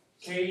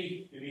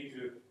 K, you need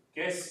to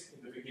guess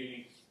in the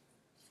beginning,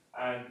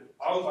 and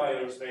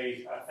outliers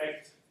may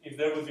affect. If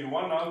there would be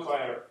one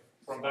outlier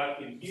from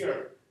that in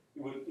here,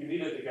 you would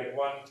immediately get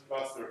one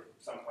cluster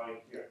somehow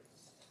in here.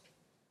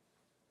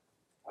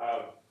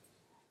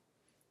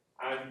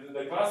 And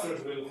the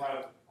clusters will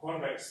have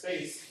convex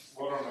space,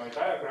 Voronoi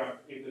diagram.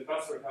 If the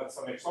cluster has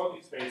some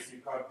exotic space, you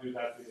can't do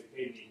that with the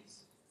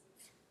K-means.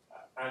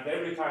 And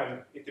every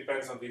time it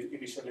depends on the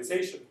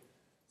initialization.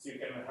 So you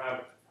can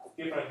have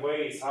different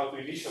ways how to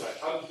initialize,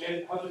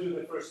 how to do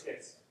the first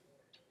guess.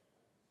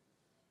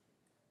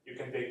 You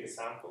can take a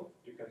sample,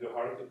 you can do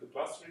hierarchical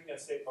clustering and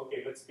say,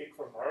 okay, let's pick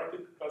from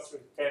hierarchical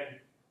clustering 10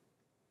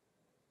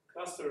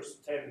 clusters,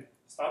 10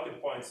 starting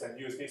points, and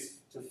use this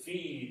to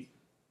feed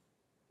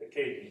the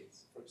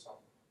K-means, for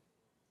example.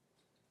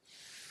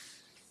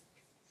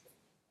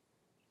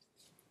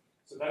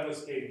 So that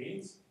was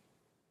K-means.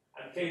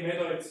 And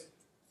K-methods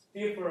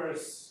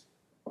differs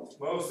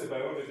mostly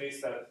by only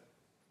this, that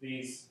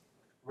these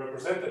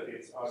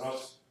representatives are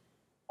not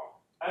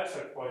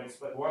abstract points,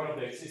 but one of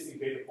the existing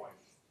data points.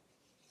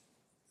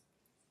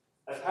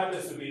 That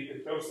happens to be the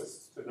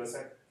closest to the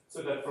center,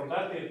 so that from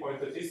that data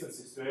point, the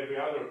distances to every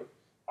other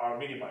are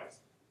minimized.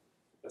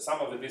 The sum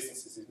of the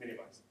distances is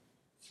minimized.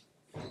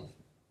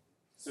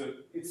 So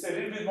it's a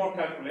little bit more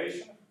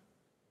calculation,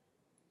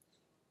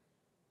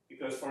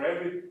 because for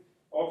every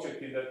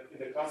object in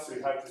the cluster,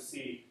 you have to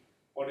see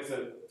what is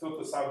the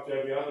total sum to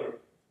every other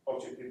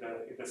object in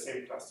the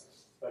same cluster.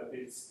 But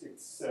it's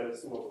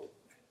doable.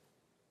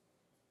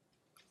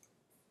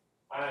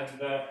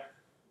 And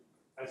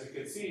as you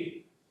can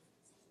see,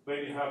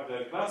 when you have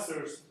the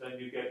clusters, then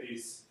you get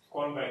these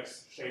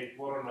convex shaped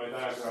Voronoi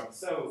diagram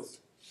cells.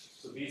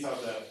 So these are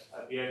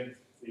at the end,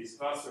 these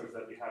clusters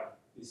that we have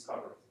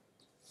discovered.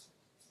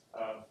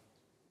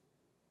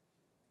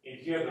 In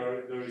here,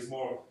 there is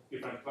more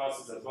different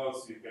classes as well,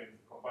 so you can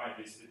combine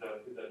this with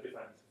the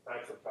different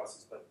types of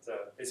classes. But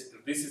basically,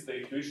 this is the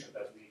intuition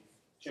that we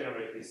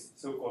generate this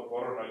so-called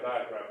Voronoi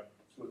diagram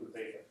through the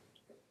data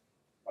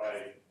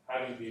by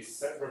having these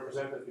set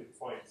representative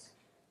points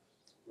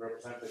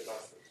represent the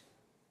clusters.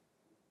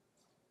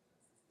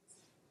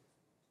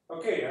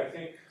 Okay, I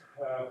think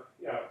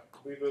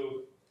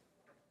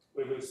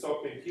we will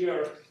stop in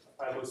here.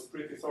 I was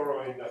pretty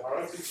thorough in the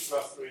hierarchical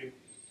clustering.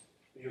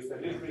 We used a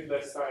little bit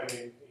less time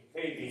in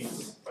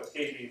K-means, but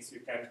K-means you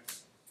can,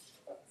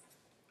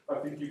 I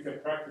think you can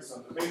practice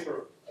on the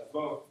paper as as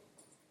well.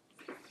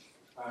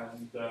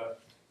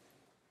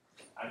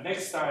 And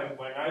next time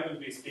when I will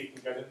be speaking,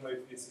 I don't know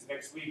if this is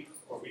next week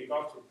or week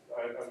after,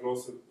 I will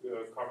also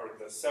cover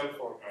the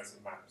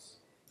self-organizing maps.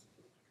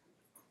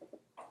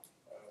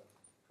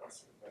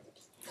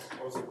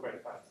 Also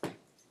quite fast.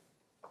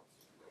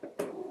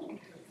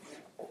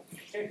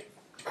 Okay.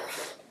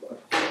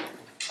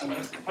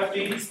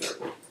 Happy Easter.